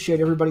really appreciate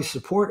everybody's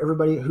support,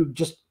 everybody who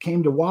just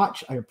came to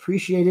watch. I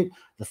appreciate it.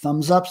 The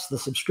thumbs ups, the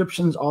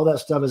subscriptions, all that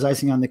stuff is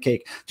icing on the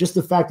cake. Just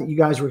the fact that you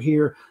guys were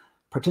here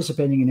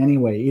participating in any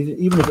way,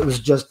 even if it was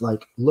just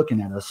like looking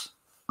at us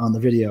on the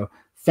video.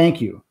 Thank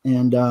you.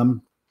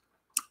 And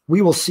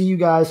we will see you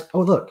guys.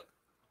 Oh, look,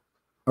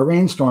 a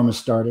rainstorm is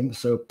starting.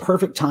 So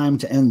perfect time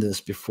to end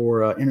this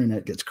before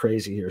internet gets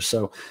crazy here.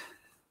 So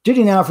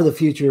duty now for the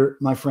future,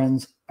 my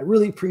friends. I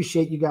really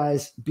appreciate you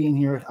guys being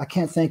here. I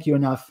can't thank you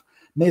enough.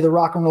 May the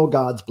rock and roll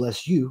gods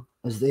bless you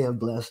as they have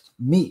blessed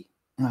me.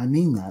 And I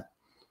mean that.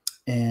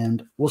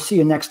 And we'll see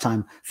you next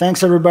time.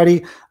 Thanks,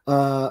 everybody.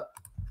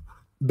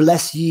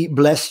 Bless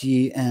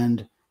ye,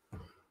 and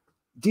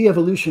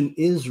de-evolution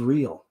is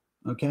real.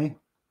 Okay?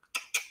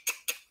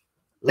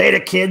 Later,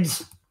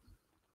 kids.